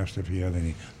Equinox, and asked if he had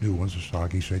any new ones in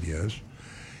stock. He said yes.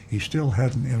 He still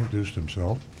hadn't introduced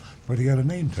himself, but he had a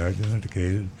name tag that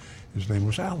indicated his name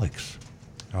was Alex.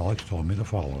 Alex told me to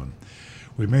follow him.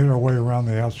 We made our way around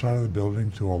the outside of the building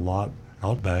to a lot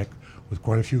out back with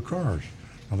quite a few cars.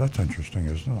 Now that's interesting,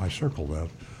 isn't it? I circled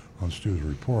that on Stu's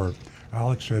report.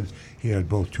 Alex said he had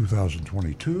both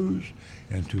 2022s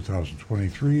and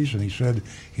 2023s, and he said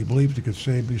he believed it could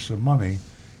save me some money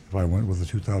if I went with a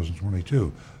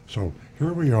 2022. So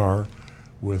here we are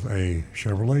with a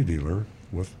Chevrolet dealer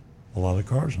with a lot of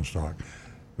cars in stock.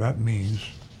 That means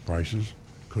prices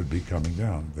could be coming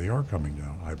down. They are coming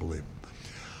down, I believe.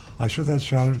 I said that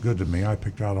sounded good to me. I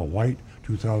picked out a white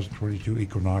 2022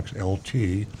 Equinox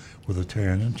LT with a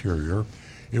tan interior.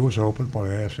 It was open, but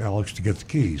I asked Alex to get the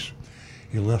keys.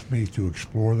 He left me to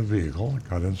explore the vehicle. I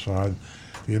got inside.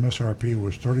 The MSRP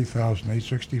was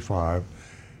 $30,865,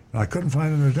 and I couldn't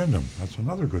find an addendum. That's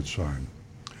another good sign.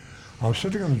 I was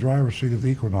sitting in the driver's seat of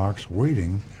the Equinox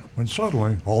waiting when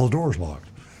suddenly all the doors locked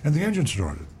and the engine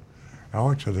started.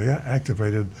 Alex had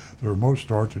activated the remote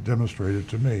start to demonstrate it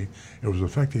to me. It was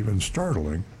effective and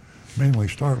startling, mainly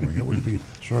startling. It would be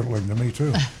startling to me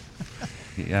too.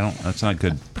 Yeah, that's not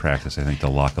good practice, I think, to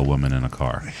lock a woman in a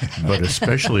car. But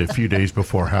especially a few days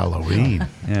before Halloween.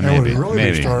 Yeah, it would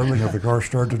really be startling if the car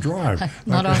started to drive.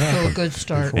 Not off to a good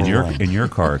start. In your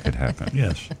car, it could happen.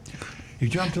 Yes. He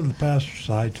jumped to the passenger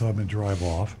side, told me to drive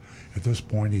off. At this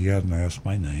point, he hadn't asked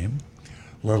my name,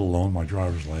 let alone my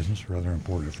driver's license, rather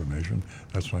important information.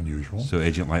 That's unusual. So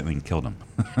Agent Lightning killed him.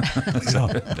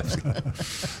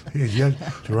 He had yet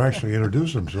to actually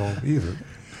introduce himself either.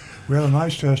 We had a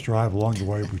nice test drive along the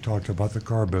way. We talked about the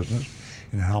car business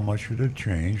and how much it had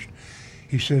changed.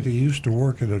 He said he used to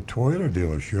work at a Toyota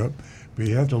dealership, but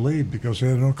he had to leave because they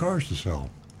had no cars to sell.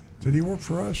 Did he work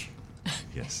for us?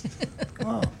 Yes.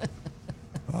 Oh,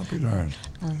 I'll be darned.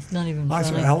 It's not even I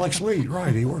funny. said, Alex Lee,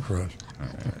 right, he worked for us.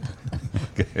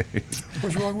 Okay.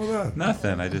 What's wrong with that?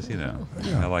 Nothing. I just,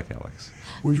 I like Alex.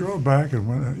 We drove back and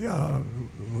went,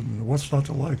 what's not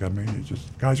to like? I mean,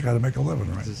 guys got to make a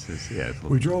living, right?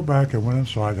 We drove back and went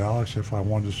inside. Alex, if I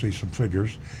wanted to see some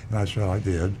figures, and I said I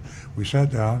did. We sat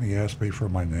down. He asked me for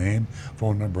my name,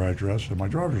 phone number, address, and my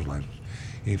driver's license.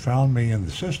 He found me in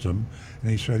the system, and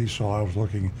he said he saw I was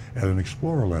looking at an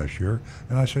Explorer last year,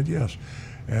 and I said yes.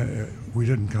 We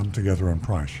didn't come together on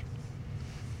price.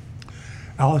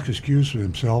 Alex excused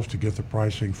himself to get the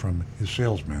pricing from his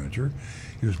sales manager.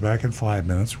 He was back in 5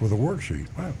 minutes with a worksheet.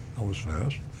 Wow, that was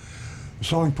fast. The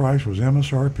selling price was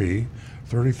MSRP,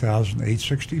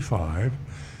 $30,865.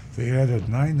 They added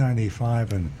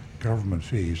 $995 in government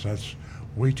fees. That's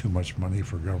way too much money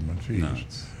for government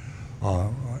fees.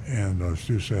 No, and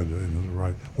Stu said,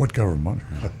 right, what government?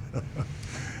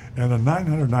 And the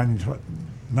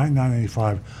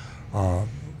 $995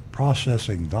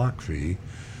 processing dock fee,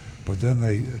 but then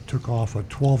they took off a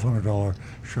 $1,200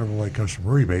 Chevrolet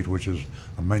customer rebate, which is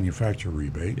a manufacturer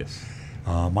rebate. Yes.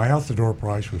 My out-the-door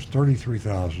price was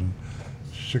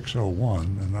 $33,601,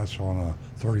 and that's on a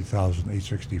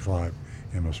 $30,865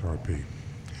 MSRP.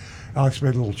 Alex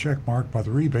made a little check mark by the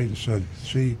rebate and said,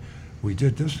 "See, we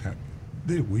did discount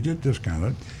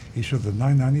it." He said the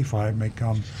 $995 may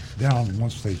come down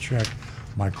once they check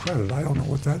my credit. I don't know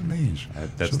what that means.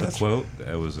 That's the quote.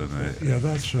 That was in a... Yeah,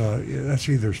 that's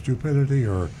either stupidity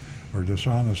or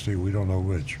dishonesty. We don't know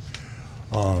which.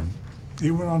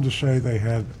 He went on to say they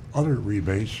had other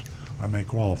rebates I may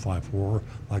qualify for,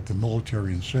 like the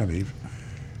military incentive,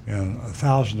 and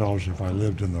 $1,000 if I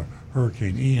lived in the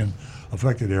Hurricane Ian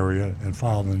affected area and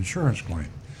filed an insurance claim.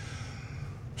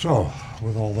 So,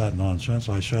 with all that nonsense,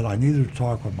 I said I needed to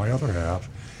talk with my other half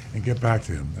and get back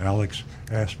to him. Alex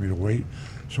asked me to wait,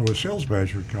 so a sales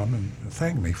manager would come and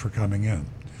thank me for coming in.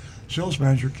 Sales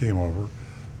manager came over,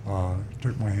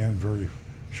 shook my hand very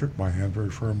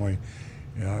firmly,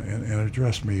 and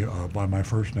addressed me by my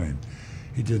first name.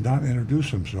 He did not introduce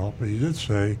himself, but he did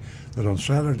say that on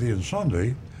Saturday and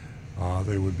Sunday,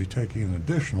 they would be taking an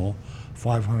additional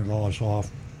 $500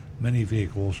 off many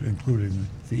vehicles, including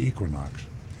the Equinox.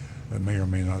 That may or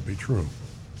may not be true.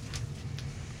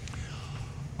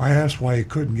 I asked why he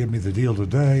couldn't give me the deal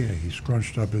today. He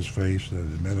scrunched up his face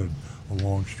and emitted a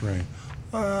long strain.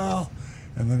 Well,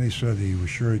 and then he said he was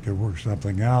sure he could work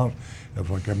something out if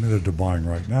I committed to buying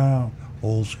right now.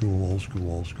 Old school, old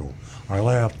school, old school. I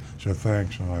laughed, said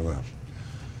thanks, and I left.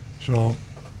 So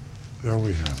there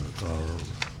we have it.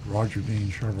 Roger Dean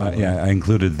Chevrolet. Yeah, I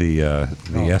included the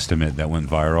estimate that went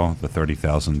viral, the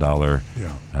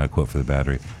 $30,000 quote for the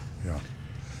battery. Yeah.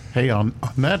 Hey, on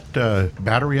that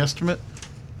battery estimate,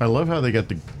 I love how they got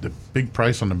the big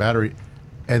price on the battery,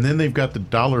 and then they've got the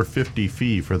 $1.50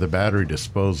 fee for the battery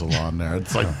disposal on there.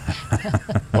 It's like,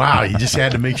 wow, you just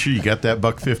had to make sure you got that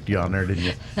 $1.50 on there, didn't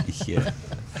you? Yeah.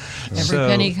 Every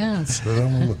penny counts.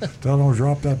 Don't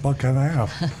drop that $1.50.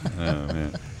 Oh,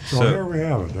 man. So there we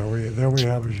have it. There we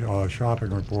have a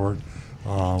shopping report.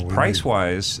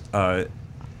 Price-wise, I'm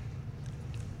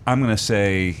going to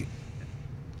say,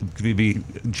 to be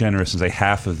generous and say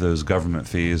half of those government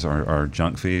fees are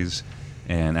junk fees,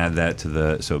 and add that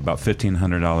to so about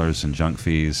 $1,500 in junk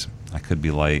fees. I could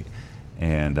be light,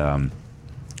 and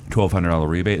 $1,200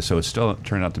 rebate. So it still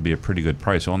turned out to be a pretty good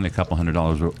price, only a couple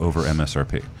 $100 over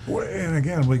MSRP. Well, and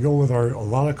again, we go with a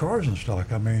lot of cars in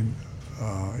stock. I mean.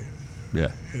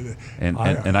 Yeah, and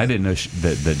I didn't know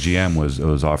that GM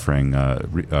was offering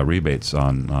rebates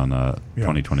on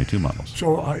 2022 models.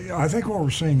 So I think what we're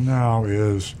seeing now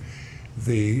is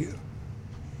the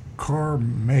car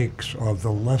makes of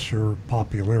the lesser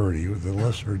popularity, the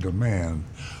lesser demand,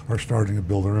 are starting to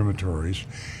build their inventories,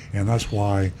 and that's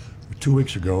why 2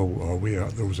 weeks ago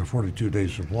there was a 42-day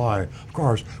supply of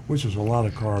cars, which is a lot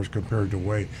of cars compared to the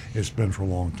way it's been for a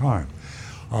long time.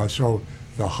 So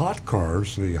the hot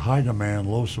cars, the high demand,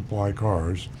 low supply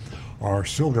cars, are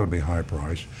still going to be high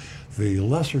priced. The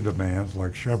lesser demands,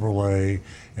 like Chevrolet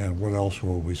and what else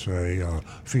will we say,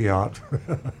 Fiat,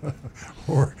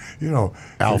 or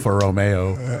Alfa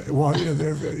Romeo. Well,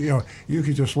 you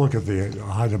can just look at the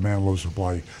high demand, low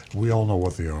supply. We all know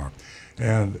what they are,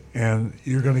 and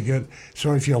you're going to get.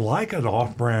 So if you like an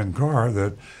off-brand car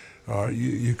that.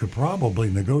 You could probably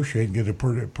negotiate and get a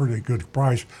pretty good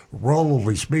price,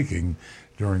 relatively speaking,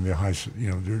 during the high,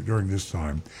 during this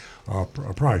time,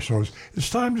 price. So it's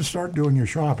time to start doing your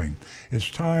shopping. It's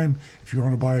time, if you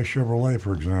want to buy a Chevrolet,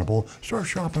 for example, start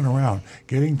shopping around,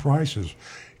 getting prices,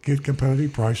 get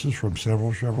competitive prices from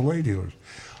several Chevrolet dealers.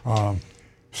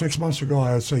 6 months ago,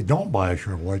 I would say don't buy a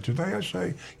Chevrolet. Today, I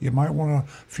say you might want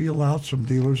to feel out some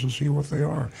dealers and see what they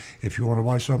are. If you want to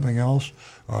buy something else,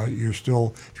 if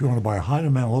you want to buy a high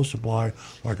demand, low supply,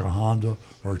 like a Honda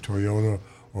or a Toyota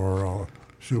or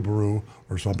Subaru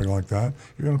or something like that,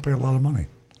 you're going to pay a lot of money.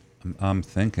 I'm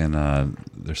thinking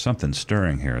there's something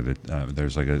stirring here. That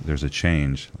there's a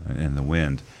change in the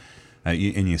wind, and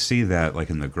you see that like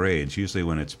in the grades. Usually,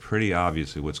 when it's pretty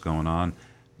obviously what's going on.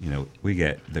 We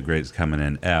get the grades coming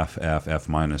in F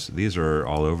minus. These are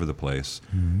all over the place,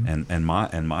 and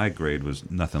my grade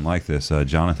was nothing like this.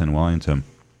 Jonathan Wellington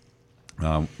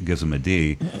gives him a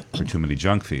D for too many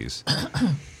junk fees.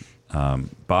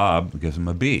 Bob gives him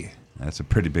a B. That's a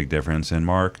pretty big difference. And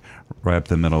Mark right up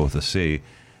the middle with a C.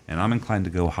 And I'm inclined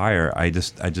to go higher. I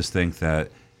just think that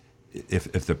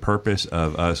if the purpose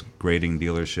of us grading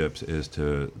dealerships is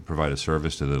to provide a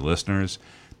service to the listeners.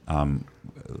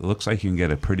 it looks like you can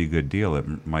get a pretty good deal at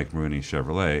Mike Maroone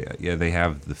Chevrolet. Yeah, they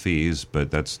have the fees,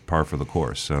 but that's par for the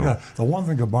course. So yeah, the one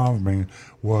thing that bothered me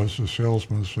was the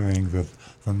salesman saying that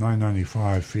the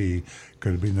 $9.95 fee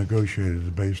could be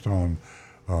negotiated based on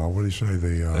what do you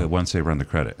say once they run the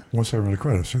credit. Once they run the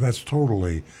credit, so that's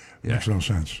totally makes no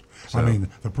sense. So, I mean,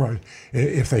 the price.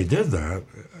 If they did that,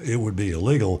 it would be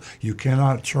illegal. You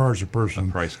cannot charge a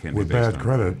person with bad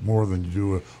credit more than you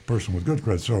do a person with good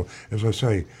credit. So, as I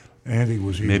say, Andy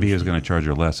was maybe he was going to charge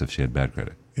her less if she had bad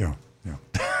credit. Yeah.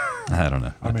 I don't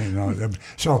know. I mean,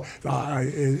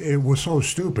 it was so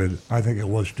stupid. I think it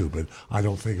was stupid. I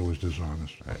don't think it was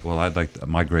dishonest. Right. Well,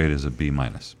 my grade is a B-.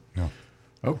 Yeah.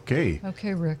 Okay.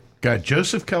 Okay, Rick. Got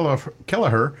Joseph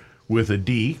Kelleher with a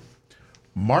D.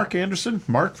 Mark Anderson,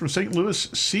 Mark from St. Louis,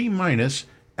 C-.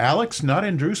 Alex not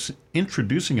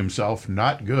introducing himself,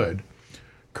 not good.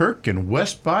 Kirk in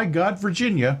West by God,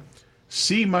 Virginia,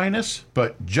 C-,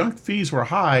 but junk fees were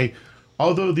high,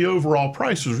 although the overall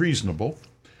price was reasonable.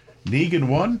 Negan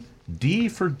 1, D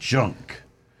for junk.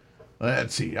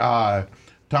 Let's see. Tom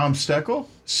Steckel,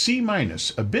 C-,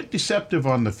 a bit deceptive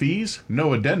on the fees, no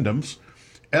addendums.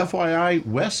 FYI,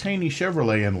 Wes Haney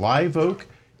Chevrolet in Live Oak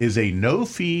is a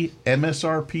no-fee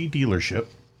MSRP dealership.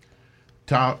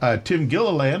 Tim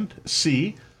Gilliland,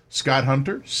 C. Scott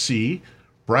Hunter, C.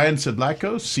 Brian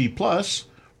Sedlacko, C+.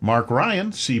 Mark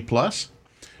Ryan, C+.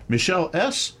 Michelle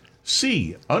S.,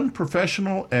 C.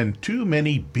 Unprofessional and too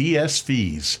many BS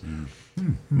fees.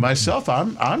 Myself,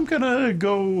 I'm going to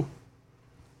go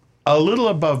a little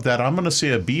above that. I'm going to say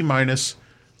a B-.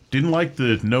 Didn't like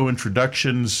the no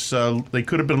introductions. They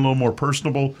could have been a little more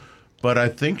personable, but I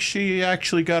think she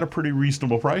actually got a pretty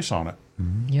reasonable price on it.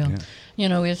 Yeah. You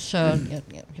know, it's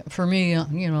for me,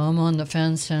 I'm on the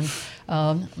fence, and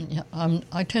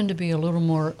I tend to be a little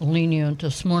more lenient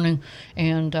this morning,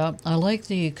 and I like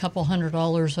the couple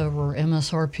 $100 over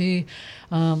MSRP,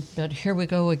 but here we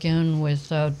go again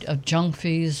with junk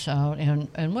fees,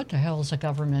 and what the hell is a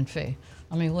government fee?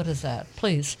 I mean, what is that?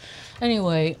 Please.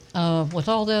 Anyway, with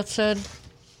all that said,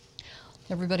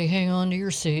 everybody hang on to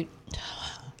your seat.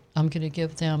 I'm going to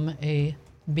give them a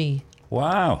B.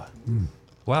 Wow.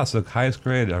 Wow, it's the highest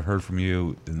grade I've heard from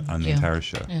you on the entire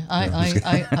show. Yeah.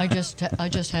 I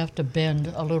just have to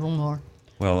bend a little more.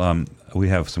 Well, we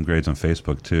have some grades on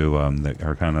Facebook, too, that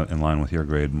are kind of in line with your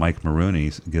grade. Mike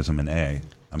Maroone gives him an A.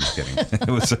 I'm just kidding. It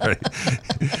was sorry.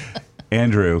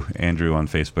 Andrew on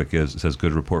Facebook says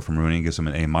good report from Maroone, gives him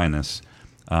an A-,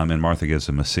 and Martha gives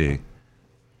him a C.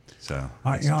 So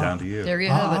it's down to you. There you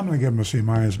have it. I'm going to give him a C-,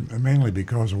 mainly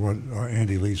because of what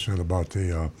Andy Lee said about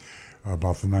the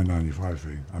 $9.95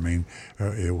 fee. I mean,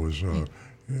 it was a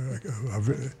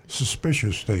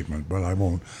suspicious statement, but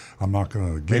I'm not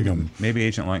going to give him. Maybe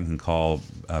Agent Lang can call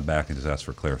back and just ask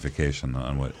for clarification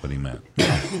on what he meant.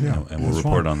 Yeah, and we'll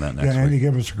report on that next week. Yeah, Andy,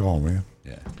 give us a call, will you?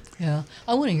 Yeah. Yeah,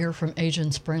 I want to hear from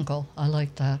Agent Sprinkle. I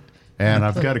like that. And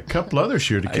I've got a couple others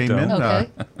here that came in.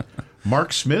 Okay.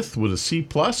 Mark Smith with a C+,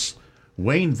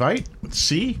 Wayne Veit with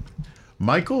C.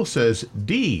 Michael says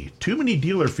D, too many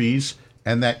dealer fees,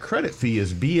 and that credit fee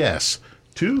is BS,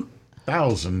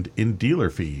 $2,000 in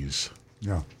dealer fees.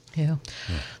 Yeah.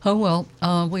 Oh well,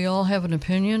 we all have an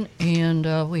opinion,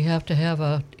 and we have to have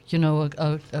a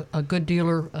good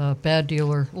dealer, a bad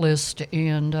dealer list,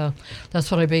 and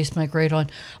that's what I base my grade on.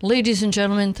 Ladies and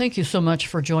gentlemen, thank you so much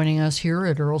for joining us here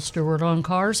at Earl Stewart on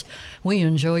Cars. We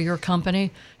enjoy your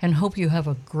company and hope you have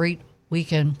a great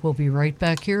weekend. We'll be right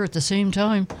back here at the same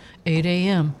time, 8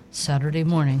 a.m. Saturday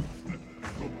morning.